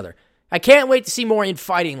kill each other. I can't wait to see more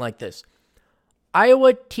infighting like this.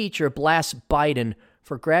 Iowa teacher blasts Biden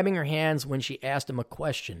for grabbing her hands when she asked him a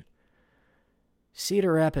question.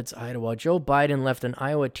 Cedar Rapids, Iowa. Joe Biden left an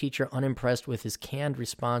Iowa teacher unimpressed with his canned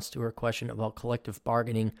response to her question about collective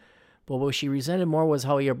bargaining. But what she resented more was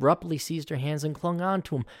how he abruptly seized her hands and clung on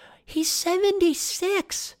to him. He's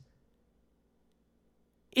 76.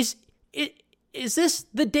 Is this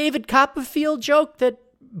the David Copperfield joke that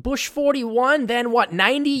Bush 41, then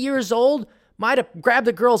 90 years old, might have grabbed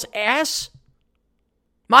the girl's ass?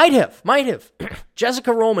 Might have.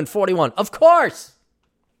 Jessica Roman, 41. Of course.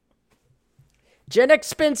 Gen X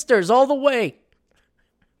spinsters all the way.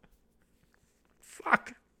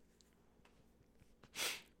 Fuck.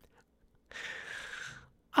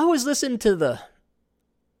 I was listening to the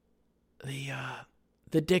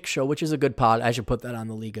Dick Show, which is a good pod. I should put that on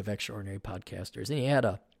the League of Extraordinary Podcasters. And he had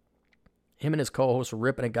him and his co-host were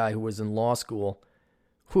ripping a guy who was in law school,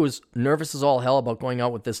 who was nervous as all hell about going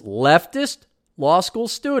out with this leftist law school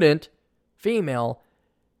student, female,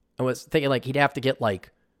 and was thinking like he'd have to get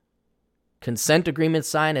like consent agreement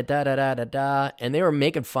signed and da-da-da-da-da. And they were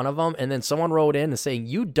making fun of him. And then someone wrote in and saying,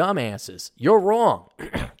 you dumbasses, you're wrong.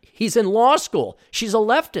 He's in law school. She's a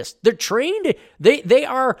leftist. They're trained. They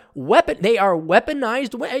are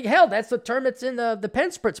weaponized. Hell, that's the term that's in the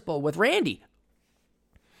Pence principle with Randy.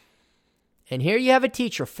 And here you have a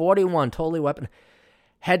teacher, 41, totally weapon,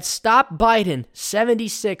 had stopped Biden,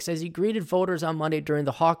 76, as he greeted voters on Monday during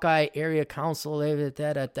the Hawkeye Area Council.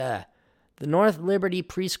 The North Liberty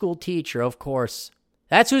preschool teacher, of course.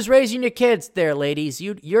 That's who's raising your kids there, ladies.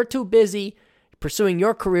 You're too busy pursuing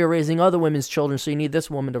your career raising other women's children, so you need this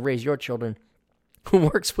woman to raise your children, who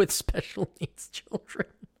works with special needs children.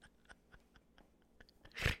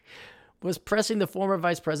 Was pressing the former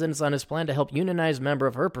vice president on his plan to help unionize member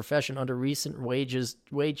of her profession under recent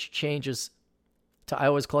wage changes to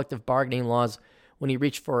Iowa's collective bargaining laws when he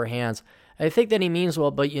reached for her hands. I think that he means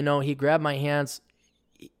well, but he grabbed my hands.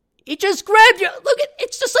 He just grabbed you. Look,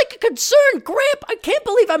 it's just like a concerned grip. I can't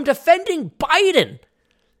believe I'm defending Biden.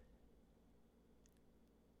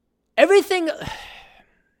 Everything.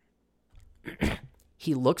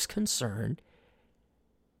 He looks concerned.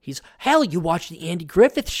 Hell, you watch the Andy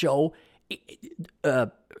Griffith show.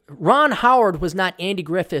 Ron Howard was not Andy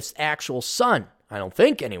Griffith's actual son. I don't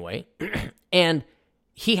think, anyway. And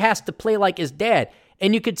he has to play like his dad.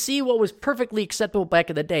 And you could see what was perfectly acceptable back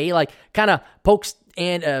in the day. He kind of pokes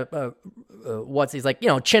and he's like,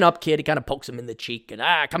 chin up kid. He kind of pokes him in the cheek and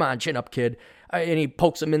come on, chin up kid. And he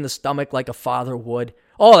pokes him in the stomach like a father would.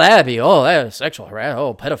 That's sexual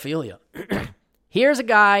harassment. Pedophilia. Here's a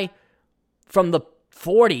guy from the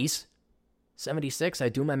 40s, 76. I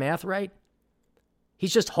do my math right.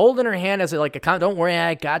 He's just holding her hand as like a don't worry,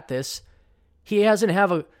 I got this. He doesn't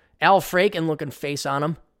have a Al Franken looking face on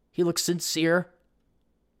him. He looks sincere.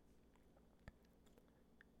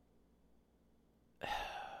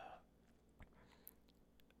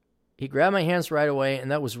 He grabbed my hands right away, and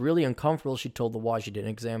that was really uncomfortable, she told the Washington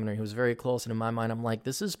Examiner. He was very close, and in my mind, I'm like,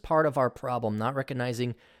 this is part of our problem, not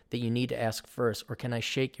recognizing that you need to ask first, or can I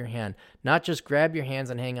shake your hand? Not just grab your hands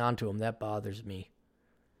and hang on to them. That bothers me.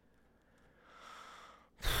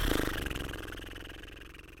 I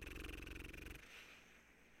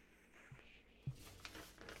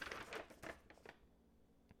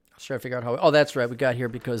was trying to figure out how... Oh, that's right. We got here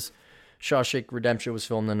because Shawshank Redemption was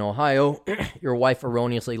filmed in Ohio. Your wife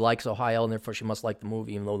erroneously likes Ohio, and therefore she must like the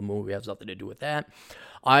movie, even though the movie has nothing to do with that.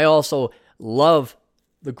 I also love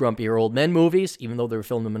the Grumpier Old Men movies, even though they were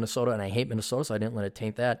filmed in Minnesota, and I hate Minnesota, so I didn't let it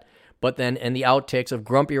taint that. But then in the outtakes of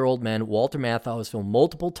Grumpier Old Men, Walter Matthau was filmed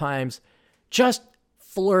multiple times, just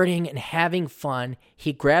flirting and having fun.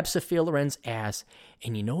 He grabs Sophia Loren's ass,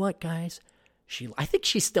 and you know what, guys? I think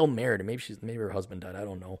she's still married, maybe her husband died, I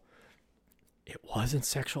don't know. It wasn't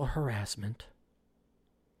sexual harassment.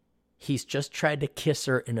 He's just tried to kiss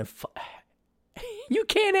her in a... You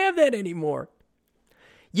can't have that anymore.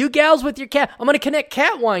 You gals with your cat... I'm going to connect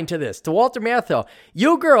cat wine to this, to Walter Matthau.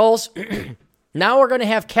 You girls, now we're going to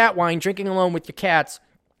have cat wine drinking alone with your cats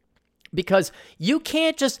Because you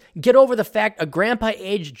can't just get over the fact a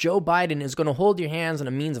grandpa-aged Joe Biden is going to hold your hands in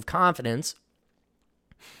a means of confidence.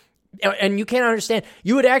 And you can't understand.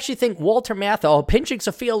 You would actually think Walter Matthau pinching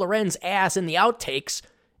Sophia Loren's ass in the outtakes,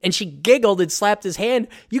 and she giggled and slapped his hand.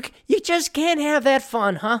 You just can't have that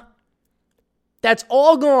fun, huh? That's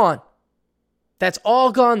all gone. That's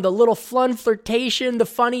all gone. The little fun flirtation, the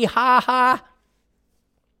funny ha-ha.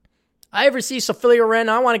 I ever see Sophia Loren,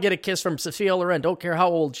 I want to get a kiss from Sophia Loren. Don't care how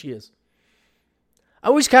old she is. I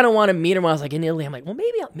always kind of want to meet her when I was like in Italy. I'm like, well,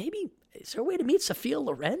 maybe, is there a way to meet Sophia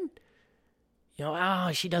Loren?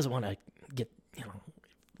 She doesn't want to get,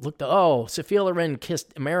 Sophia Loren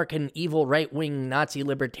kissed American evil right-wing Nazi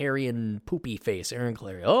libertarian poopy face, Aaron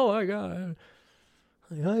Clary. Oh, my God.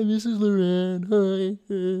 Hi, Mrs. Loren.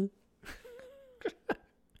 Hi.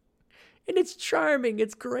 And it's charming.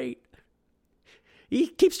 It's great. He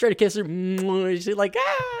keeps trying to kiss her. She's like,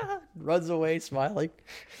 runs away smiling.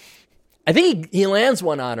 I think he lands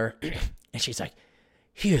one on her. And she's like,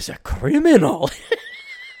 he is a criminal.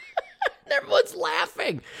 Everyone's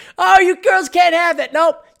laughing. Oh, you girls can't have that.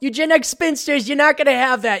 Nope. You Gen X spinsters, you're not going to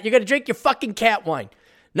have that. You're going to drink your fucking cat wine.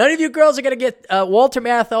 None of you girls are going to get Walter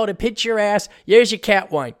Matthau to pinch your ass. Here's your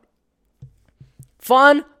cat wine.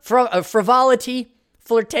 Fun, frivolity,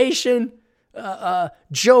 flirtation,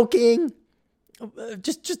 joking.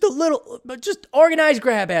 Just a little, just organized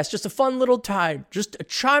grab ass. Just a fun little time. Just a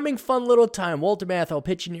charming, fun little time. Walter Matthau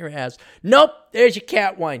pitching your ass. Nope. There's your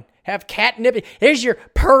cat wine. Have catnip. Here's your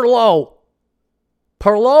Purrrrrlot.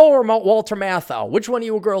 Purrrrrlot or Walter Matthau? Which one of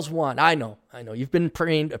you girls want? I know. You've been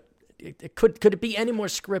trained. Could it be any more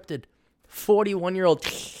scripted? 41-year-old.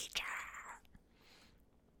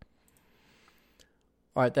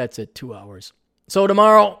 All right, that's it. 2 hours. So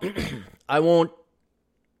tomorrow, there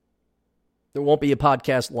won't be a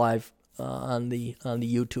podcast live on the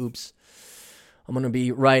YouTubes. I'm going to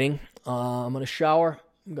be writing. I'm going to shower.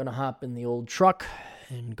 I'm going to hop in the old truck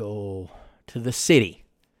and go to the city.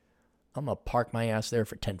 I'm going to park my ass there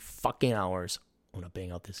for 10 fucking hours. I'm going to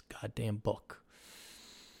bang out this goddamn book.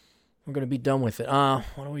 We're going to be done with it. What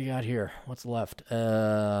do we got here? What's left? Go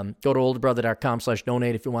to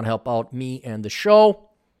olderbrother.com/donate if you want to help out me and the show.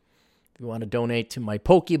 If you want to donate to my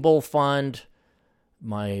Pokeball fund,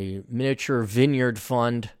 my miniature vineyard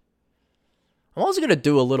fund. I'm also going to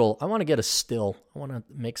do I want to get a still. I want to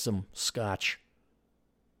make some scotch.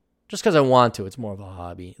 Just because I want to. It's more of a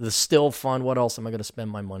hobby. The still fund, what else am I going to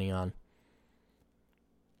spend my money on?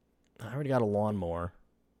 I already got a lawnmower.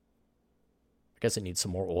 I guess it needs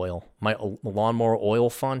some more oil. My lawnmower oil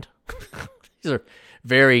fund. These are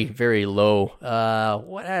very, very low.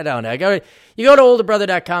 I don't know. You go to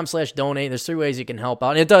olderbrother.com/donate. There's 3 ways you can help out.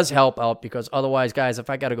 And it does help out because otherwise, guys, if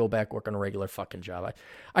I got to go back work on a regular fucking job,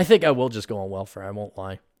 I think I will just go on welfare. I won't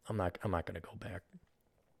lie. I'm not going to go back.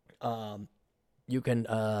 You can,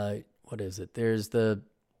 what is it? There's the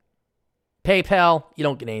PayPal. You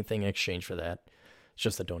don't get anything in exchange for that. It's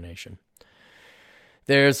just a donation.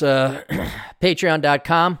 There's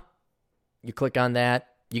patreon.com. You click on that.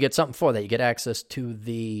 You get something for that. You get access to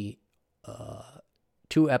the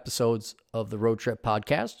 2 episodes of the Road Trip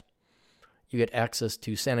podcast. You get access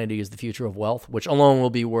to Sanity is the Future of Wealth, which alone will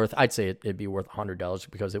be worth, I'd say it'd be worth $100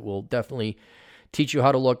 because it will definitely teach you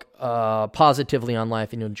how to look positively on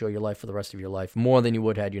life and enjoy your life for the rest of your life more than you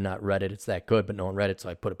would had you not read it. It's that good, but no one read it, so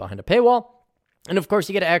I put it behind a paywall. And, of course,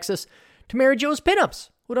 you get access to Mary Jo's Pinups.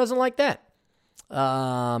 Who doesn't like that?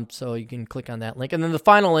 So you can click on that link. And then the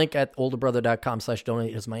final link at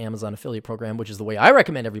olderbrother.com/donate is my Amazon affiliate program, which is the way I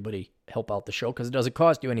recommend everybody help out the show because it doesn't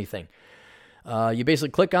cost you anything. You basically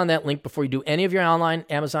click on that link before you do any of your online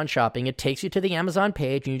Amazon shopping. It takes you to the Amazon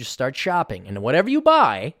page and you just start shopping. And whatever you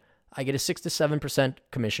buy, I get a 6 to 7%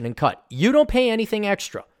 commission and cut. You don't pay anything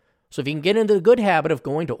extra. So if you can get into the good habit of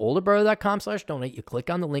going to olderbrother.com/donate, you click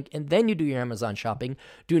on the link and then you do your Amazon shopping.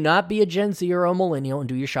 Do not be a Gen Z or a millennial and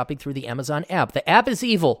do your shopping through the Amazon app. The app is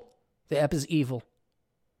evil. The app is evil.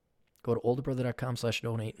 Go to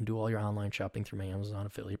olderbrother.com/donate and do all your online shopping through my Amazon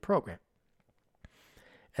affiliate program.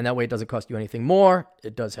 And that way it doesn't cost you anything more.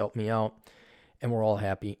 It does help me out. And we're all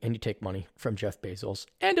happy. And you take money from Jeff Bezos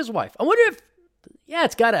and his wife. I wonder if,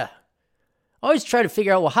 it's got to... I always try to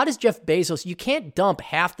figure out, well, how does Jeff Bezos, you can't dump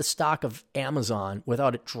half the stock of Amazon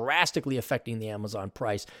without it drastically affecting the Amazon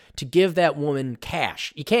price to give that woman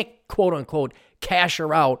cash. You can't, quote unquote, cash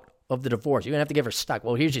her out of the divorce. You're going to have to give her stock.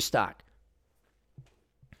 Well, here's your stock.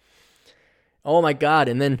 Oh my God.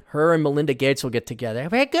 And then her and Melinda Gates will get together.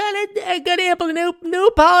 We're going to implement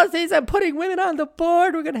new policies. I'm putting women on the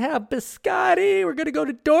board. We're going to have biscotti. We're going to go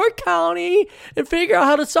to Door County and figure out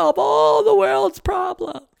how to solve all the world's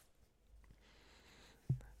problems.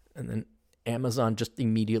 And then Amazon just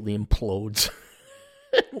immediately implodes.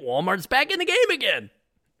 Walmart's back in the game again.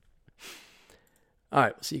 All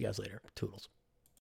right, we'll see you guys later. Toodles.